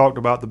talked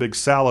about the big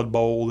salad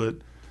bowl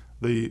that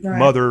the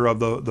mother of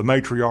the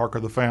matriarch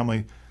of the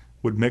family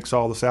would mix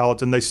all the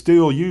salads, and they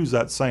still use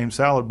that same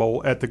salad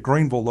bowl at the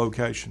Greenville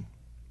location.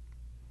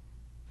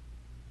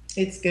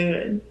 It's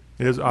good.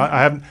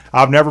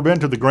 I've never been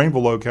to the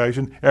Greenville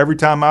location. Every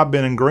time I've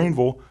been in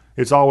Greenville,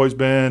 it's always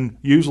been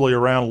usually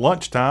around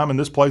lunchtime, and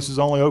this place is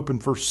only open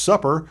for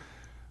supper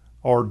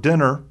or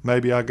dinner.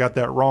 Maybe I got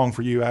that wrong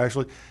for you,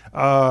 Ashley.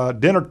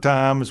 Dinner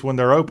time is when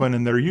they're open,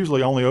 and they're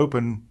usually only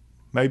open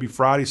maybe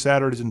Friday,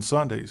 Saturdays, and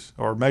Sundays,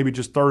 or maybe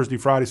just Thursday,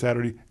 Friday,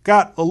 Saturday.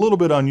 Got a little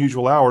bit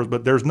unusual hours,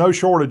 but there's no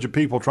shortage of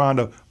people trying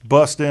to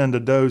bust into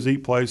Doe's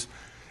Eat Place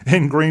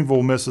in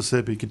Greenville,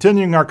 Mississippi.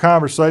 Continuing our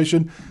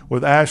conversation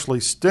with Ashley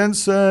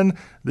Stinson,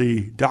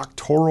 the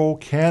doctoral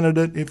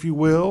candidate, if you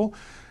will,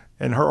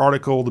 and her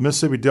article, The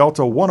Mississippi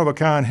Delta,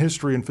 One-of-a-Kind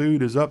History and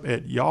Food, is up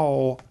at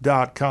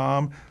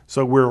y'all.com.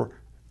 So we're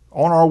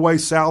on our way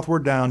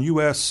southward down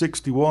US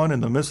 61 in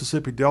the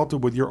Mississippi Delta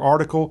with your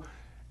article.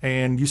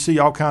 And you see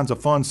all kinds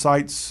of fun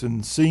sights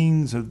and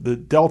scenes of the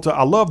Delta.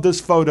 I love this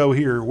photo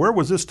here. Where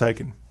was this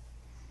taken?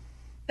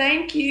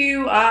 Thank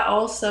you. I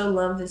also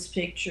love this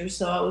picture,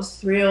 so I was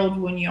thrilled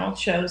when y'all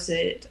chose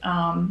it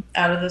out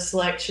of the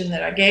selection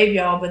that I gave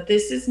y'all. But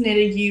this is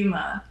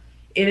Nidda-Yuma.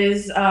 It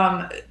is,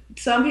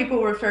 some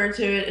people refer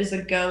to it as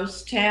a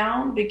ghost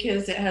town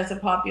because it has a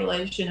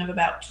population of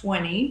about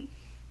 20.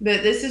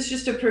 But this is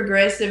just a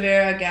Progressive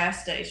era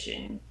gas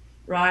station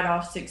right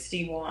off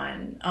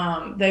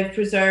 61. They've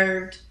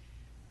preserved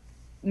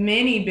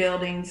many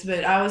buildings,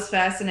 but I was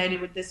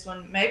fascinated with this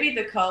one. Maybe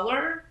the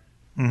color.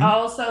 Mm-hmm. I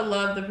also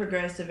love the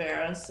Progressive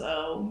era.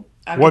 So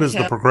what is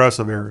the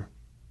Progressive era?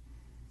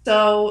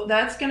 So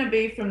that's going to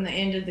be from the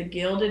end of the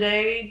Gilded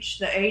Age,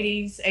 the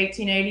 80s,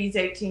 1880s,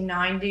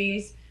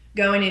 1890s,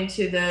 going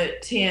into the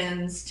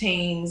 10s,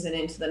 teens, and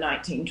into the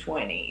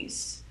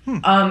 1920s.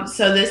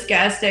 So this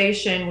gas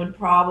station would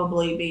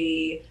probably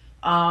be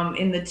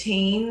in the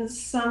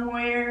teens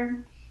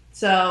somewhere.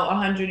 So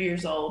 100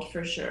 years old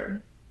for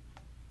sure.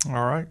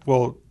 All right.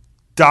 Well,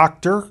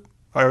 Doctor,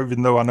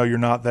 even though I know you're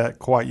not that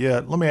quite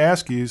yet, let me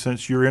ask you,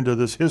 since you're into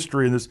this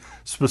history and this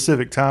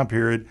specific time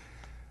period,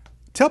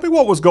 tell me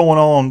what was going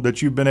on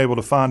that you've been able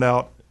to find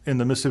out in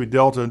the Mississippi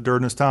Delta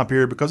during this time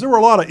period, because there were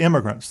a lot of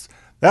immigrants.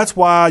 That's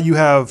why you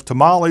have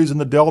tamales in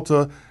the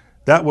Delta.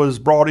 That was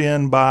brought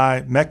in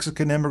by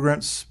Mexican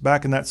immigrants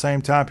back in that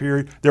same time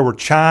period. There were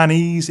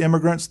Chinese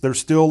immigrants. There's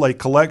still a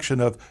collection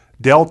of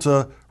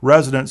Delta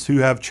residents who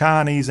have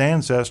Chinese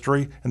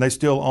ancestry, and they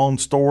still own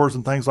stores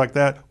and things like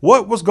that.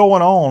 What was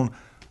going on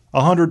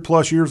 100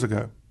 plus years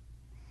ago?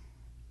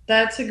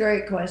 That's a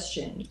great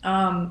question.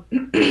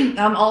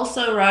 I'm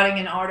also writing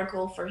an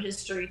article for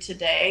History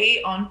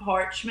Today on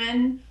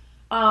Parchman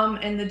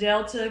and the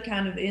Delta,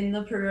 kind of in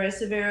the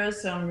Progressive era,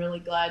 so I'm really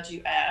glad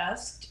you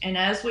asked. And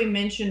as we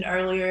mentioned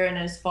earlier, and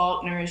as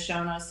Faulkner has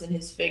shown us in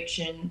his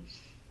fiction,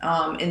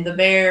 in The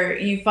Bear,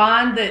 you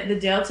find that the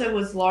Delta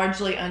was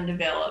largely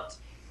undeveloped,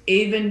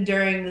 even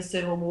during the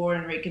Civil War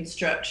and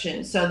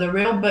Reconstruction. So the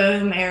real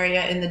boom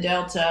area in the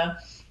Delta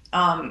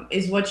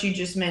is what you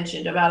just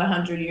mentioned, about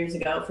 100 years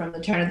ago, from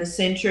the turn of the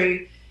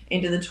century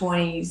into the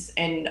 20s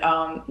and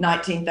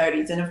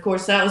 1930s. And of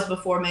course, that was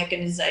before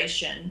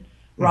mechanization,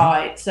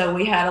 right? So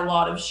we had a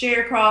lot of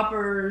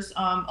sharecroppers,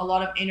 a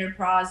lot of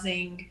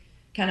enterprising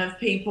kind of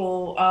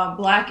people,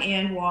 black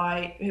and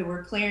white, who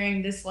were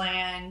clearing this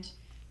land,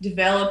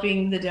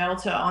 developing the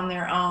Delta on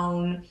their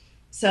own.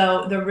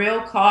 So the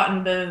real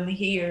cotton boom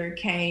here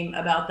came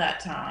about that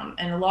time.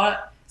 And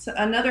so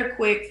another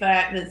quick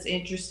fact that's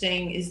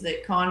interesting is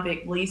that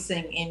convict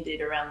leasing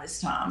ended around this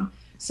time.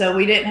 So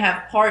we didn't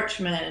have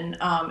Parchman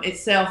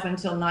itself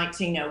until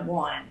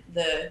 1901,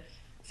 the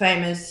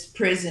famous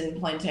prison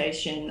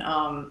plantation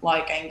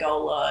like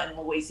Angola and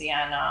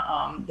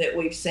Louisiana that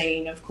we've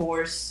seen, of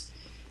course,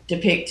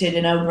 depicted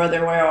in Oh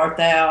Brother, Where Art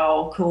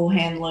Thou, Cool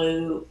Hand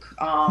Luke.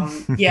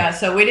 Yeah,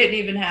 so we didn't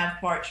even have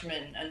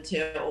Parchman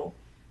until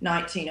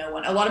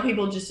 1901. A lot of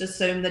people just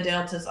assume the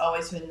Delta's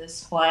always been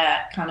this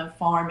flat kind of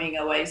farming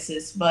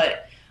oasis,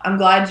 but I'm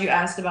glad you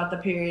asked about the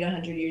period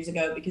 100 years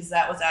ago, because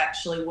that was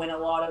actually when a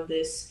lot of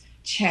this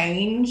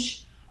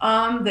change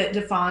that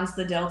defines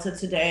the Delta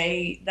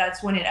today,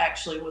 that's when it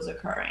actually was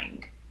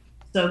occurring.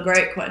 So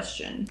great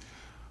question.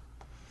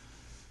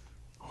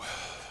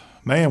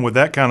 Man, with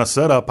that kind of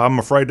setup, I'm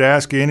afraid to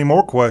ask you any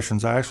more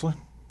questions, Ashley,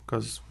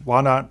 because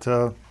why not?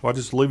 Why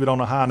just leave it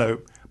on a high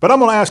note? But I'm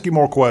going to ask you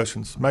more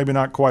questions, maybe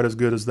not quite as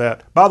good as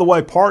that. By the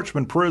way,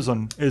 Parchman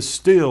Prison is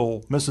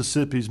still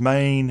Mississippi's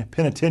main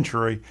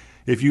penitentiary.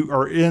 If you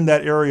are in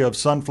that area of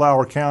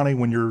Sunflower County,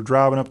 when you're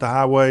driving up the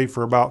highway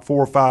for about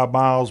 4 or 5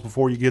 miles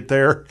before you get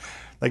there,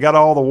 they got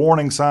all the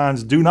warning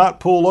signs, do not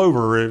pull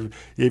over.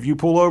 If you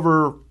pull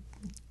over,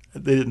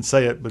 they didn't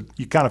say it, but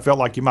you kind of felt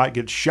like you might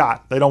get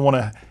shot. They don't want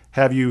to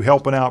have you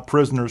helping out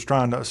prisoners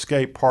trying to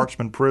escape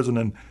Parchman Prison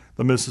in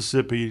the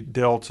Mississippi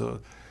Delta.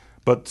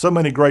 But so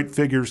many great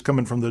figures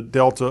coming from the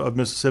Delta of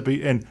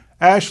Mississippi. And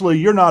Ashley,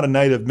 you're not a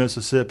native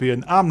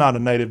Mississippian. I'm not a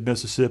native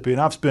Mississippian.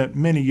 I've spent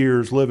many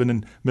years living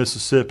in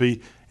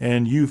Mississippi,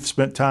 and you've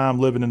spent time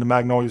living in the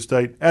Magnolia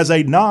State. As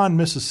a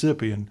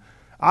non-Mississippian,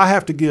 I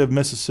have to give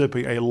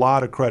Mississippi a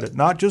lot of credit.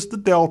 Not just the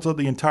Delta,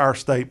 the entire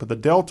state, but the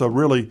Delta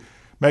really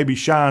maybe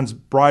shines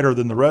brighter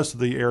than the rest of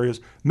the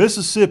areas.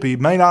 Mississippi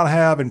may not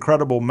have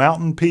incredible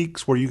mountain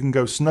peaks where you can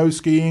go snow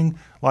skiing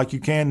like you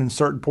can in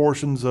certain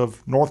portions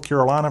of North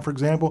Carolina, for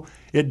example.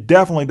 It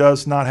definitely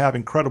does not have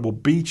incredible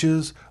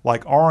beaches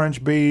like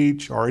Orange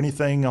Beach or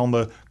anything on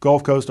the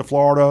Gulf Coast of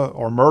Florida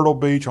or Myrtle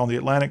Beach on the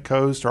Atlantic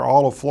coast or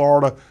all of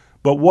Florida.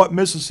 But what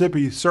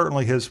Mississippi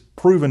certainly has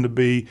proven to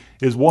be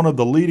is one of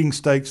the leading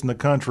states in the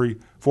country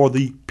for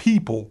the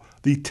people,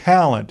 the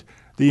talent,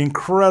 the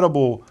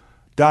incredible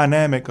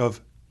dynamic of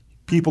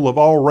people of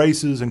all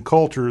races and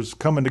cultures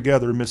coming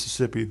together in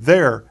Mississippi.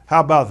 There,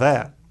 how about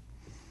that?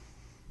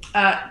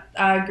 I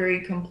agree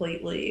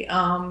completely.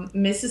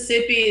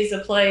 Mississippi is a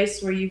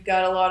place where you've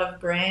got a lot of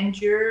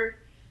grandeur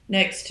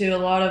next to a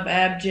lot of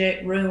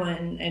abject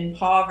ruin and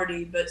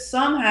poverty, but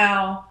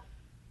somehow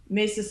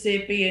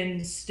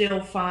Mississippians still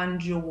find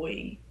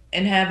joy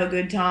and have a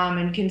good time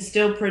and can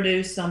still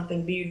produce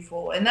something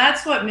beautiful. And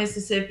that's what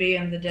Mississippi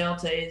and the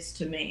Delta is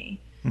to me.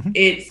 Mm-hmm.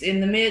 It's in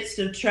the midst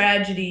of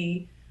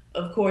tragedy,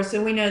 of course,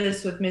 and we know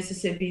this with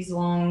Mississippi's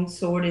long,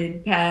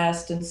 sordid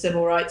past and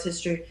civil rights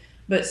history,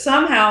 but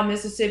somehow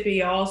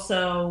Mississippi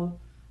also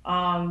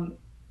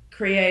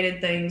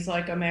created things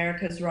like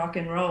America's rock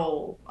and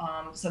roll,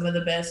 some of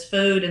the best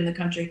food in the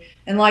country,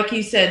 and like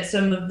you said,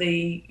 some of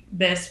the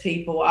best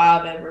people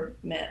I've ever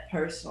met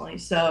personally.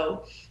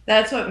 So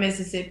that's what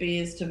Mississippi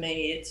is to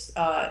me.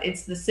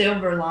 It's the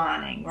silver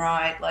lining,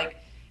 right? Like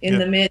in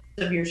the midst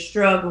of your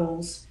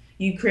struggles,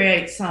 you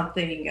create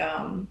something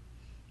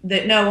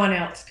that no one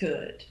else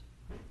could.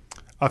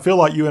 I feel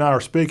like you and I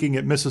are speaking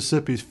at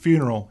Mississippi's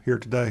funeral here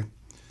today.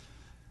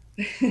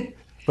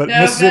 But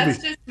no,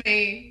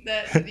 Mississippi,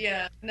 that's just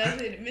me.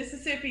 Nothing.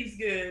 Mississippi's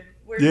good.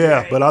 We're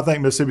yeah, great. but I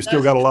think Mississippi's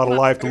still got a lot of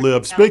life to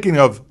live. Speaking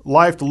of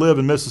life to live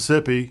in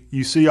Mississippi,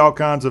 you see all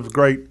kinds of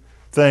great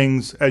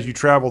things as you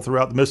travel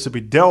throughout the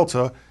Mississippi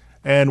Delta.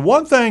 And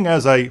one thing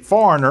as a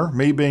foreigner,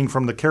 me being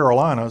from the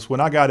Carolinas, when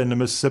I got into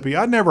Mississippi,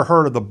 I'd never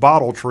heard of the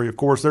Bottle Tree. Of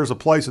course, there's a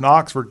place in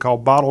Oxford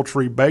called Bottle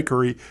Tree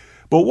Bakery.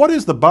 But what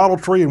is the Bottle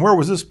Tree, and where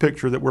was this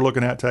picture that we're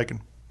looking at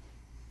taken?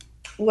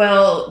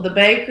 Well, the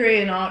bakery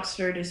in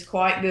Oxford is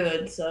quite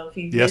good. So if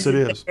you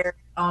visit there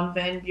on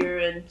Van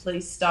Buren,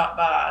 please stop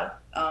by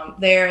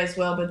there as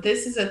well. But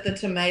this is at the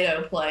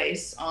Tomato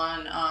Place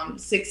on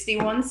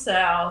 61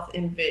 South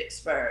in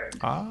Vicksburg.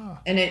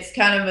 And it's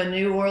kind of a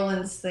New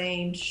Orleans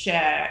themed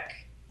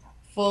shack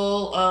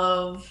full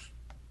of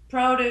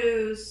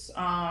produce,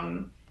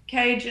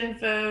 Cajun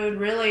food,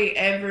 really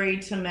every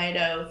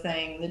tomato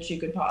thing that you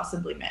could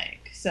possibly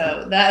make.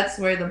 So that's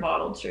where the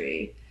Bottle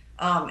Tree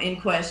in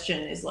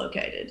question is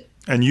located.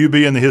 And you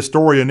being the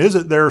historian,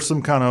 isn't there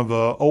some kind of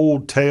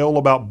old tale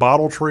about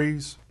bottle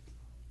trees?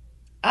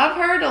 I've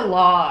heard a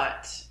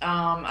lot.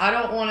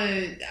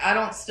 I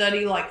don't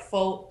study like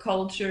folk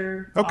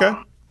culture. Okay.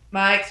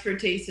 My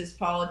expertise is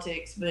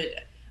politics, but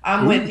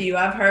I'm with you.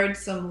 I've heard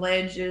some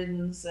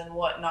legends and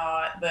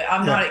whatnot, but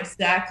I'm not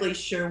exactly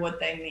sure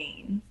what they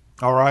mean.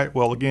 All right.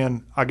 Well,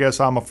 again, I guess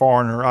I'm a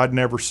foreigner. I'd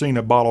never seen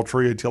a bottle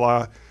tree until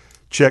I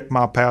checked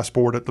my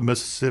passport at the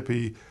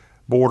Mississippi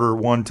border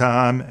one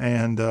time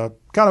and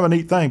kind of a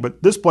neat thing.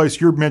 But this place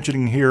you're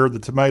mentioning here, the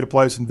tomato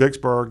place in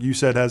Vicksburg, you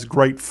said has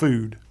great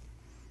food.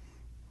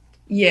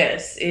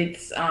 Yes,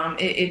 it's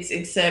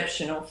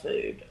exceptional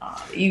food.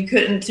 You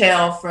couldn't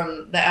tell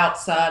from the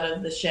outside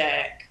of the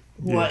shack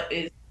what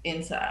is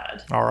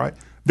inside. All right.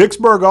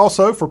 Vicksburg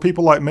also, for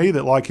people like me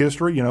that like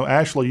history,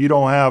 Ashley, you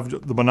don't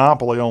have the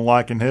monopoly on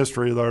liking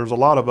history. There's a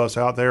lot of us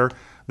out there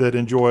that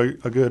enjoy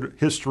a good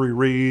history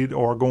read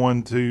or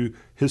going to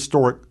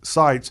historic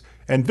sites.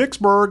 And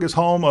Vicksburg is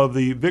home of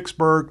the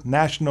Vicksburg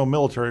National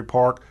Military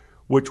Park,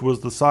 which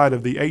was the site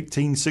of the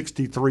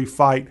 1863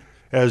 fight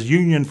as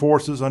Union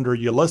forces under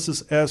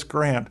Ulysses S.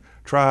 Grant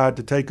tried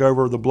to take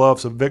over the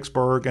bluffs of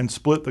Vicksburg and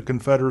split the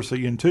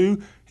Confederacy in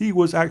two. He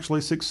was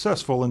actually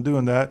successful in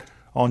doing that.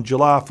 On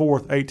July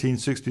 4th,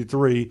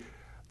 1863,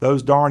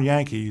 those darn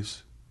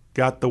Yankees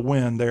got the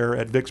win there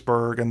at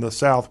Vicksburg, and the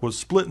South was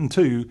split in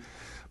two.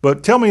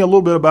 But tell me a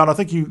little bit about, I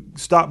think you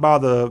stopped by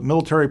the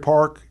military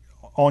park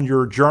on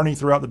your journey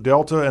throughout the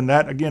Delta, and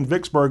that, again,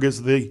 Vicksburg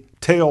is the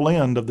tail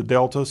end of the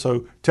Delta.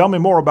 So tell me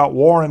more about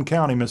Warren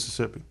County,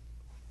 Mississippi.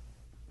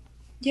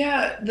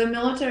 Yeah, the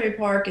military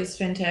park is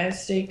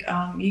fantastic.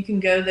 You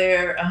can go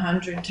there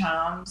 100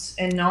 times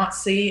and not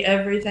see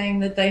everything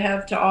that they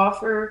have to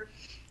offer.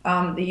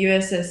 The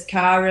USS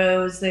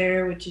Cairo is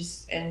there, which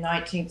is a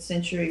 19th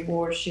century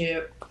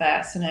warship.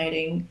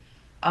 Fascinating.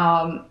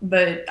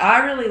 But I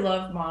really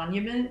love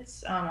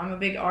monuments. I'm a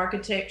big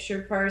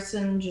architecture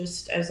person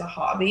just as a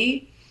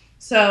hobby.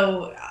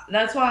 So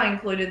that's why I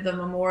included the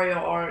memorial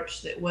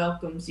arch that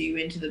welcomes you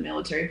into the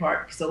military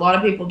park, because a lot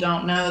of people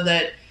don't know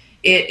that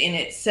it in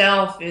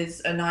itself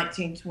is a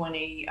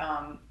 1920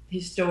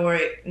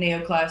 historic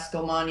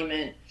neoclassical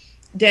monument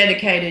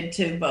dedicated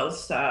to both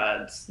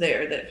sides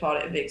there that fought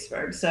at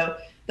Vicksburg. So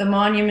the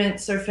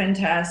monuments are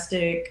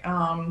fantastic.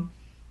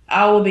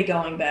 I will be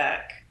going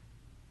back.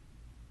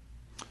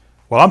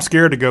 Well, I'm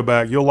scared to go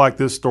back. You'll like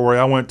this story.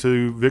 I went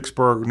to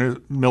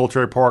Vicksburg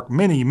Military Park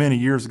many, many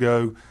years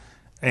ago,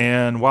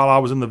 and while I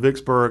was in the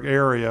Vicksburg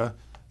area,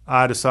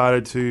 I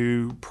decided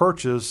to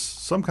purchase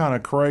some kind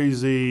of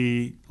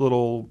crazy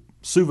little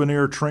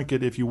souvenir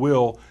trinket, if you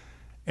will,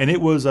 and it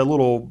was a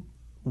little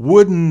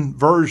wooden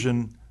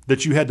version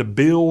that you had to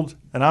build.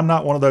 And I'm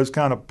not one of those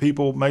kind of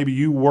people, maybe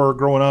you were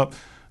growing up,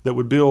 that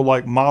would build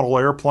like model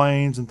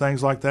airplanes and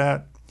things like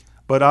that.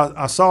 But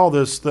I saw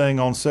this thing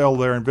on sale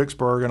there in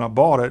Vicksburg, and I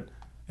bought it,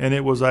 and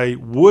it was a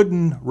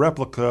wooden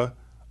replica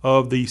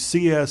of the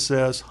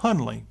CSS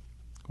Hunley,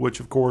 which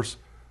of course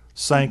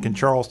sank in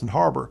Charleston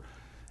Harbor.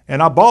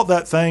 And I bought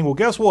that thing. Well,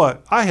 guess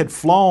what? I had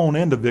flown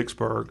into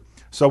Vicksburg.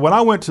 So when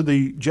I went to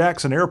the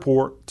Jackson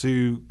Airport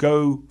to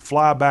go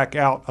fly back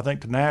out, I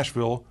think to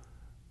Nashville,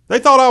 they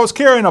thought I was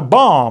carrying a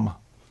bomb.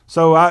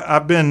 So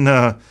I've been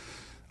a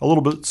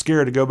little bit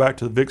scared to go back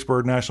to the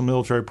Vicksburg National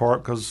Military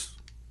Park because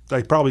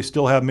they probably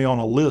still have me on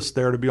a list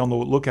there to be on the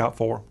lookout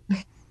for.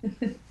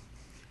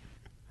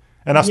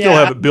 And I still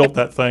haven't built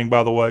that thing,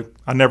 by the way.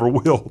 I never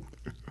will.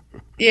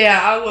 Yeah,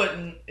 I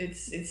wouldn't.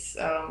 It's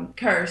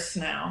cursed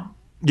now.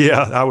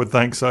 Yeah, I would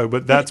think so.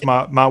 But that's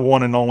my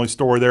one and only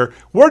story there.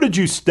 Where did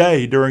you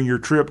stay during your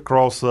trip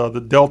across the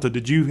Delta?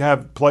 Did you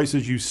have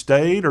places you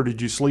stayed, or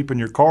did you sleep in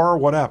your car?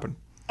 What happened?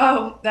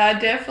 Oh, I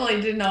definitely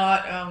did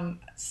not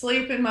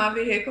sleep in my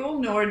vehicle,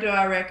 nor do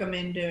I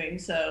recommend doing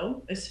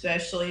so,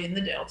 especially in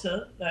the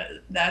Delta.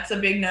 That's a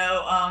big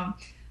no.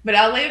 But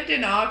I lived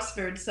in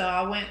Oxford, so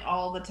I went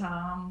all the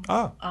time.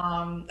 Oh.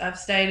 I've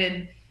stayed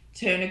in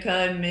Tunica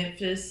and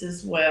Memphis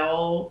as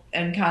well,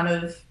 and kind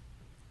of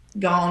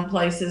gone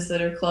places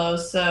that are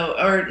close,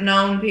 or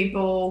known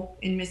people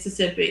in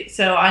Mississippi.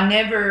 So I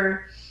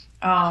never,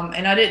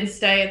 and I didn't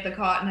stay at the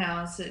Cotton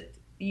House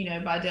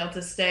by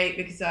Delta State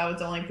because I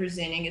was only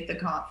presenting at the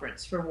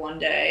conference for one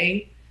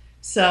day.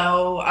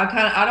 So I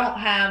don't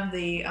have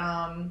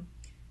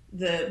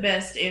the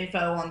best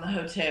info on the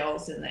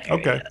hotels in the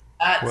area. Okay.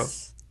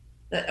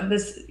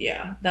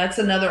 That's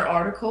another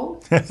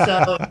article.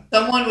 So if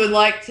someone would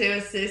like to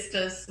assist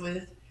us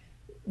with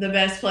the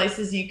best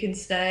places you can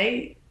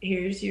stay,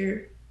 here's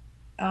your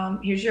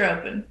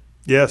open.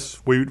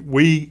 Yes,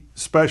 we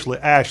especially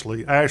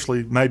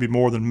Ashley maybe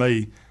more than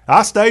me.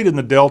 I stayed in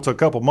the Delta a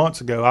couple months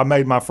ago. I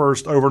made my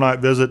first overnight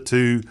visit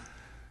to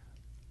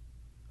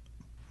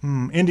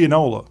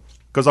Indianola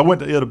because I went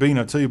to Itta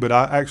Bena too, but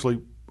I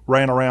actually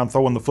ran around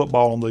throwing the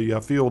football on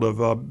the field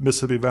of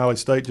Mississippi Valley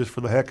State just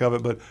for the heck of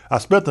it. But I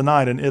spent the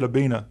night in Itta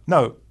Bena.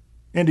 No,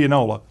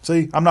 Indianola.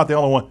 See, I'm not the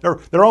only one.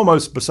 They're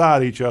almost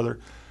beside each other.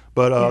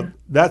 But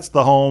that's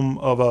the home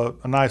of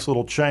a nice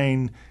little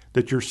chain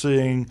that you're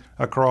seeing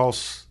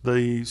across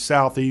the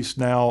southeast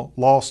now,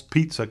 Lost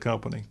Pizza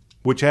Company,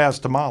 which has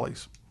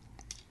tamales.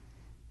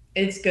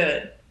 It's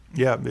good.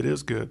 Yeah, it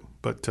is good.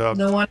 But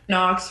the one in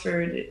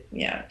Oxford,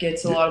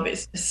 gets a lot of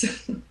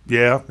business.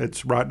 Yeah,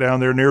 it's right down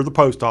there near the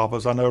post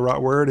office. I know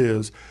right where it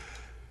is.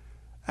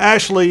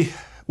 Ashley,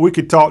 we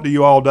could talk to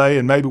you all day,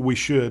 and maybe we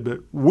should, but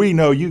we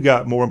know you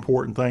got more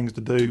important things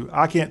to do.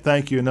 I can't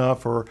thank you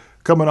enough for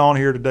coming on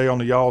here today on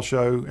the Y'all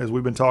Show as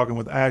we've been talking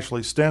with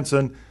Ashley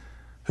Stinson,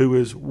 who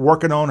is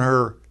working on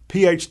her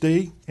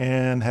PhD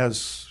and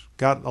has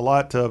got a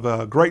lot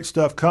of great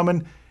stuff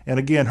coming. And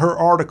again, her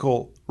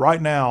article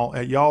right now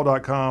at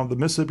y'all.com, the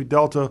Mississippi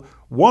Delta,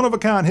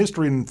 one-of-a-kind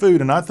history in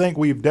food. And I think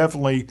we've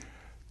definitely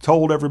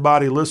told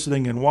everybody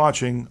listening and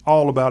watching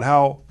all about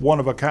how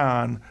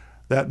one-of-a-kind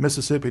that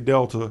Mississippi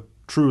Delta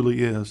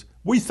truly is.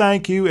 We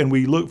thank you, and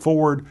we look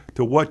forward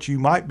to what you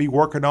might be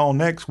working on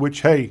next,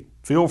 which, hey,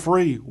 feel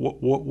free.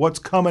 What's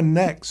coming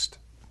next?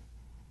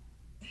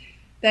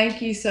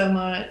 Thank you so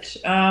much.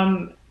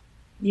 Yeah,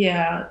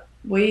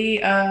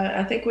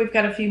 I think we've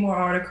got a few more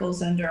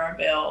articles under our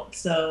belt.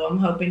 So I'm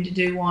hoping to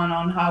do one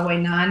on Highway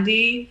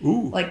 90,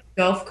 like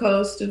Gulf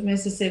Coast of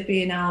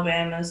Mississippi and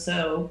Alabama.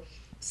 So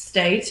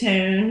stay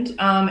tuned.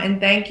 And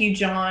thank you,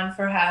 John,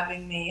 for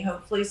having me.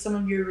 Hopefully some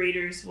of your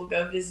readers will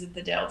go visit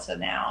the Delta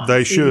now.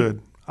 They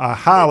should. I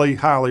highly,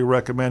 highly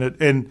recommend it.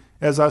 And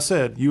as I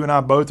said, you and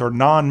I both are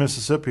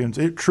non-Mississippians.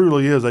 It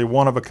truly is a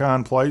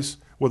one-of-a-kind place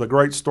with a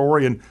great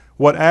story. And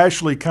what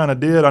Ashley kind of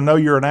did, I know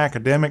you're an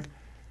academic,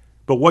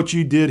 but what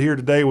you did here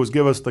today was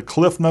give us the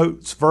Cliff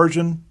Notes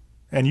version,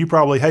 and you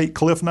probably hate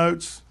Cliff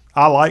Notes.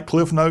 I like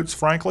Cliff Notes,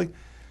 frankly.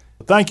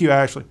 Thank you,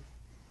 Ashley.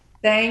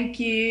 Thank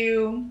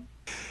you.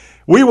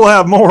 We will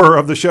have more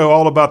of the show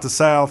all about the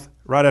South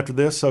right after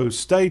this, so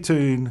stay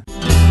tuned.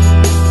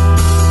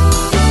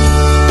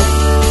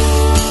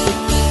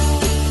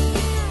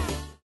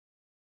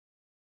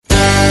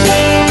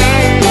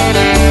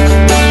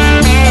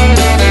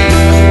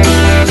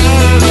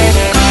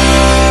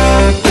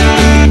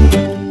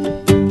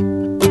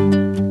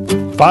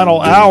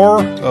 Final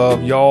hour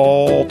of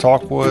Y'all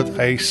Talk with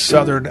a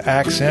Southern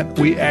accent.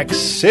 We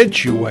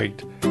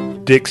accentuate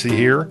Dixie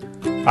here.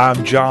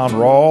 I'm John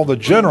Rawl, the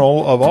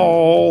general of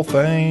all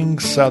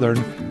things Southern,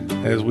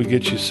 as we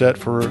get you set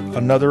for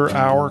another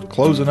hour,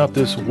 closing up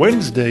this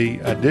Wednesday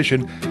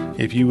edition.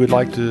 If you would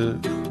like to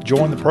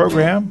join the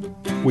program,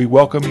 we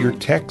welcome your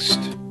text,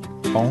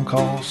 phone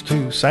calls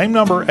too. Same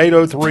number,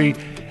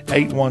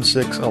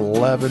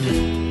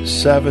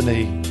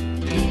 803-816-1170.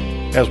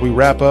 As we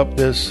wrap up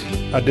this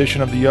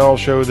edition of the Y'all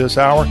Show this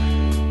hour,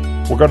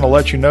 we're going to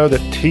let you know that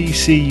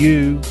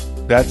TCU,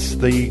 that's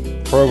the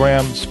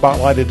program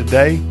spotlighted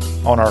today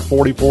on our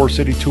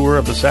 44-city tour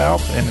of the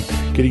South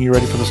and getting you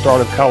ready for the start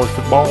of college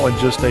football in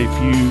just a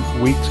few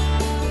weeks.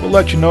 We'll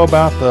let you know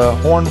about the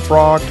Horned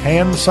Frog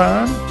hand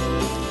sign,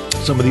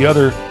 some of the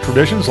other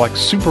traditions like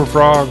Super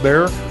Frog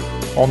there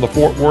on the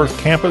Fort Worth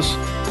campus,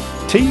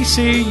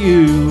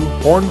 TCU,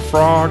 Horned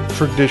Frog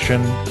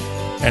tradition,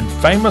 and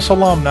famous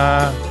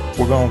alumni.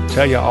 We're going to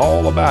tell you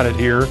all about it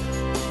here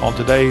on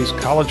today's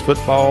college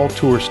football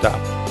tour stop.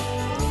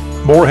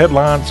 More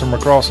headlines from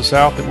across the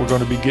South that we're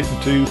going to be getting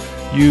to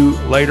you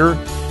later.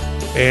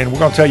 And we're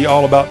going to tell you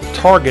all about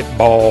target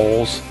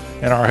balls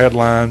in our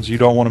headlines. You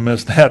don't want to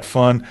miss that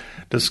fun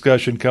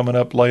discussion coming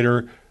up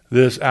later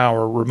this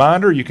hour.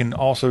 Reminder, you can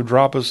also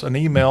drop us an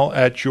email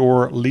at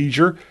your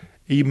leisure.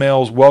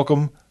 Emails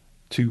welcome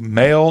to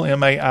mail,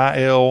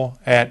 M-A-I-L,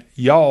 at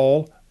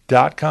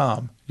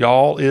y'all.com.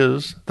 Y'all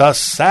is the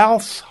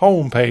South's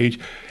homepage.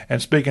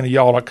 And speaking of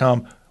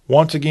y'all.com,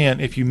 once again,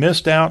 if you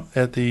missed out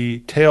at the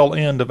tail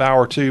end of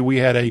hour 2, we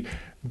had a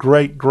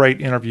great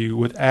interview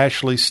with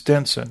Ashley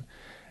Stinson.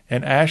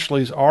 And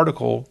Ashley's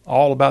article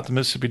all about the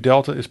Mississippi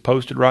Delta is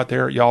posted right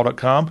there at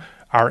y'all.com.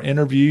 Our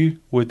interview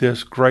with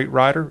this great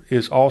writer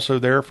is also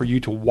there for you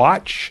to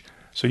watch.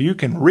 So you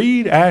can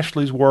read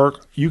Ashley's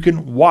work. You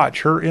can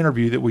watch her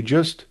interview that we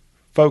just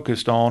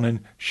focused on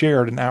and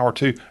shared in hour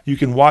 2. You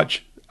can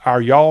watch our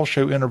Y'all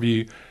Show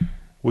interview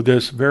with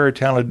this very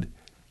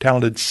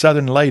talented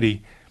Southern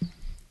lady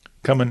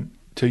coming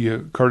to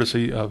you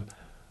courtesy of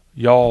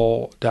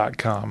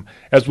y'all.com.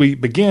 As we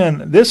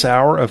begin this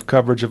hour of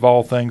coverage of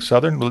all things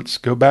Southern, let's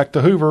go back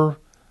to Hoover.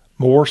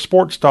 More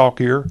sports talk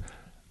here.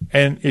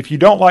 And if you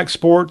don't like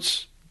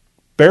sports,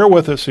 bear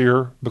with us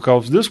here,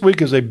 because this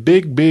week is a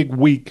big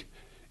week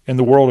in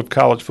the world of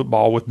college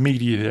football with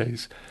media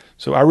days.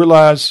 So I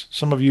realize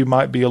some of you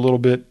might be a little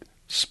bit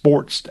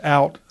sportsed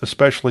out,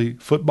 especially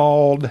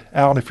footballed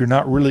out if you're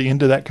not really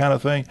into that kind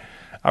of thing.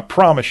 I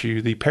promise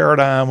you the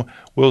paradigm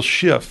will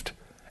shift.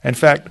 In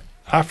fact,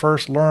 I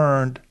first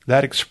learned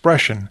that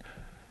expression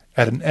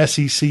at an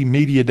SEC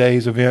Media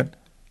Days event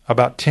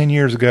about 10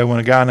 years ago when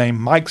a guy named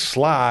Mike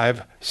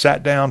Slive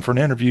sat down for an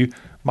interview.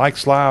 Mike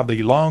Slive,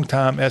 the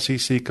longtime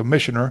SEC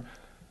commissioner.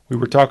 We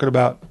were talking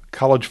about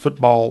college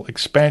football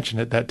expansion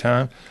at that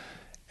time.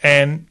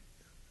 And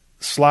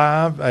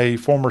Slive, a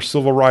former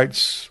civil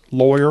rights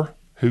lawyer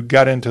who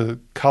got into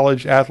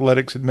college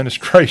athletics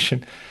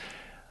administration,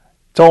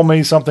 told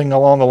me something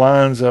along the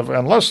lines of,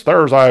 unless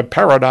there's a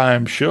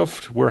paradigm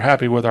shift, we're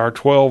happy with our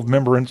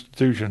 12-member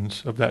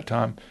institutions of that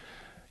time.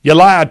 You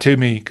lied to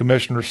me,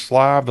 Commissioner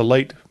Slive. The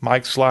late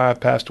Mike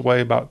Slive passed away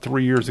about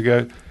 3 years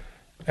ago.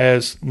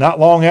 As not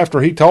long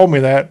after he told me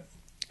that,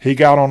 he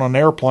got on an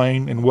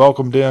airplane and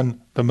welcomed in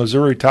the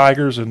Missouri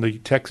Tigers and the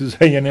Texas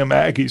A&M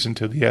Aggies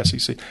into the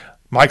SEC.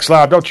 Mike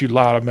Slive, don't you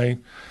lie to me.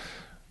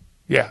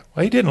 Yeah,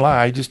 well, he didn't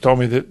lie. He just told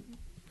me that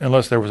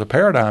unless there was a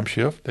paradigm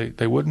shift,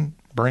 they wouldn't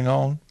bring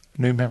on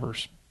new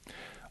members.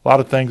 A lot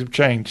of things have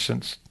changed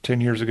since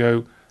 10 years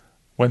ago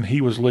when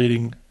he was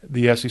leading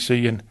the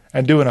SEC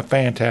and doing a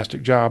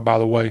fantastic job, by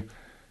the way,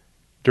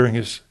 during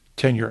his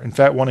tenure. In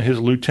fact, one of his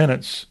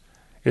lieutenants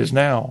is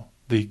now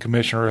the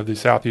commissioner of the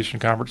Southeastern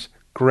Conference,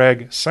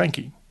 Greg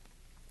Sankey.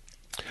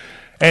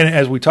 And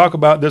as we talk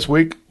about this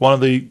week, one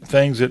of the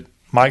things that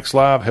Mike's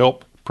Live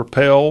helped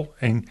propel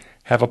and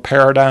have a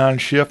paradigm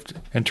shift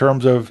in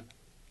terms of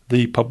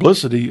the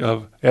publicity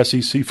of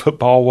SEC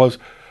football was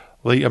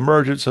the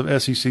emergence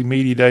of SEC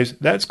Media Days.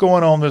 That's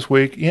going on this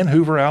week in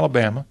Hoover,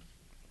 Alabama,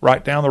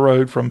 right down the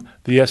road from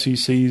the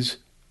SEC's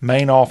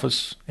main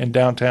office in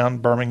downtown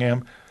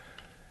Birmingham.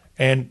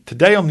 And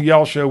today on the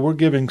Y'all Show, we're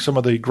giving some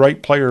of the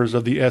great players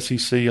of the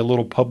SEC a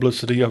little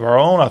publicity of our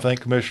own. I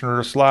think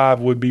Commissioner Slive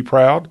would be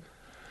proud.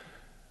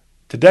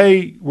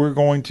 Today, we're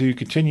going to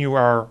continue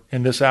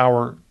in this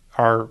hour,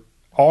 our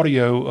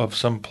audio of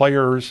some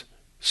players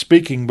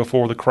speaking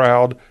before the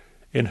crowd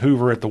in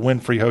Hoover at the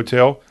Winfrey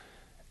Hotel.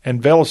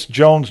 And Velus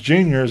Jones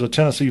Jr. is a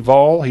Tennessee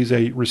Vol. He's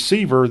a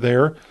receiver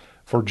there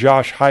for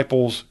Josh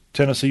Heupel's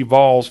Tennessee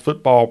Vols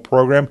football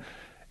program.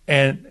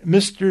 And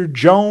Mr.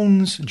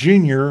 Jones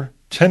Jr.,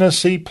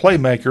 Tennessee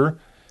playmaker,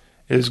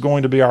 is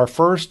going to be our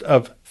first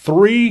of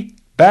 3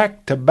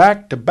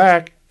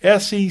 back-to-back-to-back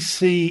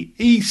SEC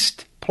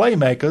East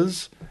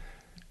playmakers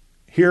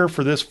here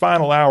for this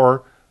final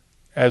hour.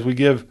 As we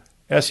give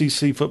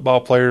SEC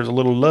football players a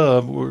little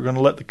love, we're going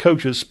to let the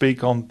coaches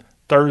speak on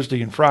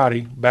Thursday and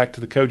Friday, back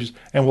to the coaches,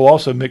 and we'll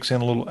also mix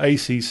in a little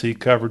ACC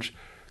coverage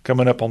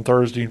coming up on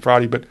Thursday and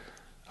Friday. But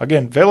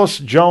again,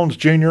 Velus Jones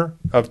Jr.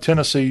 of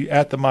Tennessee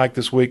at the mic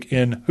this week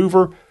in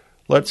Hoover.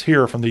 Let's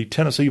hear from the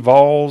Tennessee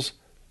Vols'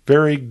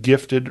 very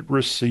gifted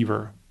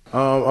receiver.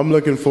 I'm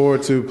looking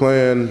forward to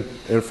playing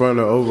in front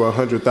of over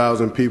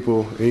 100,000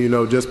 people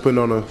and, just putting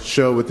on a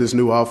show with this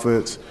new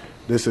offense,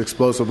 this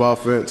explosive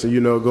offense,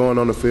 and, going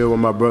on the field with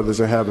my brothers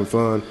and having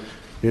fun.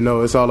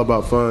 It's all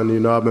about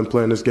fun. I've been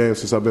playing this game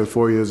since I've been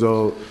 4 years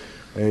old.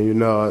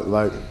 And,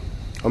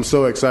 I'm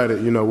so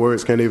excited.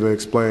 Words can't even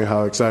explain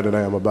how excited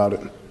I am about it.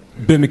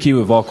 Ben McKee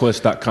with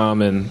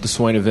VolQuest.com and the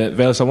Swain event.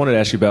 Velus, I wanted to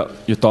ask you about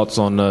your thoughts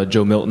on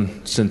Joe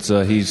Milton since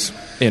he's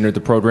entered the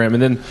program.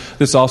 And then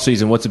this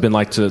offseason, what's it been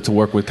like to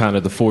work with kind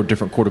of the 4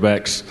 different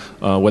quarterbacks,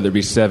 whether it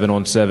be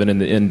 7-on-7 in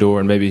the indoor,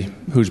 and maybe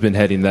who's been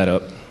heading that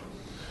up?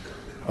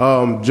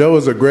 Joe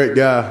is a great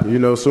guy.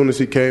 As soon as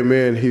he came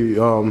in,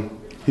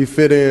 he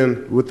fit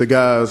in with the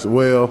guys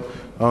well,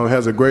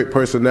 has a great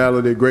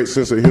personality, great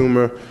sense of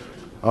humor.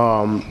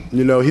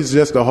 He's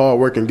just a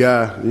hard-working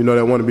guy,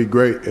 that want to be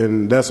great,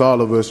 and that's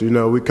all of us.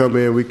 We come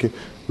in,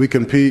 we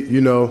compete,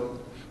 in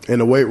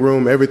the weight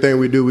room. Everything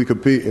we do, we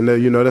compete, and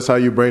that's how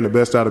you bring the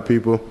best out of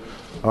people.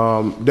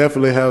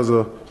 Definitely has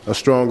a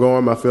strong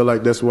arm. I feel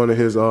like that's one of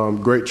his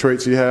great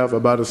traits he have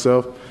about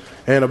himself.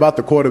 And about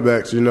the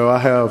quarterbacks, I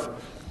have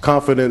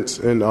confidence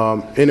in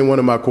any one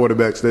of my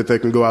quarterbacks that they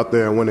can go out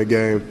there and win a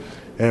game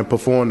and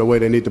perform the way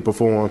they need to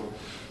perform.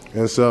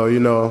 And so,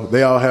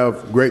 they all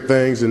have great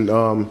things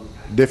and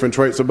different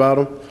traits about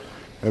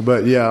them.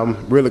 But, yeah,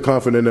 I'm really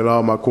confident in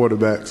all my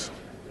quarterbacks.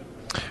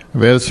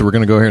 So we're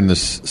going to go here in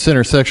this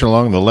center section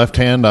along the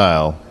left-hand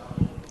aisle.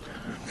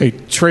 Hey,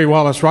 Trey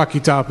Wallace, Rocky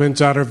Top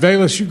Insider.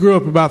 Velus, you grew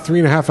up about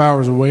 3.5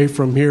 hours away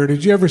from here.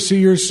 Did you ever see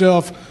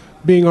yourself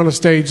being on a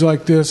stage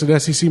like this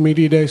at SEC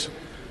Media Days?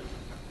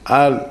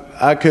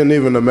 I couldn't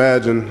even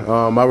imagine.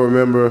 I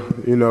remember,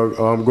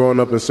 growing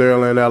up in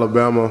Saraland,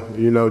 Alabama,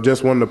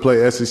 just wanting to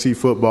play SEC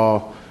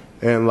football.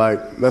 And,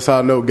 that's how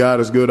I know God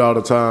is good all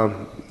the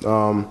time.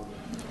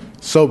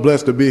 So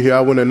blessed to be here. I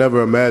wouldn't have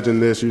never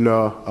imagined this,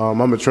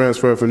 I'm a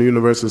transfer from the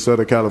University of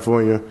Southern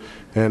California.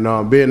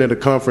 And being in the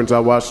conference I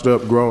watched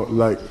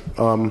growing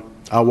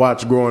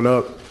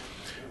up,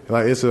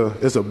 it's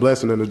a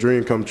blessing and a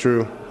dream come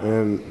true.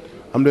 And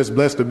I'm just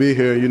blessed to be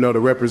here, to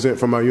represent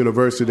for my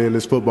university in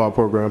this football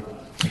program.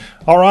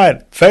 All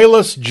right.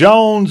 Velus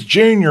Jones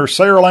Jr.,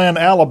 Saraland,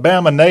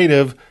 Alabama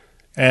native,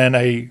 and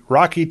a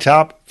Rocky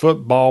Top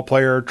football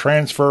player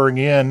transferring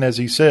in, as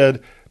he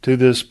said, to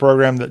this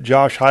program that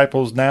Josh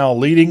Heupel's now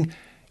leading.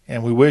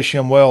 And we wish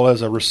him well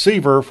as a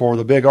receiver for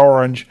the Big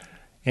Orange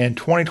in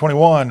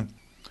 2021.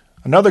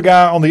 Another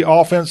guy on the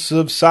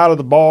offensive side of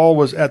the ball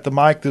was at the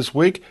mic this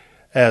week,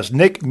 as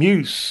Nick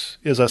Muse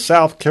is a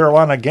South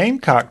Carolina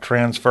Gamecock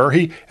transfer.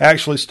 He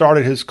actually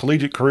started his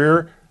collegiate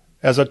career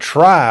as a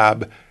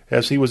Tribe,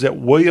 as he was at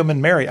William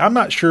 & Mary. I'm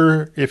not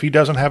sure if he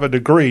doesn't have a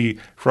degree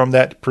from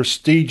that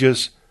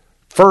prestigious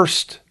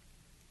first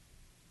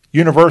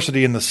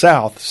university in the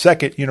South,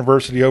 second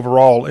university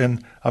overall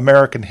in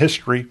American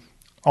history,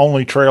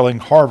 only trailing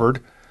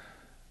Harvard.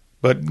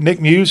 But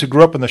Nick Muse, who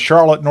grew up in the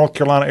Charlotte, North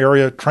Carolina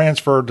area,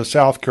 transferred to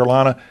South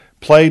Carolina,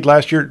 played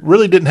last year,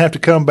 really didn't have to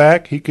come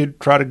back. He could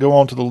try to go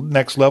on to the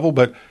next level,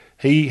 but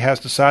he has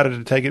decided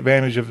to take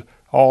advantage of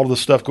all of the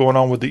stuff going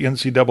on with the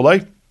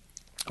NCAA.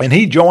 And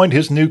he joined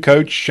his new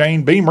coach,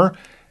 Shane Beamer,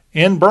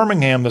 in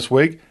Birmingham this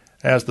week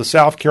as the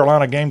South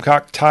Carolina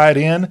Gamecock tight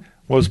end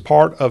was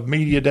part of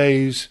Media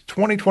Days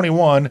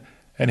 2021.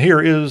 And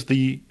here is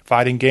the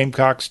Fighting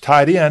Gamecocks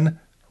tight end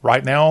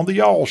right now on the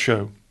Y'all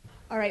Show.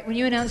 All right, when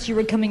you announced you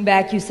were coming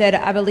back, you said,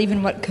 I believe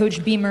in what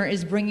Coach Beamer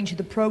is bringing to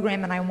the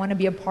program, and I want to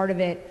be a part of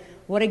it.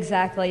 What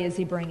exactly is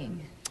he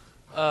bringing?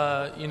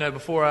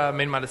 Before I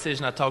made my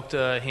decision, I talked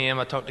to him.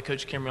 I talked to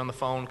Coach Kimmerer on the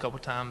phone a couple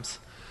times.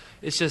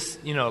 It's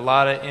just, a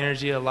lot of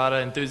energy, a lot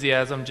of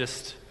enthusiasm.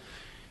 Just,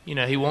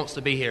 he wants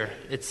to be here.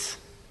 It's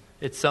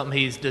something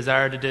he's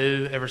desired to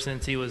do ever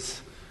since he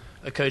was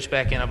a coach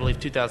back in, I believe,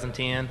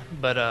 2010.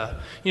 But,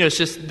 it's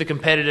just the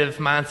competitive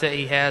mindset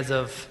he has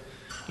of,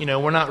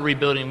 we're not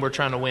rebuilding, we're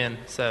trying to win.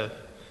 So,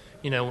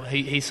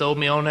 he sold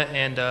me on it,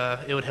 and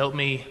it would help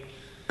me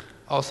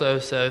also.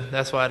 So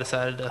that's why I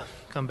decided to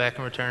come back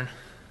and return.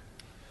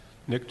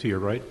 Nick, to your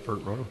right,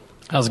 Burt Rowe.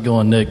 How's it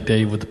going, Nick?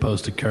 Dave with the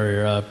Posted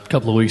Courier. A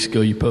couple of weeks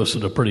ago, you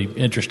posted a pretty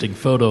interesting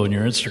photo in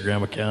your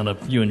Instagram account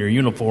of you in your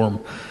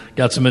uniform.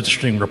 Got some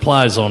interesting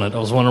replies on it. I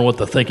was wondering what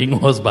the thinking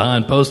was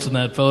behind posting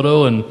that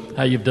photo and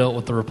how you've dealt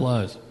with the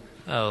replies.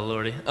 Oh,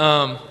 Lordy.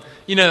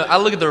 I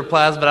look at the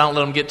replies, but I don't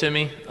let them get to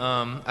me.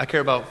 I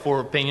care about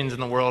 4 opinions in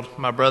the world: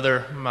 my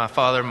brother, my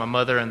father, my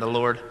mother, and the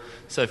Lord.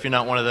 So if you're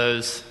not one of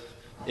those,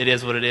 it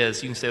is what it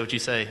is. You can say what you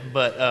say.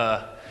 But,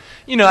 I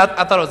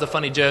thought it was a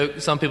funny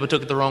joke. Some people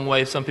took it the wrong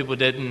way. Some people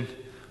didn't.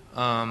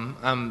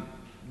 I'm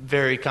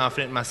very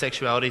confident in my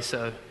sexuality,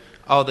 so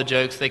all the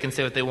jokes, they can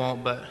say what they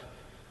want, but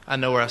I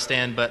know where I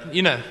stand. But,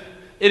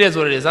 it is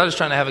what it is. I was just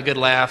trying to have a good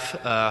laugh.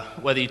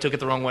 Whether you took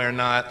it the wrong way or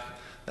not,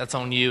 that's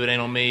on you. It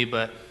ain't on me,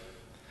 but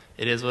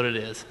it is what it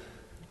is.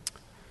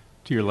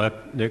 To your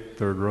left, Nick,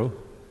 third row.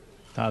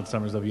 Todd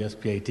Summers,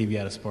 WSPA TV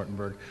out of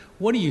Spartanburg.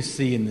 What do you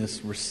see in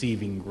this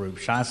receiving group?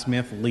 Shi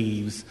Smith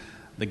leaves.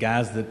 The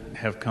guys that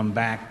have come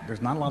back,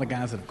 there's not a lot of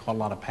guys that have caught a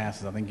lot of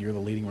passes. I think you're the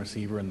leading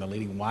receiver, and the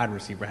leading wide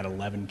receiver had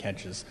 11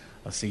 catches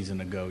a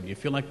season ago. Do you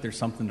feel like there's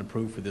something to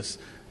prove for this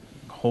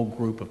whole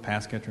group of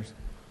pass catchers?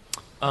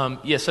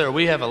 Yes, sir.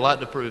 We have a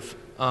lot to prove.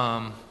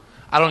 I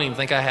don't even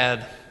think I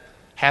had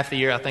half the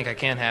year I think I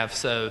can have.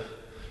 So,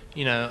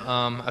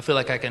 I feel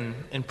like I can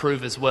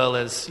improve as well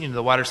as,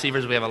 the wide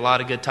receivers. We have a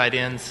lot of good tight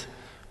ends.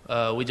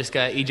 We just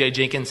got E.J.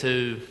 Jenkins,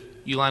 who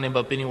you line him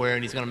up anywhere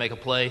and he's going to make a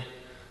play.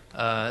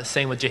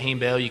 Same with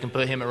Jaheim Bell. You can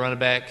put him at running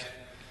back.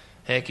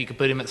 Heck, you can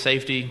put him at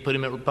safety, put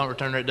him at punt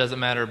returner. It doesn't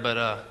matter.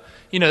 But,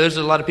 there's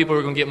a lot of people who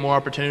are going to get more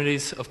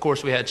opportunities. Of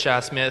course, we had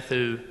Shi Smith,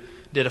 who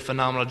did a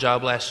phenomenal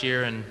job last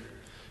year, and,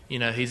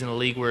 he's in a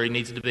league where he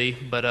needs to be.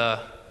 But,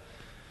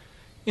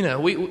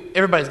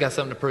 everybody's got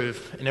something to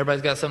prove, and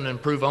everybody's got something to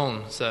improve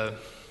on. So,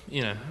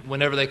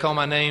 whenever they call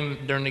my name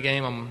during the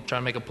game, I'm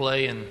trying to make a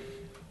play, and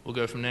we'll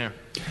go from there.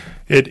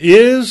 It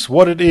is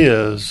what it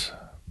is.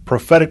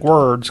 Prophetic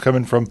words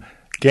coming from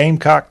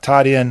Gamecock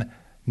tight end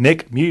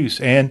Nick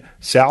Muse. And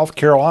South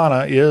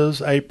Carolina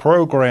is a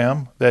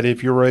program that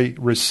if you're a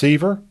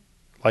receiver,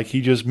 like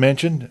he just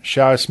mentioned,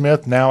 Shi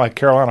Smith, now a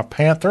Carolina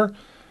Panther,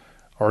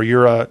 or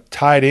you're a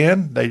tight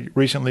end, they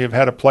recently have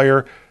had a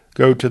player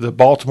go to the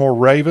Baltimore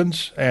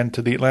Ravens and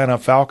to the Atlanta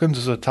Falcons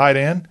as a tight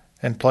end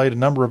and played a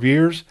number of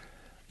years,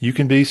 you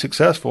can be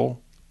successful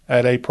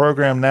at a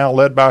program now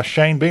led by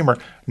Shane Beamer.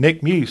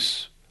 Nick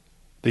Muse,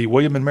 the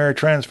William & Mary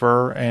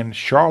transfer and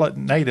Charlotte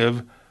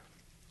native,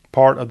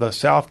 part of the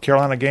South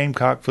Carolina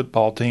Gamecock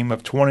football team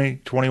of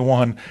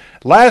 2021.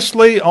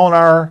 Lastly, on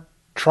our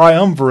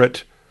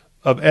triumvirate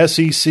of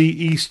SEC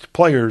East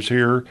players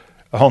here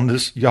on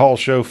this Y'all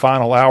Show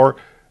final hour,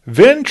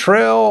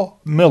 Ventrell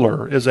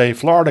Miller is a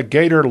Florida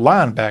Gator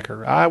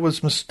linebacker. I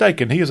was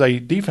mistaken. He is a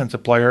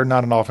defensive player,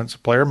 not an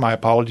offensive player. My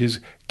apologies,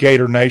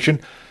 Gator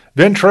Nation.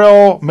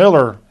 Ventrell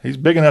Miller, he's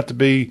big enough to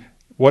be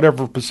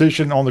whatever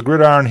position on the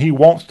gridiron he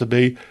wants to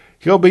be.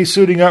 He'll be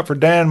suiting up for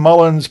Dan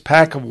Mullen's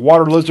pack of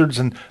water lizards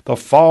in the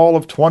fall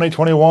of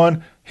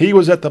 2021. He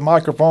was at the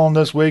microphone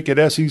this week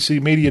at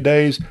SEC Media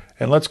Days,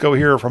 and let's go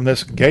hear from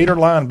this Gator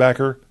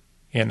linebacker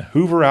in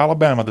Hoover,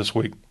 Alabama this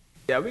week.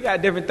 Yeah, we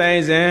got different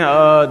things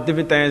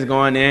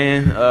going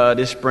in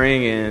this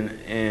spring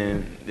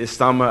and this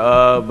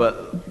summer.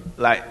 But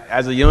like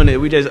as a unit,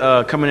 we just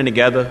coming in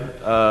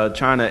together,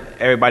 trying to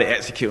everybody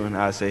executing.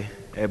 I say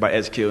everybody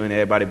executing,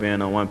 everybody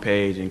being on one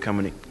page and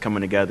coming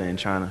together and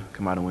trying to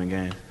come out and win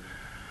games.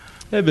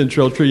 Hey,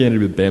 Ventrell, Trey Yandy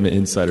with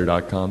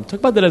BamaInsider.com. Talk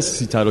about that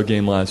SEC title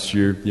game last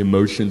year, the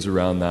emotions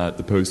around that,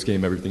 the post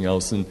game, everything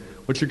else, and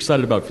what you're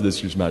excited about for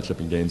this year's matchup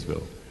in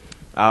Gainesville.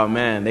 Oh,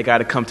 man, they got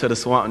to come to the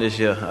Swamp this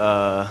year.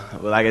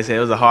 Like I said, it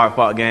was a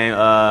hard-fought game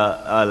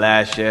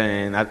last year,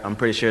 and I'm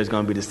pretty sure it's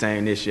going to be the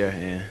same this year.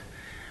 And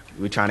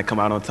we're trying to come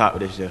out on top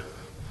of this year.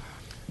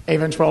 Hey,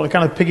 Ventrell, to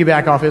kind of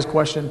piggyback off his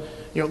question,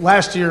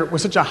 last year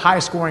was such a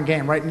high-scoring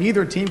game, right?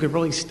 Neither team could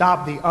really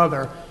stop the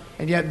other.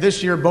 And yet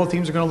this year, both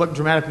teams are going to look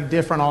dramatically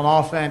different on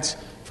offense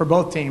for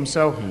both teams.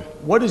 So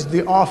what is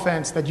the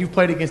offense that you've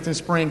played against in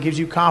spring gives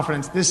you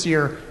confidence this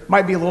year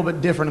might be a little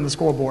bit different in the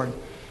scoreboard?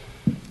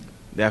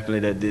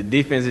 Definitely. The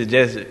defense is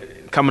just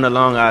coming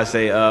along, I'd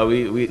say.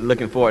 We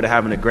looking forward to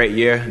having a great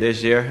year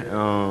this year.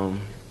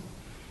 And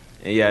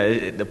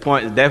yeah, the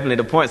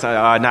points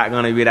are not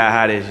going to be that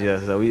high this year.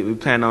 So we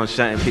plan on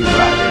shutting people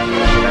out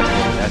this year.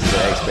 That's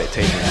the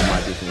expectation of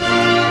my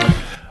defense.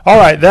 All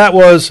right, that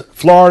was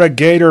Florida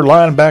Gator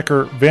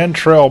linebacker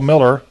Ventrell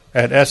Miller.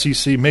 at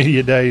SEC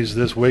Media Days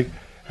this week,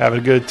 having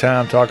a good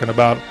time talking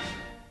about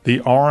the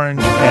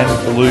orange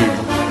and blue.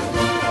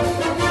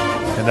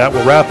 And that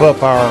will wrap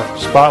up our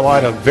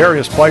spotlight of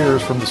various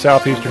players from the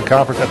Southeastern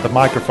Conference at the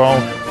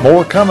microphone.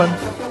 More coming.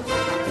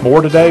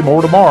 More today,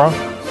 more tomorrow.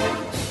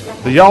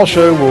 The Y'all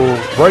Show will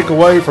break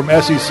away from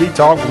SEC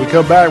talk. When we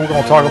come back, we're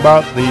going to talk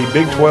about the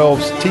Big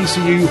 12's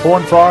TCU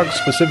Horned Frogs,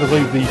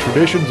 specifically the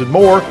traditions and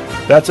more.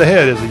 That's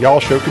ahead as the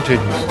Y'all Show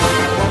continues.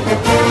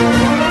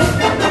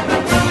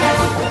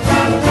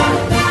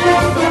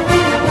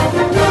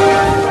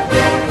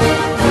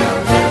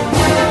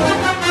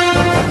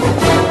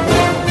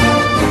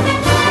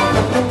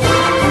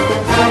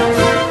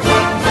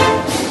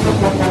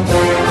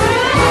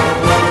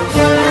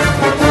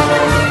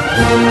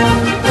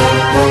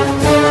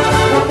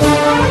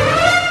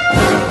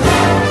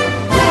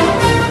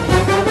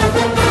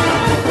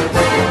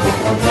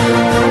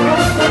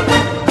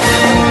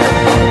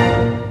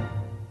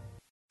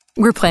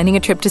 We're planning a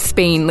trip to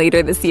Spain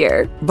later this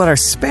year. But our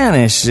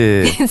Spanish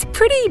is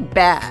pretty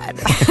bad.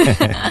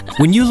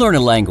 When you learn a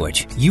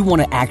language, you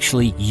want to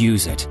actually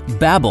use it.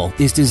 Babbel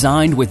is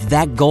designed with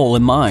that goal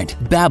in mind.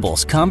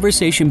 Babbel's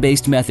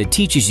conversation-based method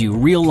teaches you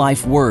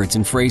real-life words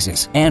and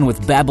phrases. And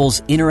with Babbel's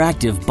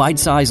interactive,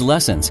 bite-sized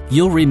lessons,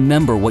 you'll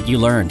remember what you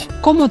learned.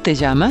 ¿Cómo te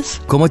llamas?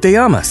 ¿Cómo te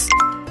llamas?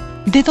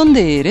 ¿De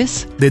dónde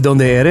eres? ¿De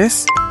dónde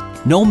eres?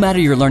 No matter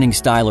your learning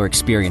style or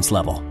experience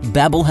level,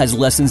 Babbel has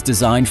lessons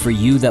designed for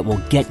you that will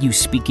get you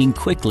speaking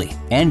quickly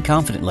and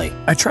confidently.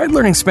 I tried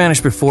learning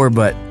Spanish before,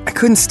 but I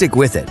couldn't stick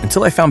with it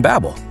until I found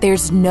Babbel.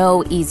 There's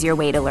no easier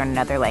way to learn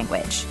another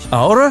language.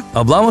 Ahora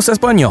hablamos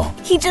español.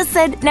 He just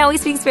said, now we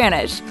speak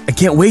Spanish. I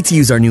can't wait to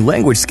use our new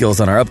language skills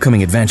on our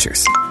upcoming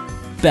adventures.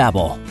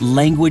 Babbel,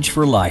 language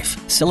for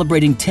life.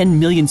 Celebrating 10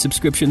 million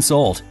subscriptions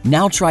sold.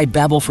 Now try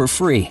Babbel for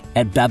free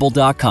at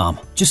Babbel.com.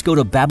 Just go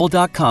to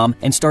Babbel.com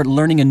and start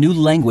learning a new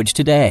language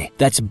today.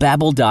 That's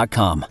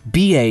Babbel.com.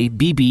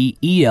 Babbel.com.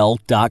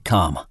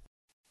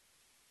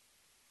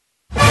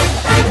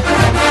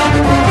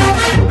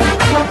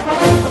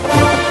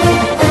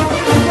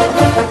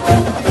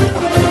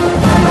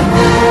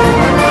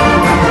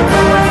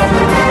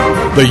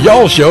 The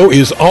Y'all Show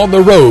is on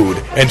the road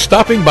and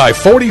stopping by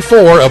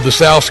 44 of the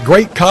South's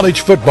great college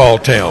football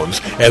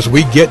towns as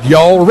we get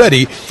y'all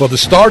ready for the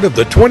start of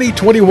the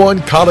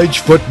 2021 college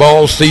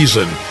football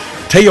season.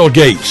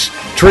 Tailgates,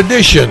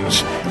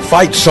 traditions,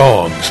 fight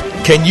songs.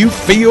 Can you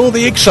feel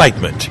the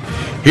excitement?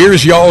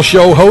 Here's Y'all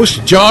Show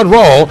host John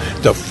Rawl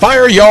to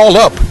fire y'all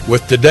up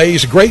with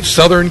today's Great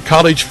Southern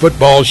College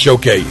Football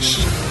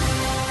Showcase.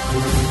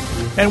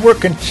 And we're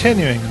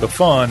continuing the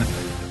fun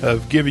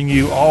of giving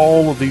you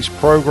all of these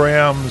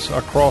programs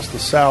across the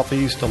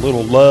Southeast a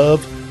little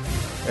love,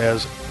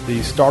 as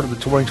the start of the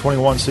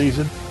 2021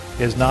 season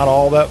is not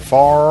all that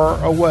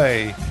far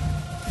away.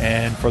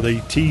 And for the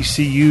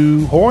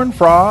TCU Horned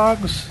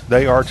Frogs,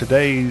 they are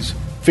today's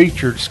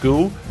featured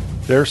school.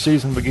 Their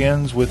season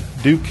begins with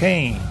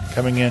Duquesne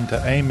coming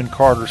into Amon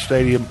Carter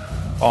Stadium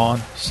on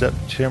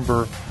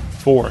September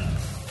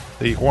 4th.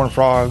 The Horned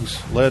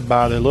Frogs, led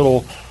by the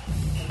little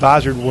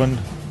visored one,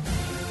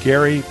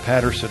 Gary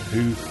Patterson,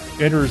 who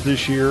enters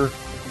this year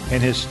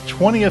in his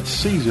 20th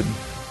season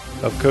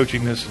of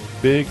coaching this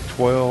Big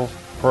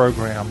 12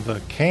 program. The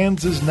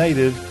Kansas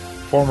native,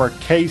 former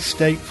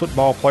K-State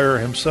football player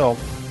himself.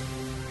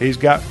 He's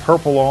got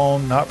purple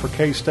on, not for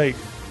K-State,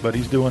 but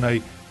he's doing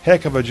a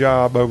heck of a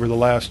job over the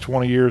last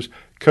 20 years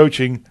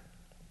coaching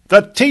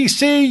the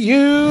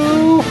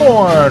TCU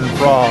Horned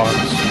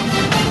Frogs.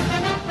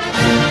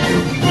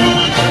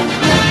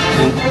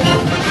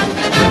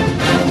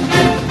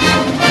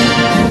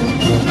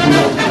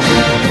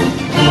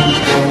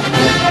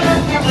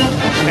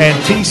 And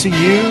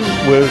TCU,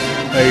 with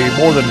a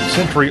more than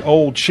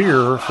century-old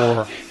cheer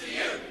for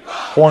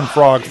Horned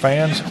Frog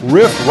fans,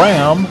 Riff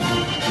Ram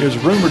is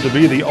rumored to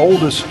be the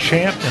oldest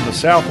champ in the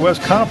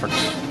Southwest Conference,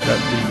 that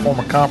the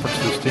former conference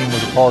this team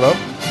was a part of,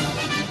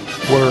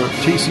 where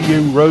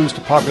TCU rose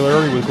to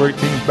popularity with great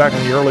teams back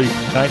in the early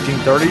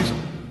 1930s.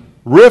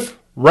 Riff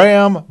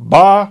Ram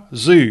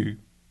Bazoo,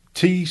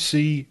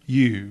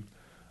 TCU.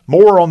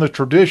 More on the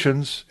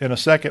traditions in a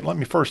second. Let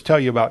me first tell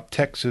you about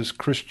Texas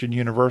Christian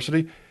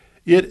University.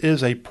 It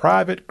is a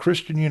private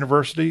Christian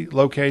university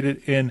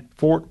located in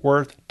Fort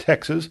Worth,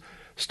 Texas.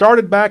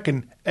 Started back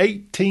in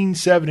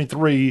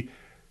 1873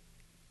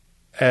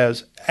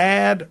 as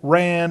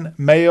Ad-Ran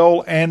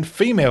Male and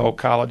Female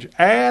College.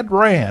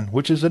 Ad-Ran,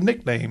 which is a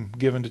nickname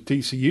given to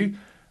TCU.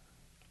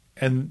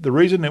 And the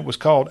reason it was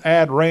called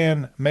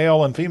Ad-Ran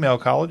Male and Female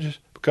College is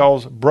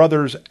because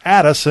brothers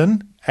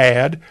Addison,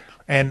 Ad,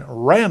 and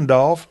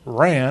Randolph,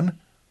 Ran,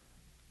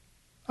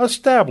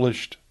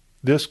 established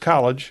this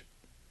college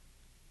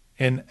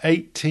in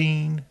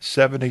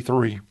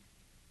 1873.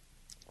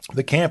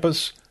 The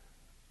campus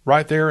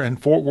right there in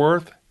Fort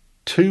Worth,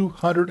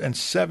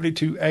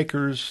 272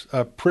 acres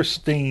of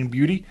pristine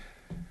beauty.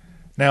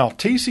 Now,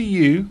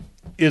 TCU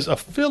is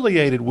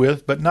affiliated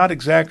with, but not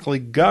exactly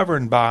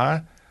governed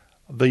by,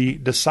 the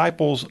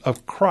Disciples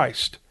of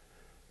Christ.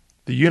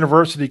 The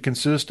university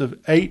consists of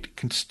 8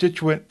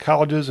 constituent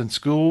colleges and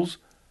schools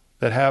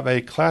that have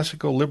a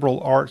classical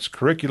liberal arts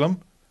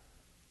curriculum.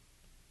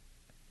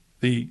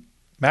 The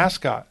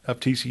mascot of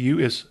TCU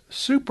is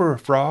Super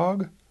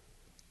Frog,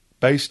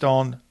 based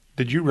on,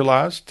 did you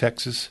realize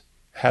Texas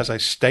has a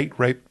state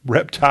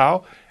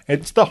reptile?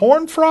 It's the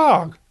horned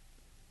frog.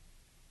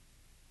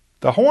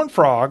 The horned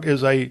frog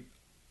is a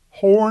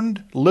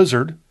horned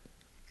lizard,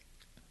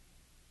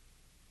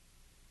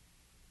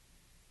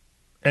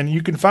 and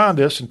you can find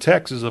this in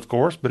Texas, of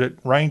course, but it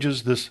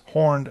ranges, this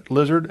horned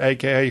lizard,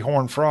 a.k.a.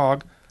 horned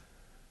frog.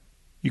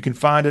 You can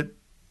find it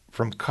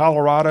from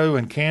Colorado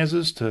and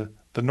Kansas to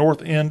the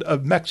north end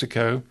of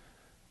Mexico,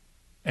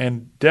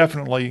 and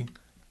definitely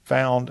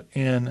found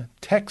in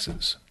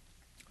Texas.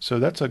 So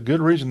that's a good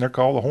reason they're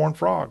called the horned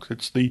frogs.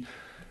 It's the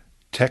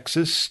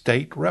Texas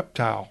state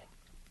reptile.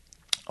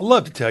 I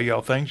love to tell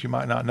y'all things you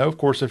might not know. Of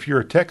course, if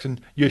you're a Texan,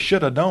 you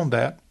should have known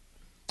that,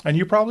 and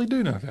you probably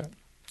do know that.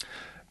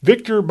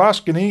 Victor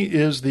Boscany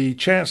is the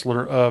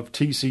chancellor of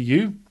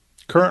TCU.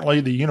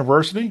 Currently, the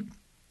university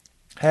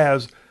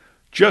has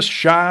just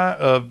shy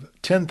of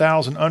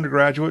 10,000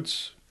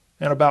 undergraduates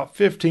and about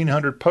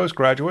 1,500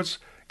 postgraduates,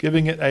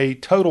 giving it a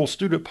total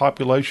student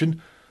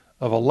population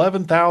of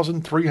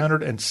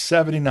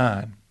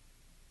 11,379.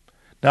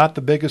 Not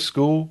the biggest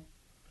school,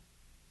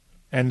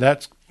 and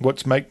that's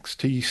what makes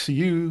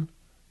TCU,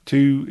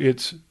 to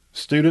its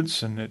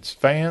students and its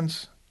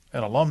fans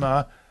and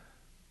alumni,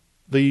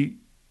 the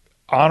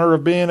honor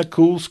of being a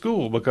cool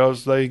school,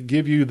 because they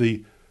give you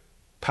the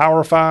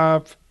Power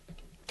 5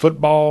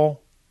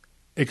 football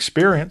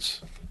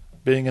experience,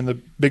 being in the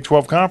Big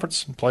 12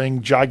 Conference and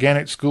playing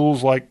gigantic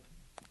schools like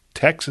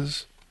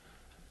Texas,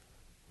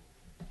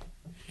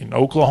 in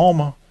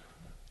Oklahoma,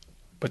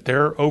 but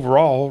they're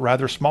overall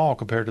rather small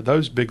compared to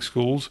those big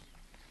schools.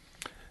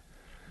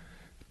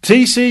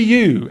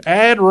 TCU,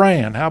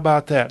 Ad-Ran, how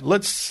about that?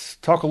 Let's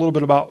talk a little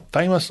bit about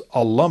famous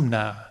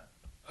alumni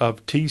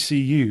of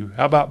TCU.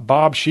 How about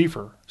Bob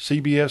Schieffer,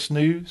 CBS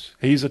News?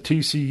 He's a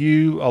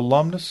TCU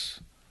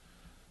alumnus.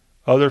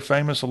 Other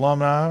famous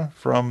alumni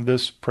from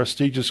this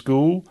prestigious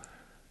school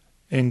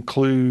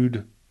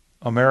include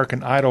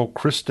American Idol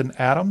Kristen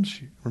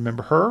Adams. You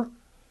remember her?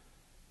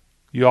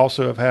 You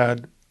also have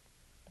had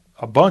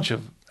a bunch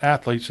of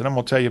athletes, and I'm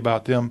going to tell you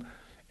about them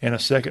in a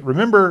second.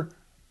 Remember,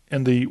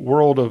 in the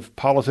world of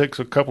politics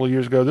a couple of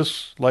years ago,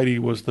 this lady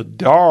was the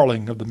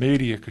darling of the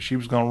media because she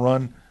was going to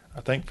run,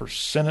 I think, for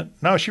Senate.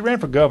 No, she ran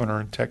for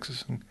governor in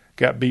Texas and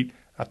got beat.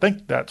 I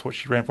think that's what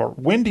she ran for.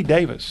 Wendy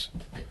Davis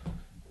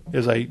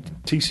is a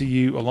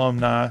TCU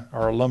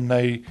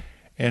alumni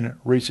in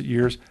recent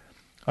years.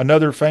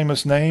 Another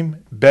famous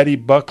name, Betty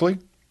Buckley.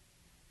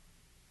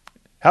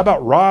 How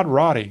about Rod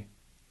Roddy?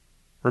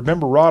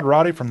 Remember Rod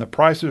Roddy from The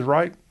Price is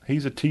Right?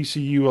 He's a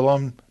TCU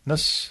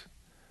alumnus.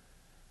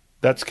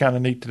 That's kind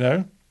of neat to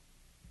know.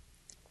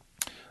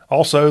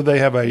 Also, they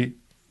have a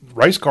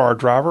race car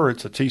driver.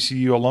 It's a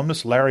TCU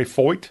alumnus, Larry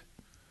Foyt,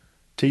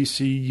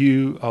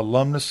 TCU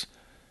alumnus,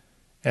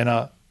 and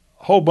a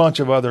whole bunch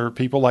of other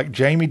people like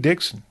Jamie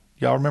Dixon.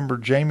 Y'all remember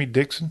Jamie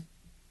Dixon?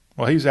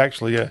 Well, he's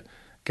actually a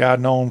guy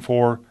known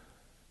for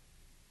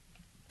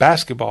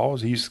basketball.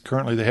 He's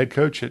currently the head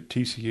coach at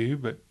TCU,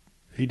 but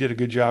he did a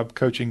good job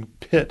coaching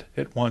Pitt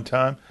at one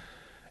time.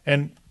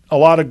 And a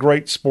lot of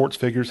great sports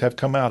figures have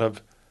come out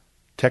of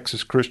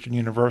Texas Christian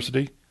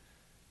University.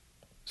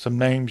 Some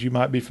names you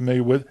might be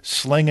familiar with: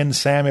 Slingin'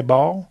 Sammy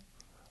Ball,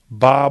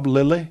 Bob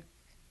Lilly,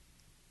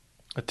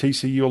 a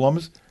TCU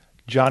alumnus.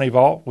 Johnny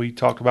Vaught, we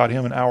talked about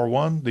him in Hour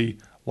 1, the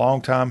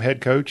longtime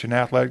head coach and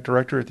athletic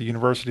director at the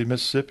University of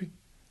Mississippi,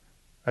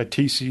 a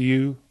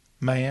TCU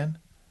man.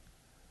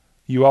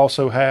 You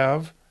also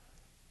have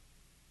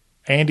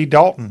Andy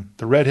Dalton,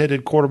 the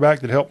redheaded quarterback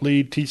that helped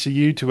lead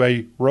TCU to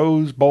a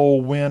Rose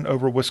Bowl win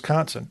over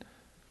Wisconsin.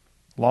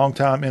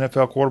 Longtime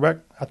NFL quarterback.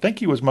 I think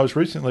he was most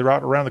recently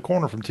right around the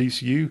corner from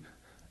TCU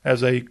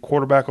as a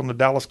quarterback on the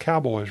Dallas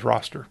Cowboys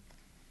roster.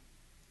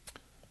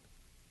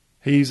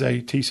 He's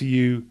a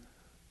TCU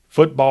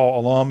football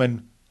alum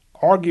and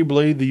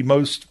arguably the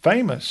most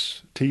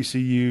famous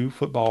TCU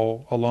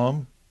football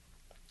alum,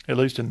 at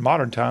least in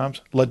modern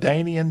times,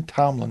 LaDainian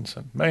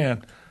Tomlinson.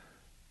 Man,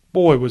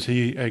 boy, was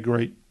he a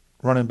great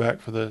running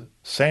back for the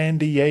San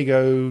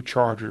Diego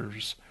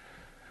Chargers.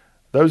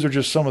 Those are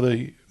just some of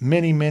the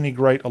many, many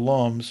great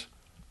alums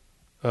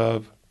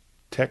of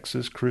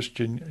Texas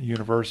Christian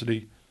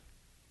University.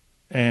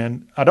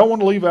 And I don't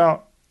want to leave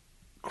out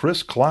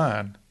Chris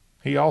Klein.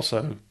 He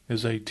also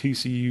is a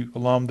TCU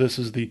alum. This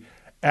is the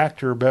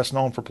actor best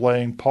known for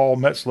playing Paul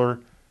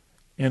Metzler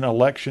in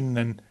Election,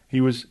 and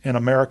he was in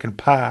American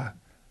Pie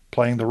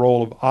playing the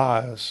role of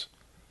Oz.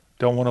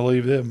 Don't want to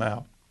leave them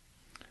out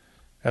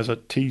as a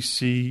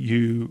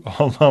TCU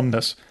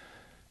alumnus.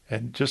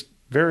 And just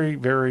very,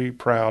 very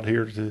proud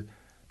here to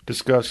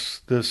discuss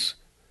this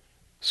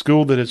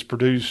school that has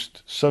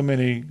produced so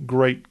many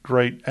great,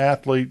 great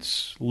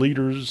athletes,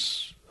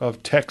 leaders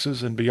of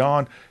Texas and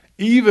beyond,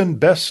 even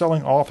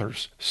best-selling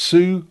authors.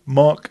 Sue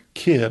Monk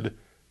Kidd,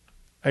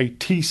 a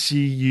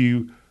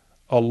TCU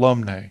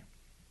alumni.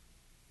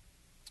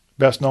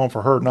 best known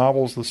for her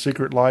novels The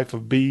Secret Life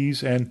of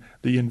Bees and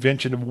The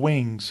Invention of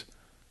Wings,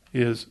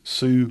 is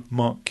Sue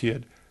Monk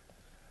Kidd.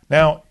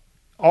 Now,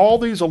 all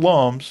these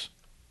alums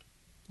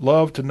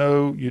love to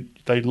know,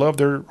 they love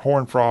their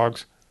Horned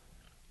Frogs.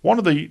 One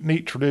of the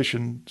neat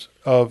traditions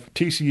of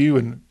TCU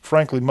and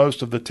frankly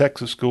most of the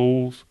Texas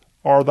schools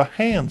are the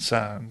hand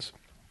signs.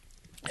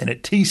 And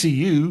at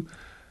TCU,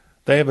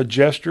 they have a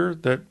gesture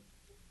that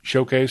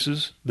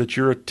showcases that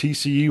you're a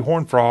TCU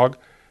Horned Frog.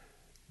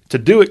 To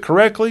do it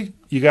correctly,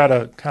 you got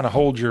to kind of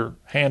hold your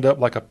hand up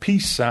like a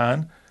peace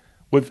sign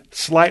with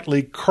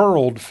slightly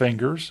curled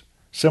fingers,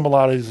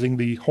 symbolizing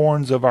the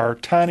horns of our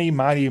tiny,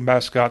 mighty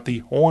mascot, the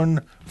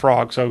Horned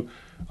Frog. So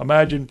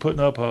imagine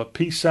putting up a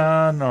peace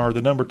sign or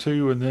the number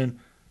 2 and then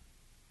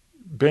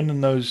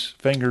bending those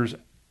fingers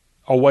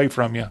away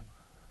from you.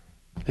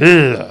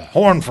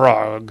 Horned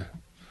Frog.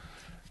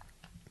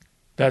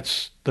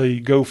 That's the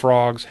Go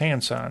Frogs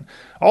hand sign.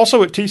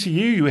 Also at TCU,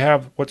 you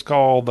have what's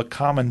called the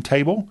Common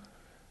Table,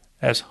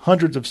 as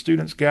hundreds of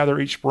students gather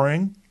each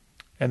spring,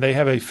 and they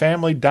have a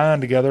family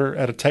dine together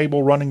at a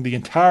table running the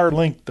entire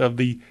length of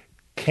the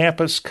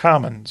campus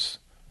commons.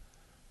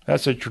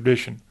 That's a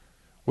tradition.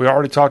 We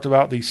already talked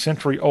about the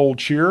century-old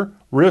cheer,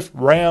 Riff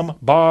Ram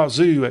Ba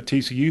Zoo at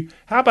TCU.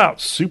 How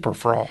about Super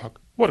Frog?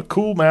 What a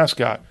cool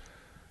mascot.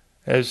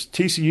 As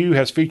TCU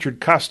has featured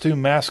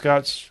costume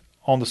mascots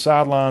on the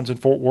sidelines in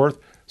Fort Worth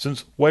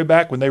since way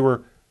back when they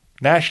were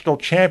national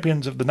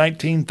champions of the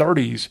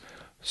 1930s.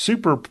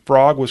 Super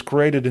Frog was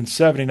created in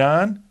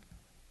 1979,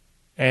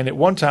 and at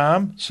one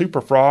time,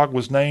 Super Frog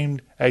was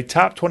named a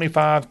top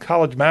 25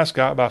 college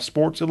mascot by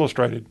Sports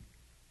Illustrated.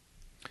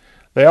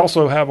 They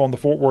also have on the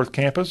Fort Worth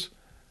campus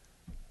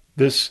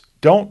this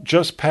Don't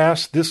Just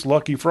Pass This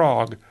Lucky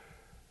Frog.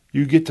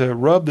 You get to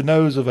rub the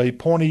nose of a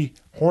pointy,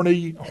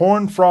 horny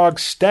Horned Frog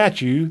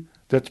statue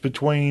that's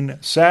between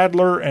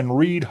Sadler and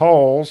Reed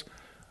Halls,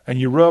 and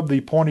you rub the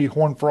pointy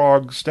Horned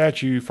Frog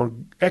statue for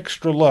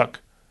extra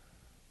luck.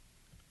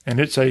 And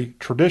it's a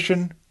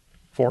tradition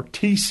for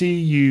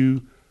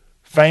TCU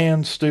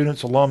fans,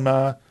 students,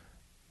 alumni.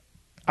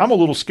 I'm a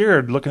little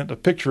scared looking at the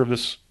picture of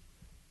this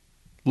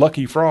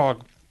lucky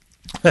frog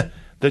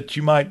that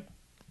you might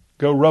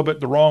go rub it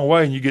the wrong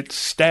way and you get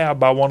stabbed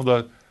by one of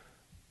the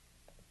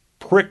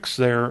pricks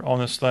there on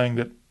this thing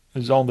that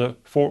is on the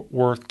Fort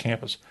Worth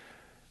campus.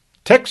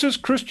 Texas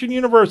Christian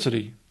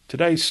University,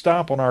 today's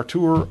stop on our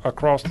tour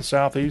across the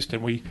Southeast,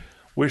 and we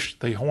wish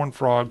the Horned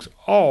Frogs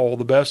all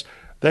the best.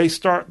 They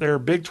start their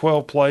Big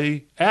 12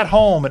 play at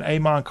home at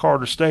Amon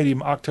Carter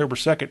Stadium October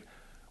 2nd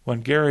when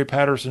Gary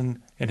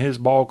Patterson and his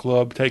ball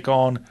club take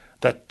on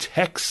the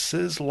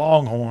Texas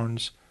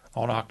Longhorns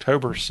on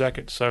October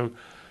 2nd. So,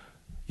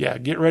 yeah,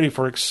 get ready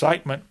for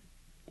excitement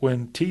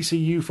when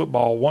TCU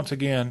football, once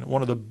again,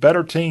 one of the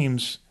better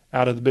teams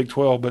out of the Big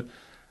 12, but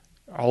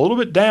a little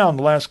bit down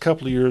the last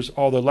couple of years,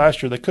 although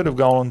last year they could have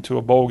gone to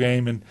a bowl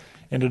game and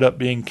ended up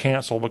being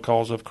canceled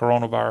because of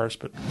coronavirus.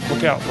 But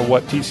look out for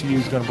what TCU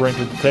is going to bring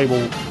to the table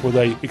with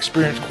an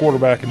experienced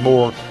quarterback and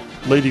more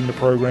leading the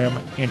program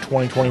in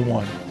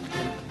 2021.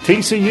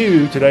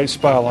 TCU, today's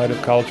spotlight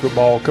of college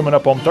football. Coming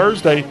up on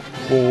Thursday,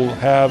 we'll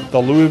have the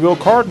Louisville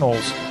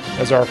Cardinals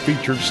as our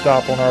featured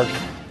stop on our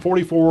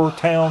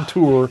 44-town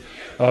tour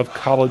of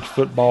college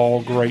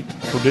football. Great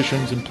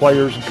traditions and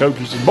players and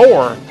coaches and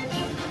more.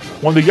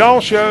 When the Y'all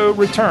Show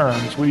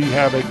returns, we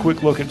have a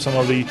quick look at some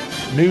of the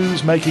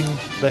news making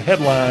the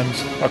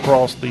headlines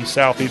across the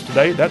Southeast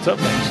today. That's up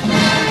next.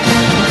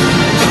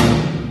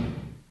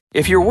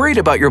 If you're worried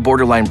about your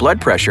borderline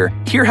blood pressure,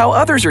 hear how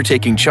others are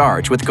taking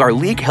charge with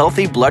Garlic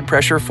Healthy Blood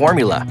Pressure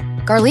Formula.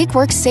 Garlic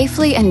works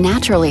safely and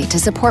naturally to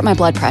support my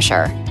blood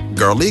pressure.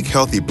 Garlic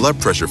Healthy Blood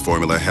Pressure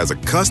Formula has a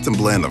custom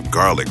blend of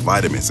garlic,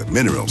 vitamins, and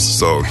minerals,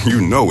 so you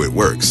know it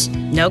works.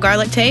 No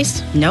garlic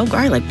taste, no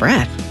garlic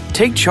breath.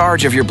 Take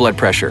charge of your blood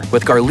pressure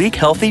with Garlic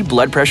Healthy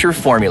Blood Pressure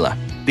Formula.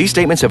 These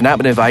statements have not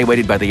been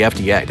evaluated by the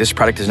FDA. This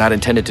product is not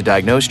intended to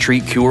diagnose,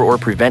 treat, cure, or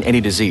prevent any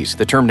disease.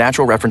 The term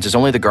natural references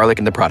only the garlic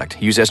in the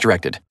product. Use as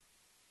directed.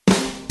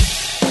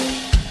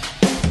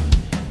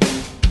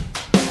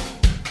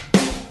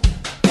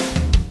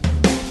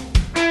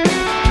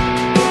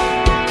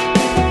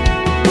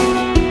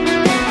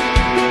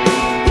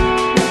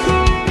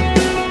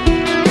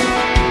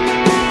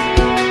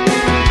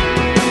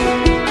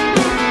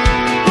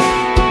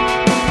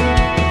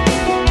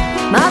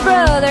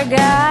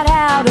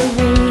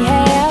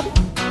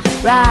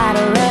 Right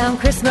around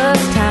Christmas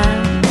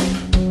time,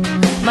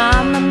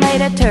 Mama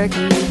made a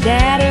turkey.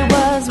 Daddy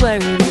was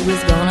worried he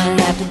was gonna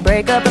have to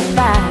break up a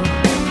fight.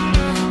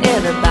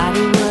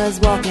 Everybody was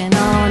walking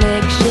on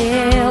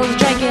eggshells,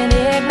 drinking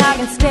eggnog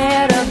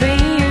instead of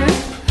beer.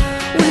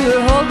 We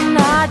were holding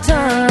our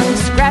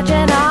tongues,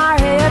 scratching our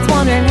heads,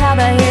 wondering how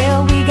the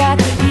hell we got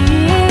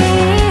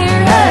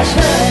here. Hush,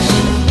 hush,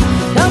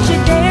 don't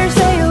you dare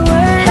say a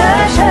word.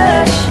 Hush,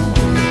 hush,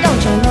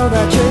 don't you know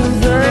the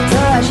truth hurts.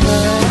 Hush,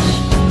 hush.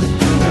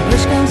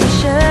 Push comes to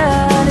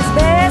shove, it's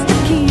best to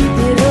keep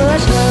it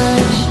hush,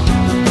 hush.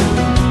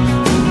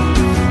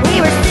 We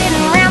were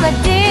sitting around the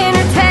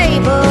dinner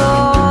table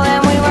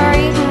and we were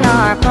eating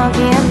our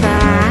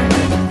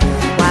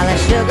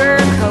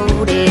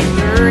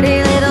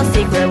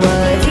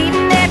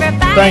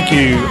Thank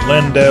you,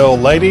 Lindell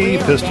Lady,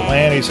 Pistol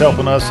Annie's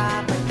helping us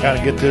kind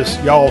of get this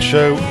y'all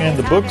show in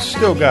the books.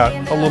 Still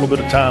got a little bit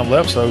of time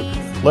left, so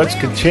let's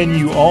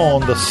continue on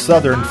the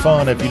Southern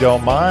fun, if you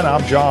don't mind.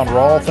 I'm John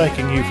Rawl,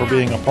 thanking you for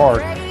being a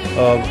part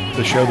of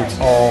the show that's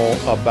all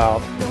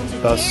about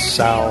the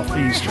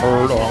Southeast,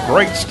 heard on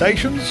great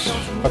stations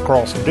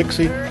across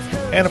Dixie.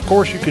 And, of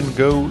course, you can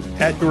go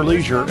at your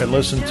leisure and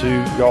listen to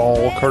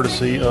y'all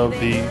courtesy of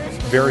the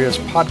various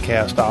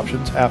podcast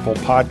options, Apple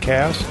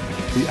Podcasts,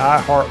 the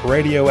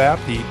iHeartRadio app,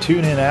 the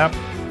TuneIn app,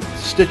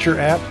 Stitcher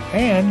app,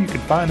 and you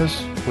can find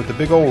us with the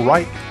big old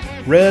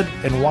red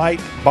and white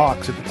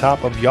box at the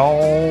top of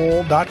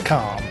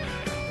y'all.com.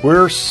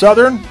 We're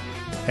Southern,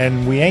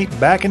 and we ain't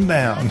backing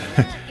down.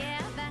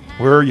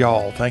 We're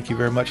y'all. Thank you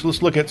very much.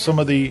 Let's look at some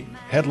of the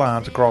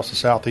headlines across the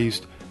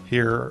Southeast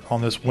here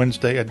on this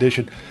Wednesday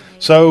edition.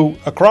 So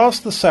across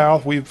the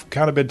South, we've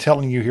kind of been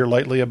telling you here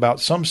lately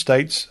about some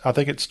states. I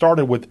think it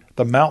started with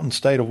the mountain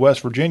state of West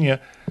Virginia,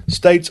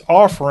 states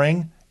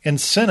offering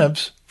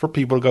incentives for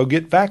people to go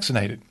get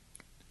vaccinated.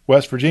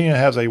 West Virginia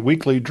has a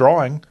weekly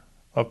drawing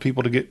of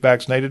people to get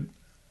vaccinated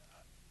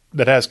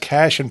that has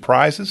cash and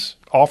prizes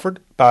offered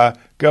by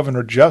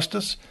Governor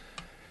Justice,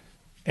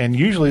 and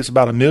usually it's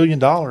about $1 million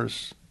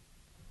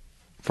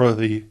for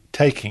the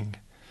taking.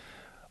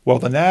 Well,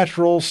 the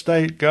natural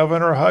state,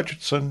 Governor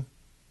Hutchinson,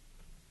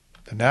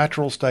 the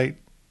natural state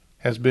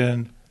has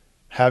been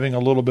having a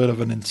little bit of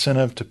an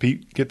incentive to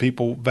get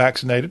people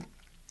vaccinated.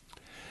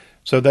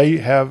 So they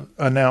have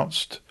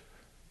announced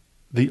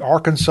the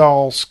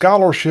Arkansas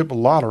Scholarship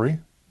Lottery,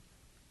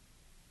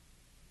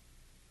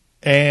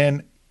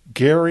 and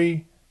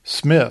Gary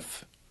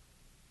Smith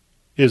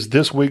is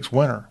this week's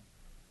winner.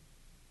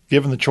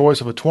 Given the choice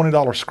of a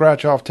 $20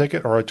 scratch-off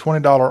ticket or a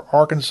 $20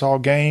 Arkansas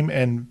Game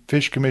and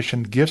Fish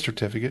Commission gift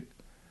certificate.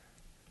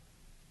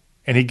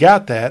 And he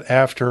got that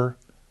after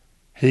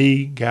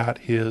he got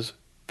his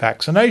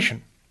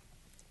vaccination.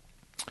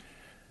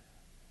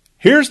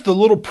 Here's the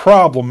little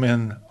problem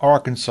in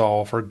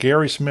Arkansas for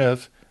Gary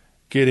Smith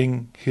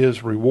getting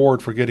his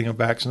reward for getting a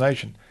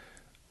vaccination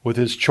with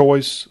his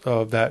choice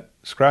of that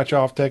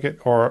scratch-off ticket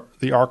or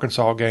the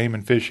Arkansas Game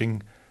and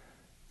Fishing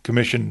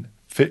Commission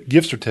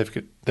gift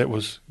certificate that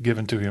was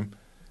given to him.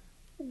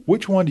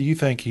 Which one do you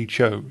think he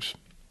chose?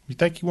 You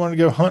think he wanted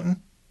to go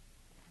hunting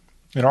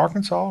in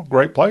Arkansas?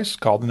 Great place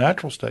called the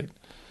Natural State.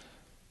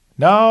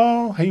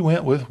 No, he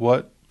went with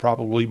what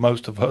probably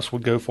most of us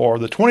would go for,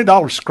 the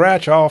 $20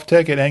 scratch-off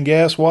ticket, and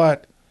guess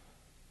what?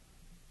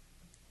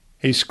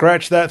 He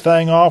scratched that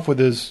thing off with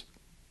his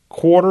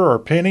quarter or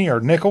penny or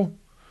nickel,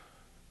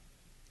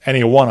 and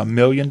he won $1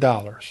 million.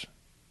 The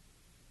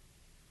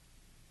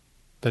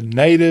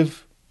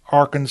native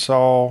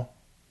Arkansan,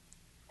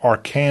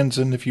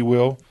 if you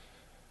will,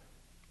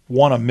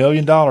 won $1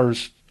 million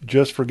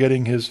just for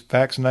getting his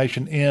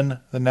vaccination in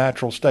the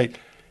natural state.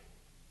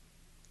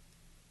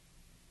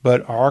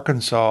 But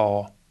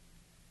Arkansas,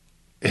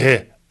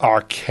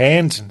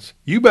 Arkansans,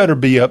 you better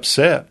be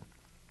upset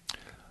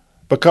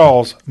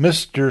because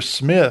Mr.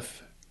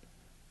 Smith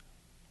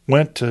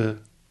went to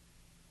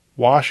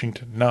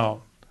Washington.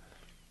 No.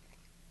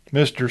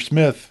 Mr.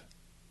 Smith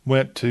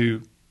went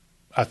to,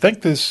 I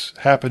think this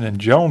happened in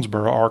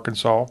Jonesboro,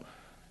 Arkansas.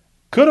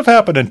 Could have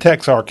happened in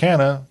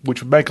Texarkana,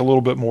 which would make a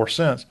little bit more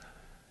sense.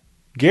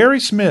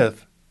 Gary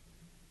Smith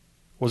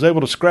was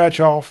able to scratch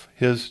off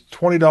his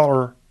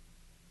 $20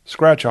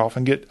 scratch off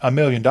and get $1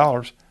 million,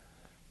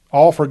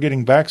 all for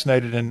getting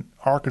vaccinated in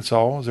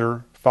Arkansas as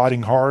they're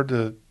fighting hard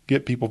to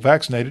get people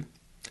vaccinated.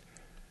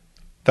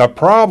 The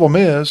problem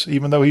is,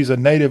 even though he's a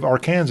native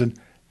Arkansan,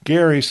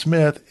 Gary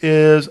Smith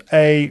is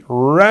a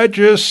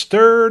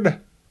registered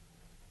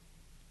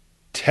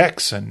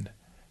Texan.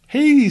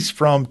 He's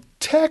from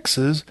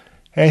Texas,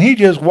 and he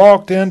just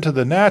walked into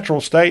the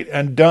natural state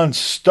and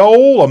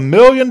stole $1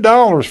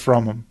 million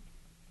from him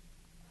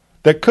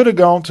that could have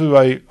gone to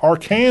a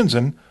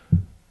Arkansan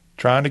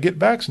trying to get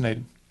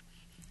vaccinated.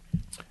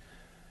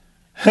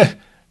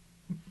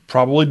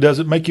 Probably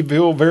doesn't make you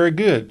feel very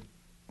good.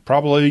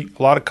 Probably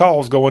a lot of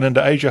calls going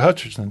into Asia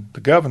Hutchinson,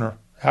 the governor.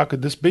 How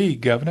could this be,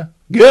 Governor?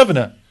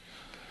 Governor!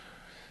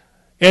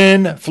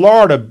 In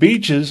Florida,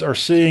 beaches are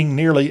seeing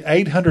nearly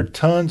 800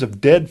 tons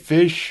of dead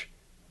fish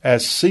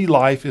as sea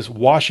life is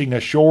washing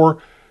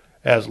ashore,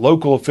 as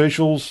local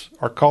officials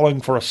are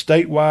calling for a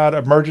statewide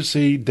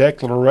emergency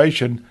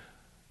declaration.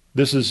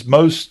 This is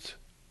most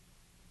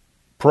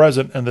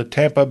present in the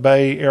Tampa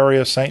Bay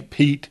area, St.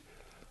 Pete,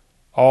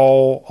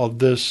 all of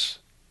this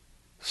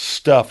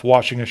stuff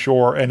washing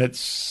ashore, and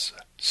it's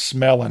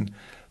smelling.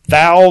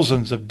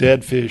 Thousands of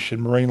dead fish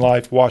and marine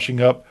life washing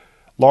up,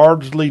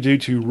 largely due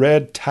to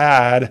red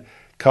tide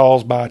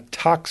caused by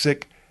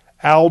toxic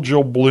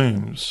algal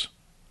blooms.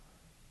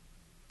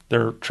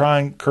 They're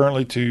trying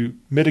currently to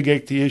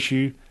mitigate the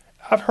issue.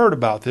 I've heard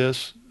about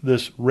this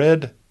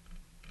red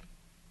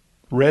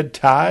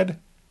tide.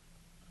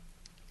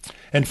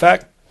 In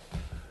fact,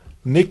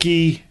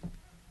 Nikki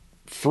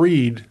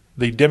Fried,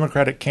 the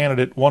Democratic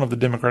candidate, one of the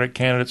Democratic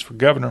candidates for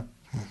governor,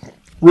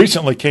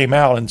 recently came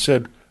out and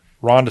said,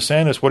 Ron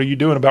DeSantis, what are you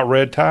doing about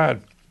red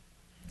tide?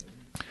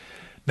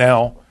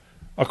 Now,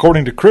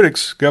 according to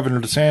critics, Governor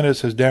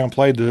DeSantis has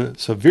downplayed the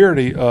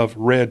severity of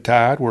red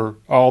tide, where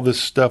all this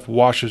stuff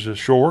washes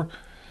ashore.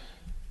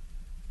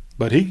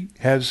 But he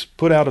has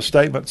put out a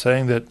statement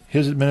saying that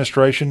his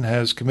administration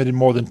has committed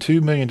more than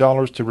 $2 million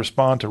to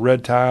respond to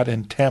red tide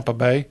in Tampa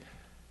Bay.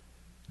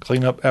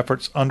 Cleanup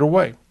efforts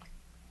underway.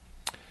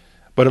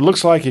 But it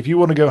looks like if you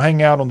want to go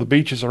hang out on the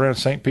beaches around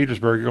St.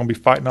 Petersburg, you're going to be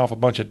fighting off a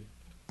bunch of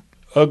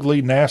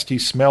ugly, nasty,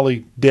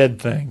 smelly,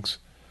 dead things.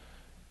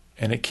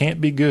 And it can't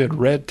be good.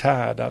 Red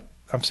tide.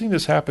 I've seen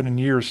this happen in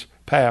years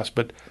past,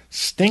 but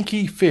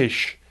stinky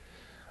fish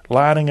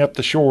lining up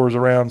the shores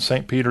around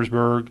St.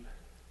 Petersburg.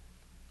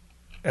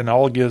 And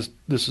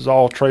this is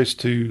all traced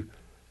to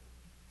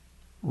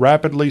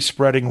rapidly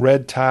spreading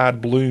red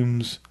tide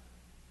blooms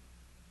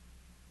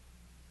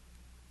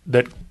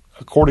that,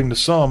 according to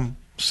some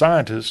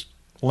scientists,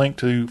 link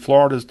to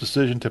Florida's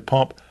decision to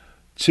pump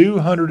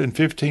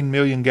 215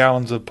 million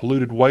gallons of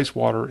polluted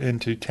wastewater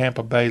into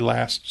Tampa Bay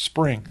last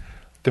spring.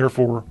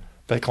 Therefore,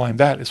 they claim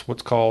that is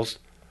what's caused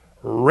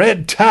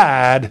red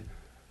tide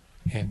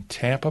in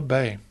Tampa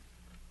Bay.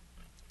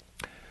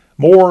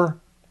 More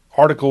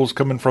articles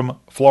coming from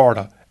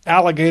Florida.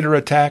 Alligator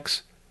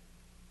attacks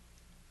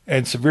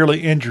and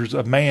severely injures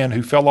a man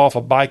who fell off a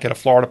bike at a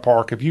Florida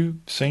park. Have you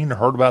seen or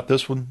heard about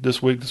this one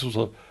this week? This was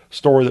a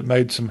story that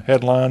made some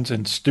headlines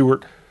in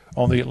Stewart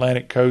on the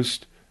Atlantic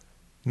coast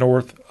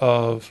north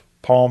of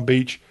Palm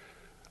Beach.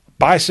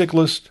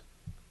 Bicyclist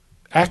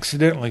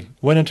accidentally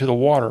went into the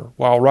water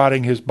while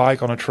riding his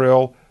bike on a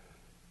trail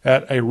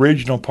at a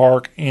regional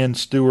park in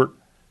Stewart.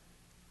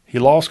 He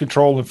lost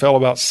control and fell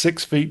about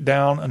 6 feet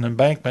down an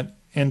embankment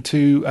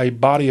into a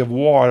body of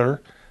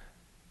water,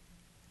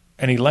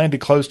 and he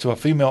landed close to a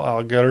female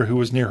alligator who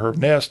was near her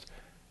nest,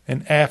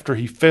 and after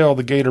he fell,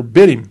 the gator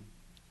bit him,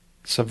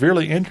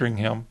 severely injuring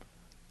him.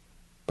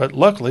 But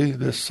luckily,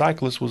 this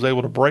cyclist was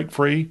able to break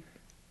free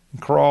and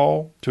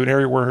crawl to an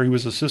area where he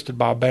was assisted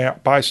by a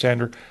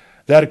bystander.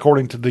 That,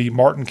 according to the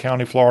Martin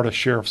County, Florida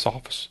Sheriff's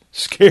Office.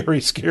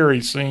 Scary,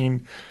 scary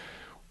scene.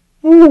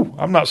 Woo!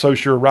 I'm not so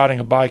sure riding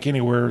a bike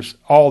anywhere is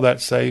all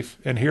that safe.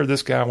 And here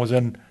this guy was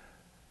in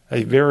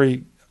a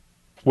very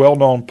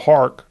well-known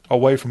park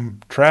away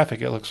from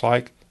traffic, it looks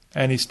like,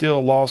 and he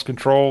still lost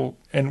control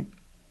and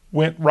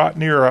went right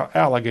near an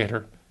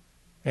alligator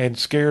and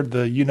scared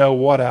the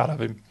you-know-what out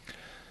of him.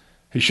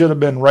 He should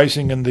have been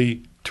racing in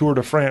the Tour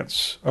de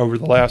France over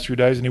the last few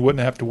days, and he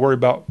wouldn't have to worry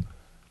about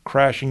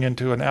crashing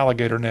into an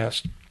alligator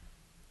nest.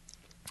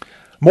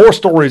 More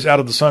stories out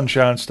of the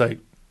Sunshine State.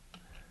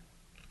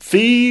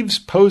 Thieves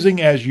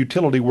posing as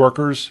utility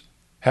workers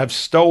have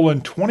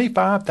stolen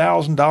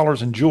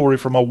 $25,000 in jewelry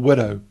from a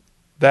widow.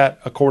 That,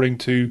 according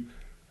to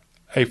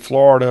a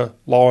Florida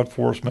law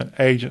enforcement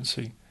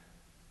agency.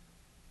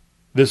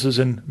 This is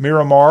in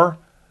Miramar,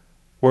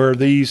 where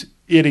these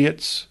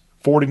idiots,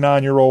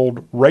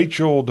 49-year-old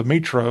Rachel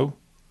Dimitro,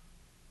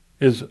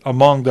 is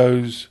among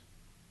those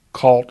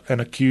caught and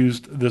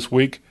accused this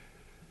week.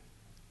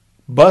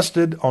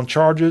 Busted on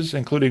charges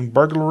including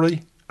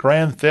burglary,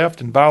 grand theft,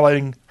 and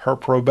violating her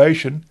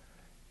probation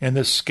in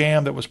this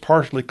scam that was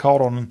partially caught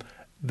on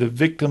the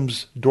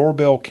victim's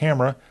doorbell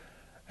camera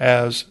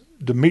as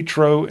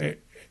Dimitro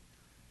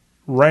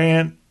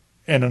ran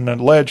and an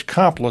alleged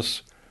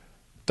accomplice.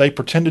 They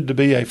pretended to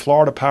be a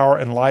Florida Power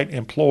and Light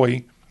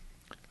employee,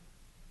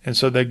 and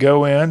so they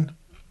go in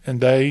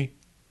and they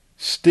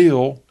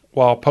steal,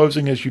 while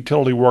posing as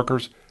utility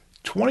workers,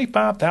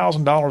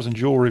 $25,000 in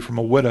jewelry from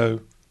a widow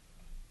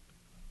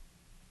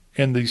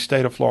in the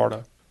state of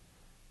Florida.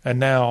 And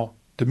now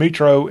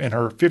Dimitro and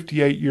her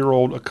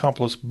 58-year-old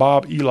accomplice,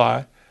 Bob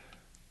Eli,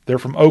 they're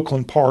from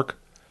Oakland Park,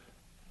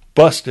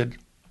 busted.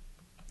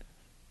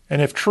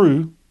 And if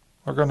true,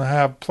 are going to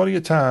have plenty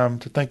of time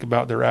to think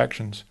about their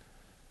actions.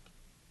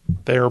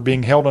 They are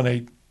being held on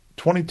a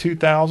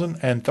 $22,000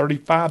 and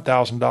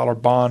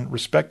 $35,000 bond,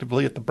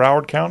 respectively, at the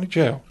Broward County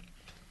Jail.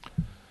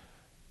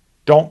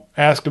 Don't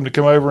ask them to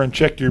come over and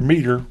check your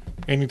meter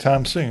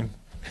anytime soon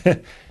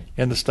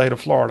in the state of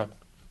Florida.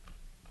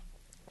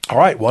 All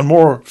right, one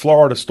more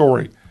Florida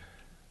story.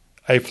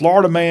 A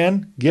Florida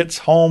man gets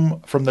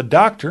home from the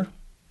doctor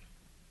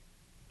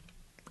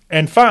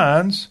and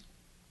finds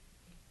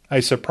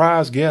a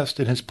surprise guest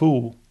in his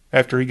pool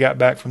after he got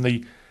back from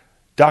the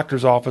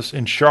doctor's office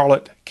in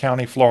Charlotte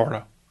County,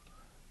 Florida.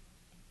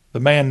 The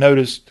man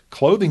noticed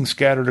clothing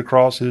scattered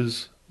across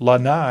his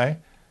lanai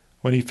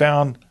when he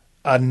found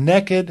a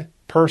naked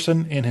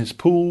person in his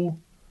pool,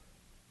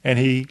 and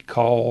he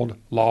called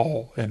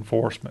law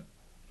enforcement.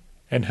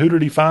 And who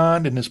did he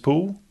find in his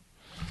pool?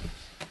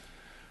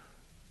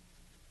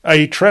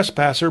 A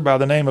trespasser by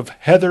the name of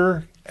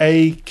Heather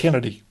A.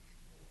 Kennedy.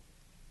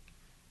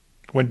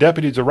 When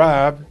deputies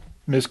arrived,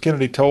 Miss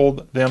Kennedy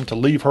told them to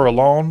leave her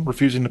alone,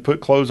 refusing to put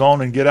clothes on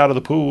and get out of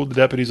the pool. The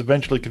deputies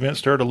eventually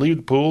convinced her to leave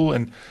the pool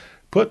and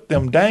put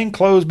them dang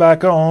clothes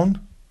back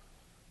on.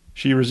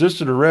 She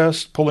resisted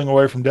arrest, pulling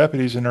away from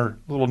deputies in her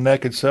little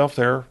naked self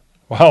there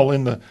while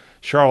in the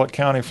Charlotte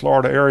County,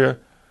 Florida area.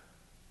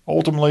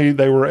 Ultimately,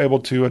 they were able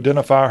to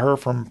identify her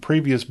from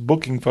previous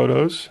booking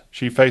photos.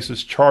 She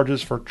faces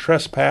charges for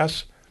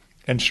trespass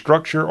and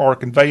structure or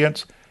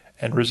conveyance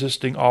and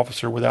resisting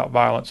officer without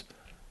violence.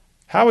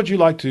 How would you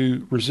like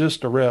to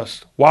resist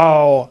arrest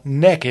while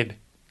naked,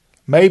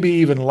 maybe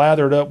even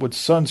lathered up with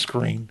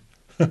sunscreen?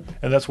 And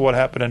that's what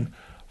happened in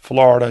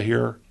Florida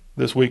here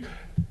this week.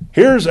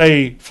 Here's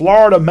a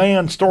Florida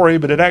man story,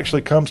 but it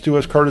actually comes to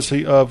us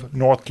courtesy of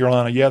North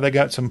Carolina. Yeah, they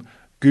got some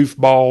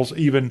goofballs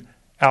even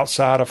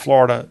outside of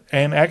Florida.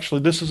 And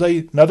actually, this is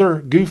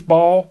another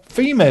goofball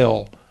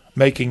female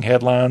making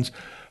headlines.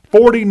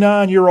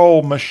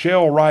 49-year-old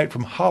Michelle Wright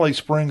from Holly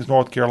Springs,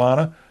 North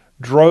Carolina,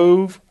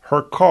 drove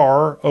her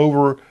car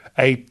over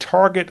a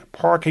Target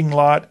parking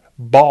lot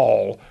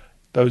ball.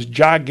 Those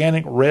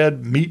gigantic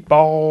red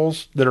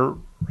meatballs that are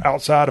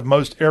outside of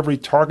most every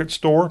Target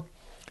store.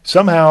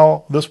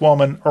 Somehow, this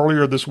woman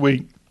earlier this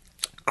week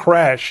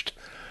crashed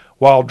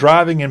while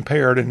driving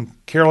impaired and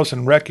careless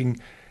and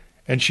wrecking,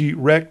 and she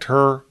wrecked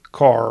her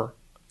car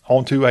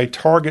onto a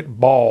Target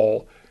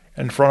ball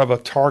in front of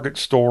a Target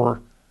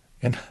store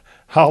in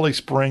Holly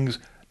Springs,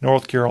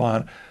 North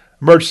Carolina.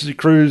 Emergency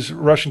crews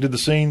rushing to the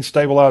scene,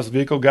 stabilized the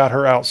vehicle, got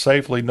her out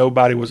safely.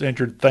 Nobody was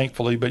injured,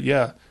 thankfully, but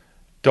yeah,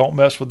 don't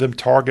mess with them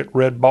Target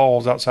red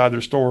balls outside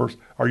their stores,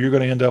 or you're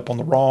going to end up on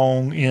the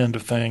wrong end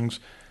of things.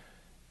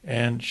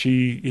 And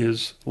she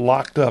is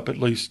locked up, at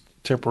least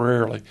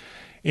temporarily.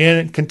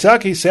 In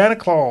Kentucky, Santa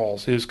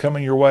Claus is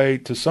coming your way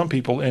to some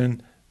people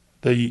in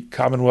the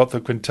Commonwealth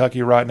of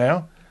Kentucky right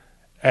now,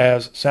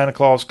 as Santa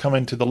Claus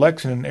coming to the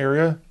Lexington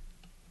area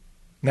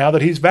now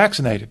that he's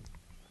vaccinated.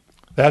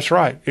 That's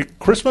right. It's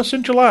Christmas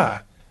in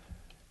July.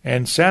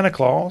 And Santa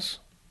Claus,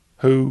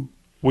 who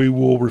we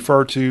will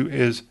refer to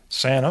as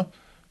Santa,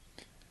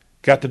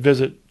 got to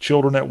visit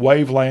children at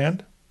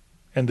Waveland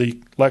in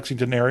the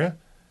Lexington area.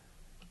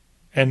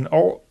 And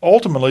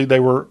ultimately, they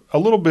were a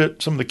little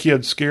bit, some of the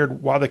kids,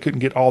 scared why they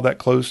couldn't get all that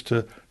close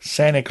to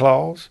Santa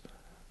Claus.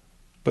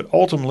 But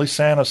ultimately,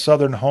 Santa's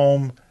southern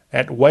home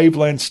at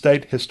Waveland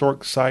State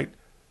Historic Site,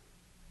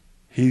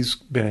 he's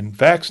been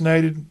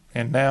vaccinated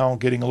and now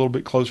getting a little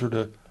bit closer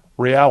to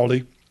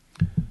reality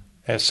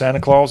as Santa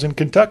Claus in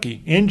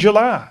Kentucky in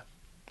July.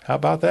 How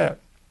about that?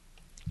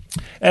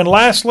 And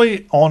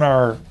lastly, on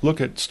our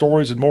look at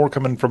stories and more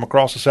coming from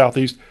across the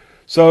Southeast,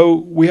 so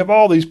we have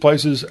all these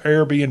places,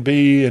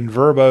 Airbnb and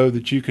Vrbo,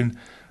 that you can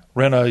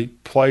rent a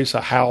place,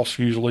 a house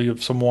usually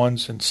of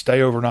someone's, and stay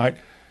overnight.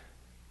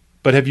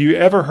 But have you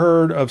ever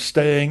heard of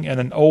staying in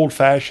an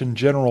old-fashioned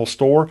general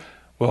store?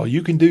 Well,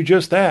 you can do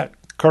just that,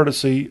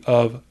 courtesy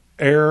of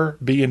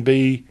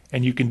Airbnb,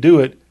 and you can do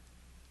it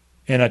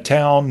in a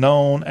town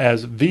known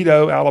as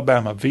Veto,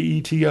 Alabama,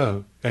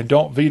 V-E-T-O. And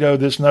don't veto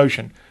this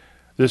notion.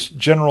 This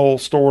general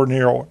store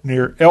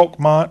near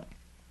Elkmont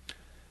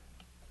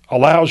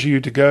allows you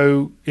to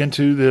go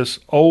into this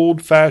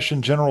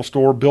old-fashioned general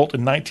store built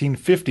in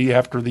 1950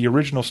 after the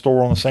original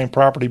store on the same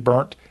property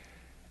burnt.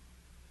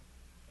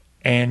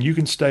 And you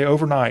can stay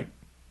overnight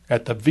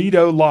at the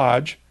Veto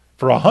Lodge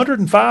for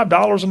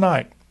 $105 a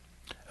night.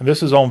 And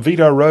this is on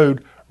Veto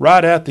Road,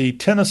 right at the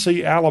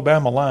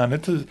Tennessee-Alabama line.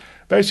 It's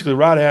basically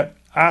right at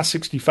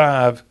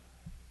I-65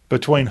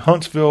 between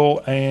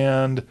Huntsville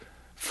and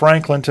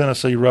Franklin,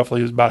 Tennessee,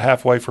 roughly, is about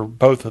halfway for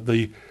both of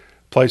the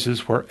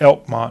places where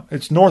Elkmont.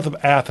 It's north of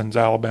Athens,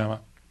 Alabama.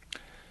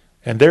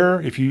 And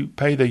there, if you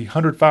pay the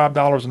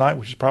 $105 a night,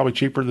 which is probably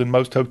cheaper than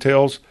most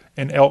hotels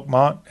in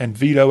Elkmont and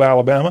Veto,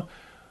 Alabama,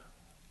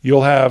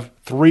 you'll have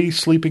 3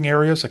 sleeping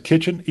areas, a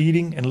kitchen,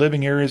 eating, and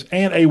living areas,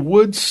 and a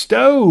wood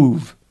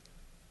stove.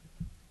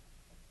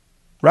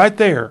 Right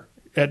there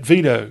at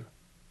Veto.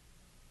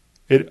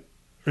 It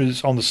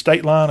is on the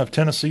state line of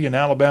Tennessee and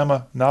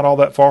Alabama, not all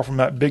that far from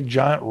that big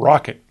giant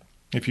rocket.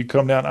 If you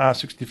come down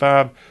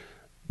I-65,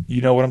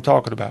 you know what I'm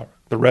talking about.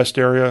 The rest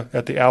area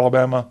at the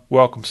Alabama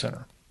Welcome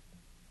Center.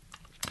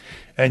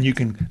 And you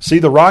can see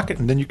the rocket,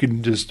 and then you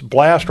can just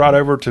blast right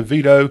over to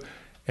Veto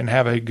and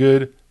have a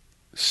good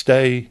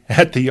stay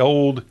at the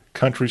old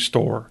country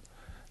store.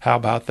 How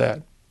about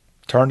that?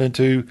 Turned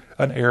into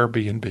an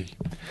Airbnb.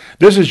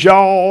 This is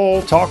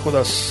Y'all Talk with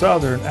a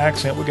Southern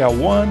accent. We got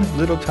one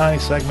little tiny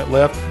segment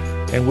left,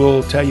 and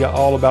we'll tell you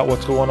all about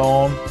what's going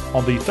on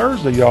the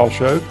Thursday Y'all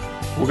Show.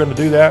 We're going to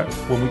do that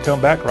when we come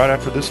back right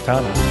after this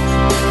time.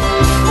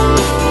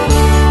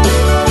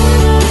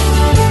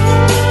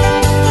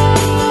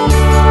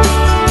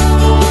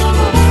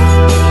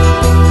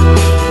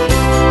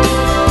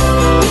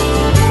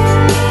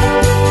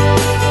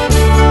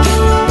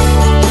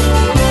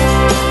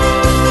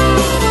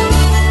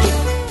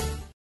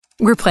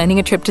 We're planning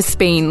a trip to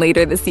Spain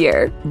later this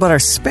year. But our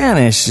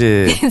Spanish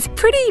is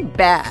pretty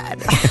bad.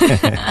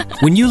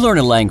 When you learn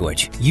a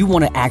language, you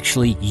want to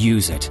actually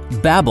use it.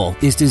 Babbel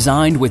is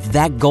designed with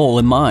that goal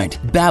in mind.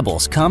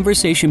 Babbel's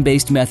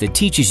conversation-based method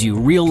teaches you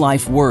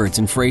real-life words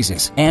and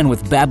phrases. And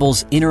with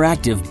Babbel's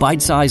interactive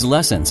bite-sized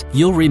lessons,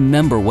 you'll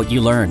remember what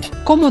you learned.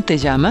 ¿Cómo te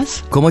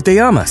llamas? ¿Cómo te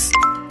llamas?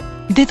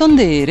 ¿De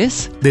dónde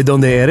eres? ¿De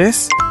dónde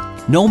eres?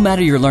 No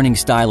matter your learning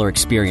style or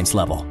experience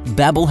level,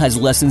 Babbel has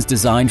lessons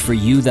designed for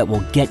you that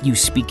will get you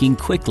speaking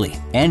quickly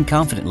and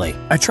confidently.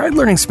 I tried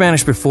learning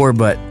Spanish before,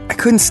 but I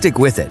couldn't stick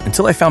with it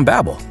until I found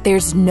Babbel.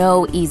 There's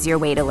no easier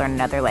way to learn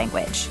another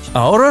language.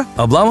 Ahora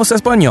hablamos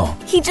español.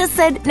 He just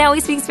said, now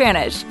we speak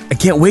Spanish. I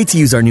can't wait to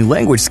use our new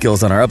language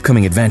skills on our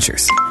upcoming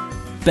adventures.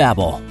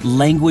 Babbel,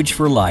 language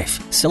for life.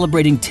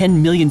 Celebrating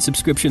 10 million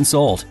subscriptions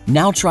sold.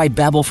 Now try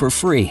Babbel for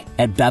free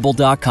at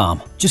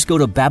Babbel.com. Just go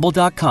to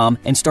Babbel.com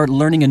and start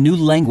learning a new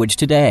language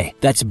today.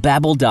 That's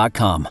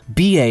Babbel.com.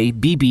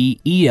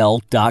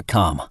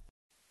 Babbel.com.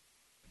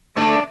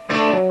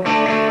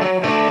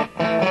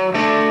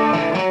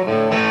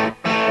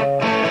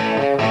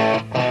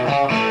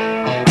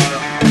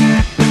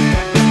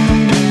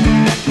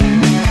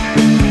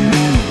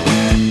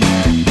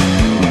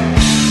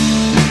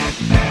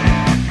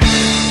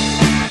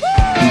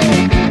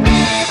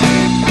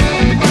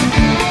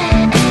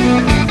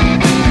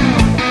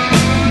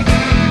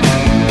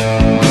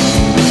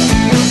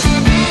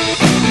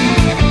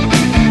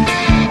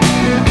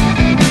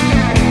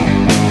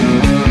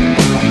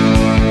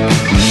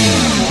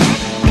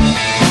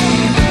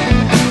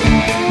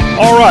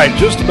 All right,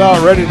 just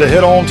about ready to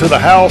head on to the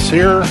house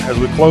here as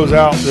we close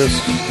out this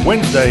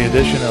Wednesday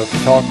edition of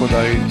Talk with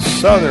a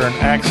Southern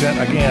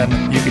Accent.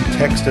 Again, you can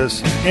text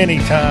us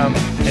anytime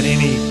and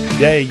any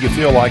day you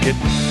feel like it.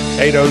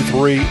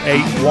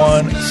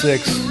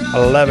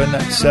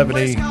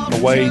 803-816-1170,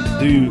 the way to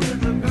do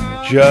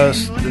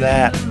just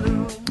that.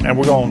 And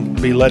we're going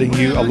to be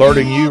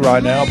alerting you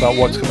right now about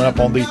what's coming up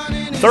on the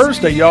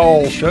Thursday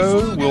Y'all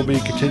show. We'll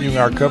be continuing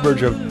our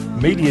coverage of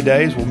Media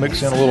Days. We'll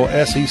mix in a little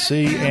SEC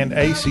and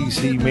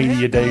ACC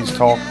Media Days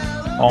talk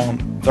on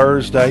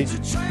Thursday.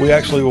 We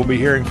actually will be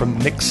hearing from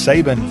Nick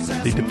Saban,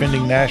 the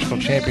defending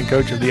national champion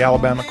coach of the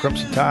Alabama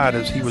Crimson Tide,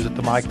 as he was at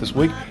the mic this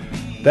week.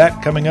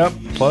 That coming up,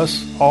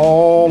 plus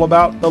all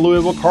about the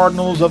Louisville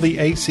Cardinals of the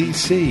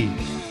ACC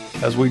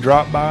as we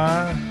drop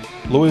by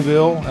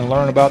Louisville and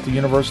learn about the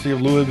University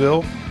of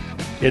Louisville,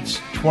 its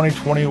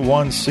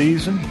 2021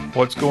 season,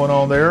 what's going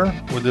on there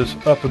with this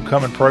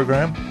up-and-coming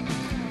program.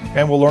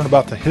 And we'll learn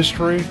about the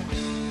history,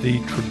 the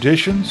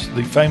traditions,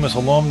 the famous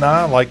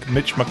alumni like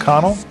Mitch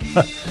McConnell.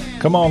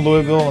 Come on,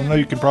 Louisville. I know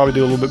you can probably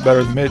do a little bit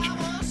better than Mitch.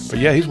 But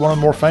yeah, he's one of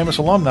the more famous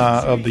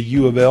alumni of the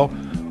U of L.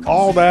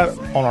 All that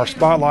on our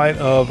spotlight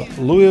of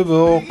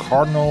Louisville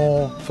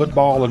Cardinal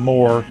football and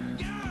more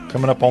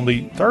coming up on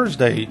the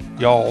Thursday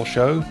Y'all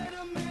show.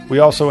 We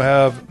also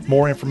have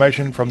more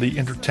information from the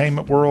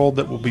entertainment world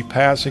that we'll be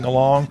passing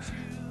along.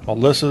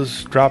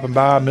 Melissa's dropping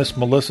by. Miss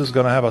Melissa's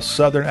going to have a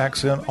Southern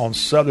accent on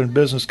Southern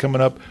business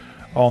coming up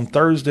on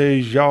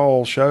Thursday's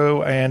Y'all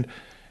show. And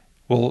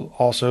we'll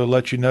also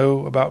let you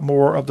know about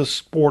more of the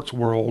sports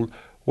world,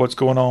 what's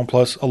going on,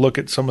 plus a look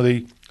at some of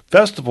the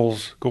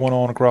festivals going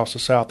on across the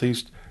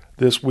Southeast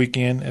this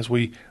weekend as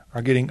we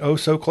are getting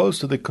so close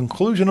to the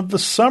conclusion of the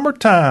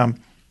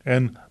summertime.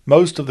 And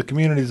most of the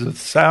communities of the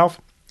South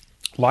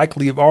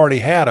likely have already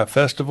had a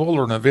festival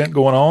or an event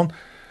going on.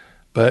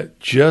 But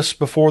just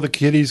before the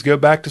kiddies go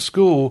back to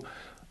school,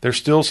 there's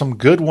still some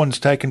good ones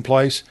taking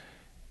place.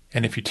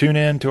 And if you tune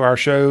in to our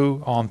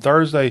show on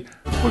Thursday,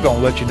 we're going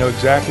to let you know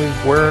exactly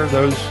where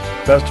those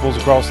festivals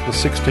across the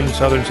 16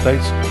 southern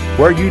states,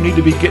 where you need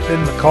to be getting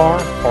in the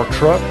car or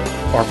truck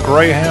or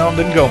Greyhound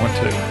and going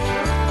to.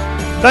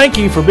 Thank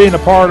you for being a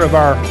part of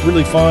our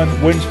really fun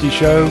Wednesday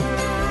show.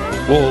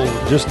 We'll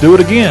just do it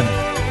again.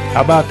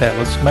 How about that?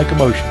 Let's make a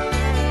motion.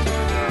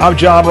 I'm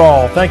John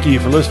Rawl. Thank you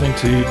for listening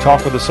to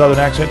Talk with a Southern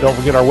Accent. Don't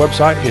forget our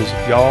website is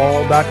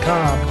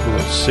y'all.com. We'll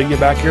see you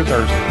back here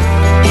Thursday.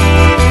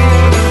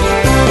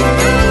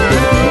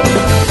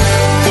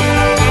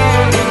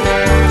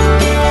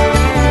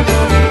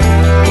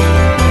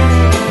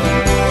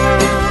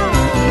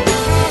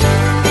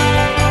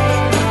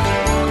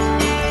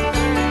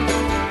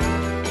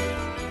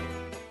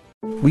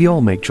 We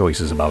all make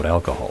choices about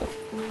alcohol.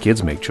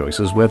 Kids make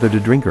choices whether to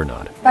drink or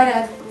not. Bye,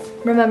 Dad.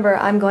 Remember,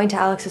 I'm going to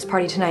Alex's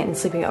party tonight and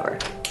sleeping over.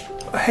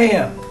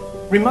 Hey,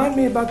 remind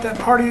me about that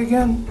party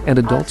again? And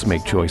adults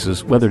make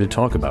choices whether to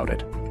talk about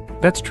it.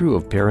 That's true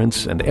of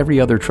parents and every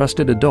other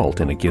trusted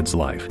adult in a kid's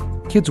life.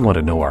 Kids want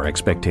to know our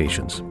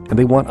expectations, and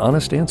they want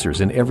honest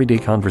answers in everyday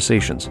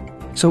conversations.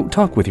 So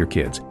talk with your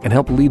kids and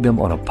help lead them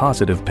on a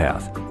positive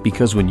path,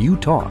 because when you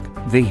talk,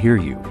 they hear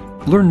you.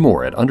 Learn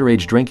more at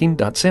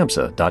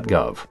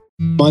underagedrinking.samhsa.gov.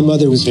 My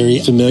mother was very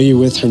familiar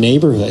with her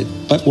neighborhood,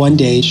 but one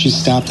day she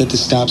stopped at the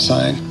stop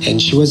sign and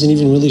she wasn't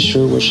even really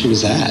sure where she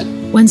was at.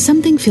 When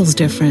something feels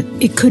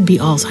different, it could be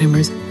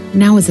Alzheimer's.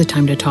 Now is the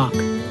time to talk.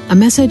 A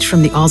message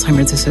from the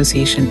Alzheimer's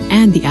Association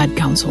and the Ad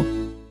Council.